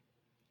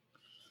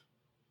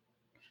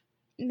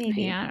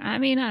 Maybe. Yeah, I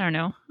mean, I don't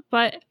know,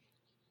 but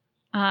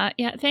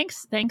yeah,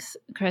 thanks,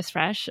 Chris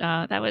Fresh.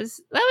 That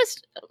was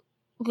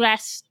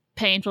less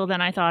painful than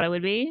I thought it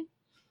would be.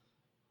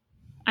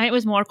 It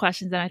was more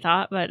questions than I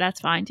thought, but that's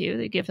fine too.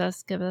 It gives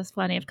us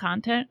plenty of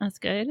content. That's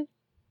good.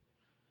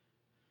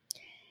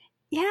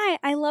 Yeah,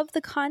 I love the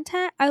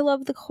content. I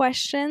love the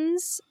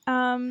questions.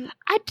 I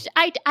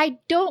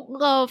don't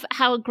love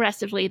how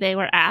aggressively they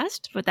were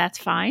asked, but that's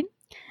fine.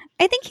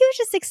 I think he was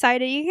just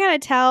excited. You can kind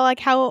of tell like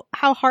how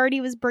hard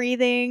he was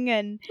breathing,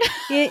 and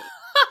you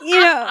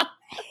know,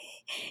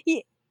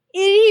 he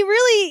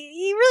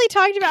really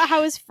talked about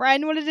how his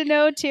friend wanted to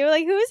know too.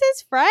 Like, who is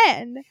his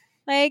friend?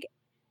 Like,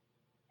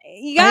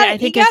 you gotta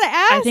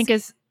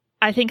ask.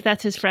 I think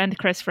that's his friend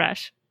Chris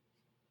Fresh.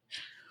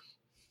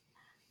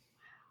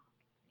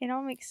 It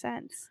all makes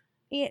sense.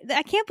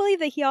 I can't believe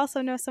that he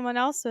also knows someone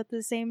else with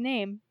the same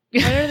name.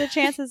 What are the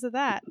chances of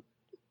that?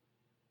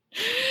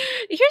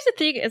 Here's the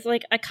thing: is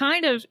like I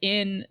kind of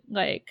in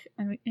like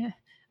I mean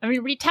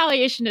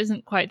retaliation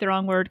isn't quite the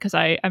wrong word because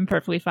I'm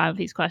perfectly fine with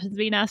these questions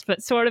being asked,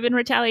 but sort of in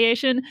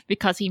retaliation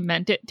because he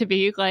meant it to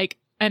be like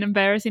an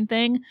embarrassing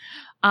thing.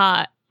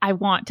 I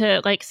want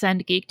to like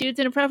send Geek Dudes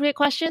inappropriate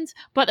questions,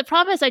 but the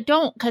problem is I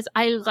don't, because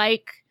I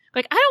like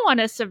I don't want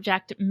to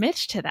subject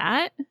Mitch to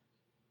that.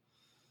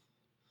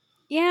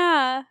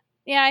 Yeah,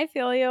 I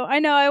feel you. I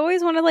know. I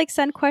always want to like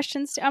send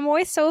questions. I'm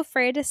always so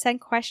afraid to send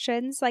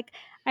questions. Like,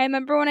 I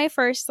remember when I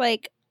first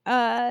like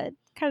kind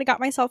of got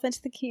myself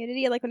into the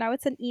community. Like, when I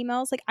would send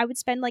emails, like I would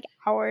spend like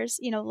hours,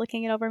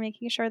 looking it over,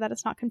 making sure that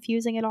it's not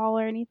confusing at all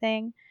or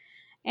anything.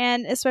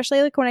 And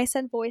especially like when I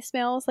send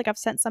voicemails, like I've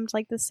sent some to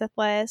like the Sith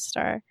List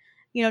or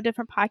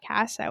different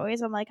podcasts.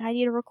 I'm like, I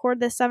need to record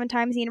this 7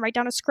 times. I need to write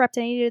down a script.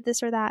 I need to do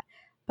this or that.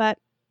 But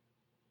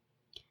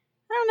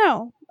I don't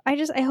know.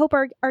 I hope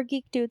our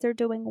Geek Dudes are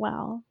doing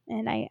well,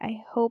 and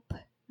I hope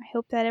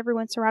that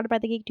everyone surrounded by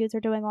the Geek Dudes are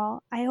doing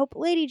well. I hope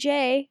Lady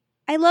J.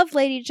 I love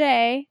Lady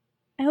J.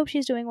 I hope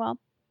she's doing well.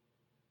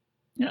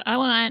 I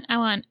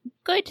want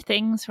good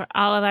things for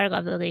all of our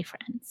lovely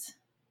friends.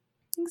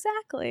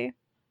 Exactly.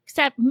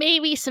 Except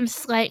maybe some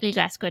slightly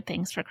less good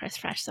things for Chris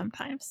Fresh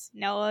sometimes.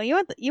 No, you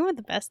want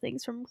the best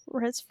things from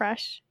Chris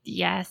Fresh.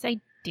 Yes, I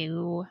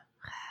do.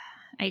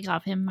 I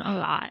love him a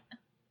lot.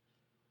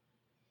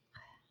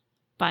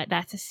 But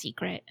that's a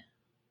secret.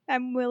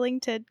 I'm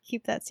willing to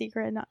keep that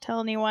secret and not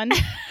tell anyone.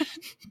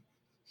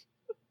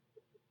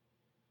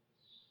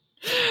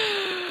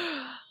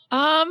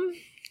 No,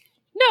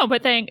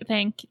 but thank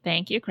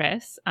you,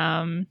 Chris.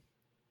 I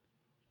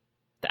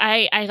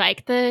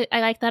like that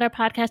our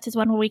podcast is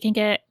one where we can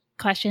get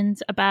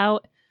questions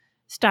about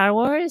Star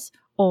Wars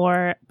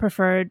or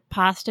preferred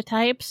pasta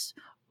types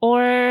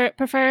or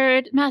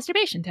preferred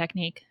masturbation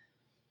technique.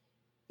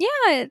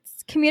 Yeah,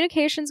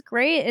 communication's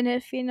great, and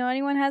if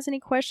anyone has any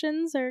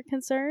questions or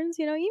concerns,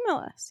 email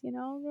us.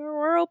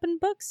 We're open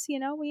books. We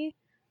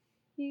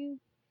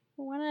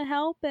want to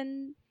help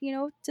and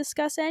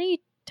discuss any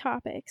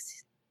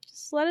topics.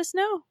 Just let us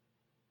know.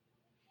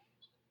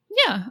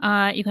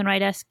 Yeah, you can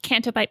write us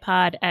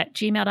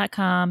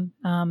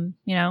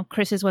cantobitepod@gmail.com.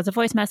 Chris's was a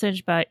voice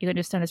message, but you can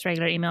just send us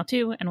regular email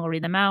too, and we'll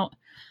read them out.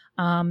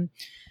 You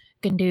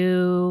can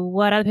do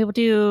what other people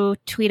do.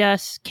 Tweet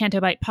us,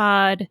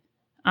 cantobitepod.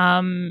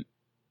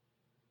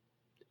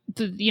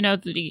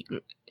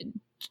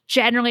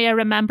 Generally I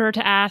remember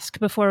to ask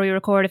before we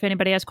record if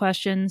anybody has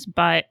questions,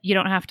 but you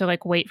don't have to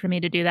like wait for me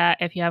to do that.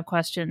 If you have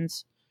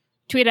questions,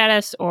 tweet at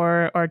us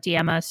or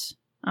DM us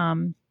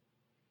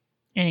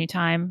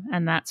anytime,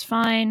 and that's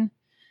fine.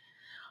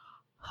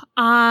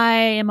 I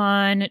am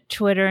on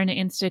Twitter and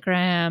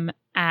Instagram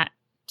at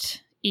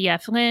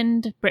EF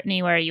Lind.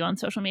 Brittany, where are you on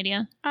social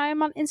media?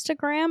 I'm on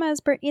Instagram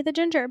as Brittany the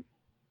Ginger.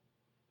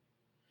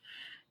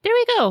 There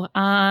we go.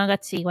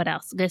 Let's see what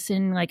else.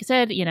 Listen, like I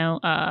said,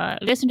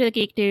 listen to the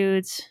Geek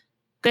Dudes,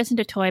 listen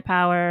to Toy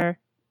Power.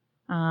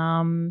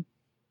 Yeah.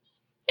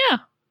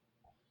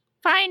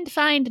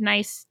 Find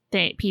nice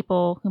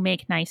people who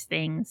make nice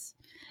things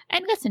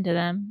and listen to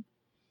them.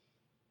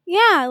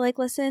 Yeah, like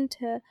listen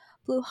to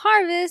Blue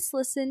Harvest,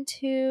 listen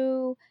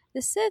to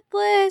the Sith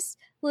List,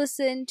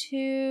 listen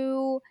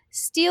to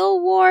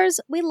Steel Wars.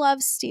 We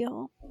love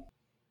Steel.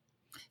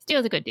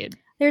 Steel's a good dude.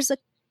 There's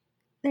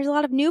a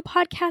lot of new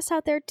podcasts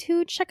out there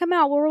too. Check them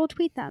out. We'll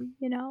tweet them.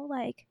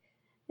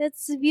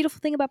 That's the beautiful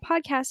thing about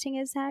podcasting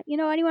is that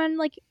anyone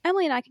like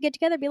Emily and I could get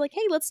together and be like,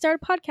 hey, let's start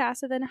a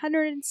podcast, and then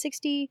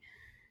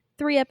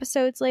 163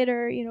 episodes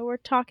later, we're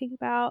talking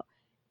about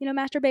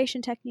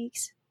masturbation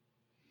techniques.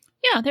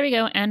 Yeah, there we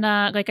go. And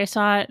like I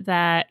saw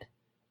that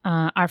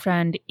our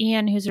friend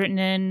Ian, who's written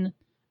in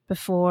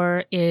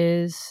before,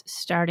 is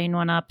starting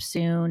one up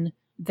soon.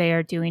 They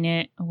are doing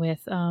it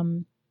with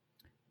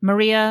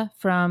Maria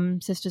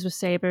from Sisters with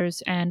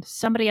Sabers and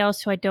somebody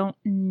else who I don't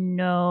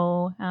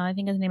know. I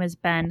think his name is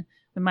Ben.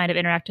 We might have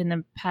interacted in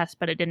the past,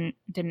 but it didn't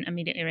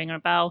immediately ring a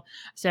bell.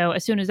 So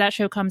as soon as that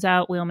show comes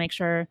out, we'll make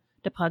sure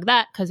to plug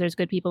that because there's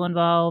good people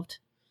involved.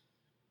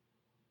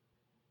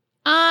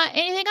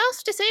 Anything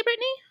else to say,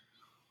 Brittany?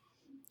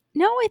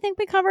 No, I think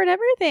we covered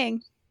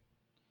everything.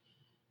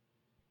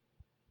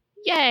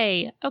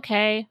 Yay.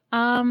 Okay.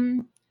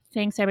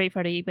 Thanks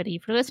everybody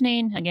for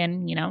listening.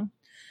 Again,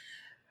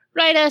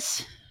 write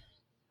us,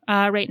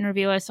 rate and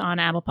review us on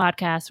Apple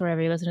Podcasts,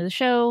 wherever you listen to the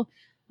show.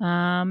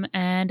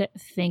 And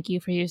thank you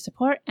for your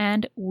support.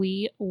 And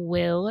we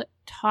will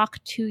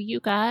talk to you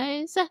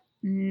guys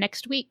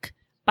next week.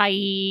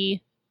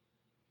 Bye.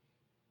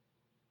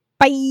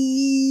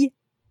 Bye.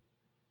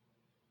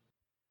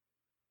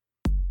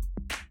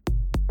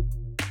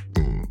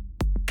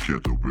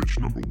 Canto bitch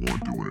number 1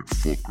 doing it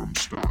fulcrum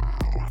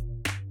style.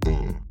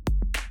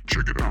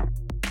 Check it out.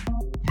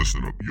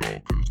 Listen up, y'all,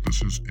 cause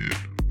this is it.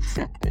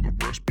 Fuck all the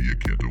rest, be a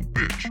Canto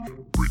bitch.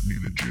 Brittany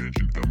the Ginge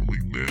and Emily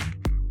Lynn.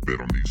 Bet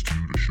on these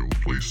two to show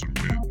place and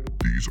win.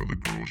 These are the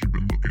girls you've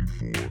been looking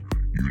for.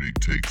 Unique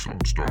takes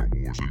on Star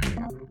Wars and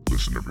more.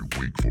 Listen every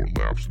week for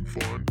laughs and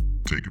fun.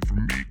 Take it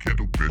from me,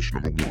 Canto bitch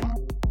number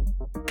 1.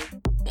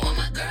 All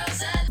my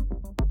girls at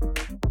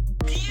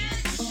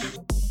bitch.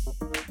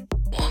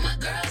 All my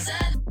girls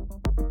at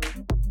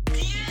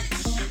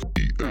bitch.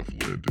 EF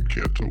Lind and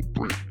Canto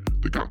Britt.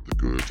 They got the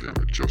goods and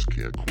I just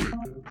can't quit.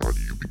 How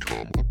do you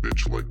become a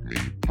bitch like me?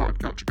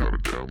 Podcast, you gotta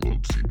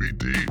download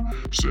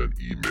CBD. Send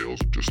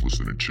emails, just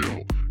listen and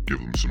chill. Give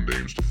them some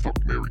names to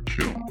fuck, marry,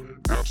 kill.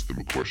 Ask them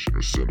a question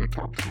or send a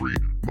top 3.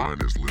 Mine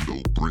is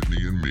Lindo,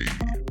 Brittany, and me.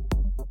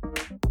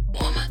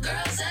 All my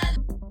girls at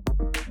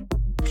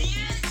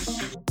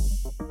bitch.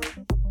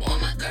 All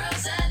my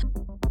girls at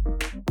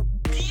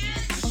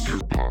bitch. Your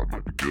pod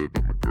might be good,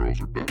 but my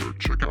girls are better.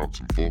 Check out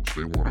some folks,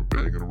 they want a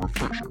bang and a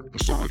refresher.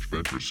 Asajj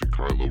Ventress and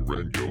Kylo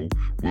Ren, yo.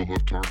 We'll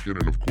have Tarkin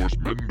and of course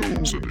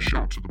Mendo. Send a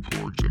shout to the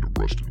Porgs and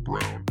to Rustin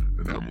Brown.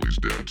 And Emily's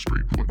dad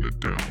straight putting it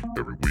down.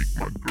 Every week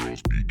my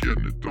girls be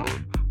getting it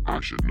done. I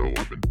should know,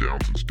 I've been down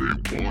since day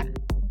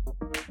 1.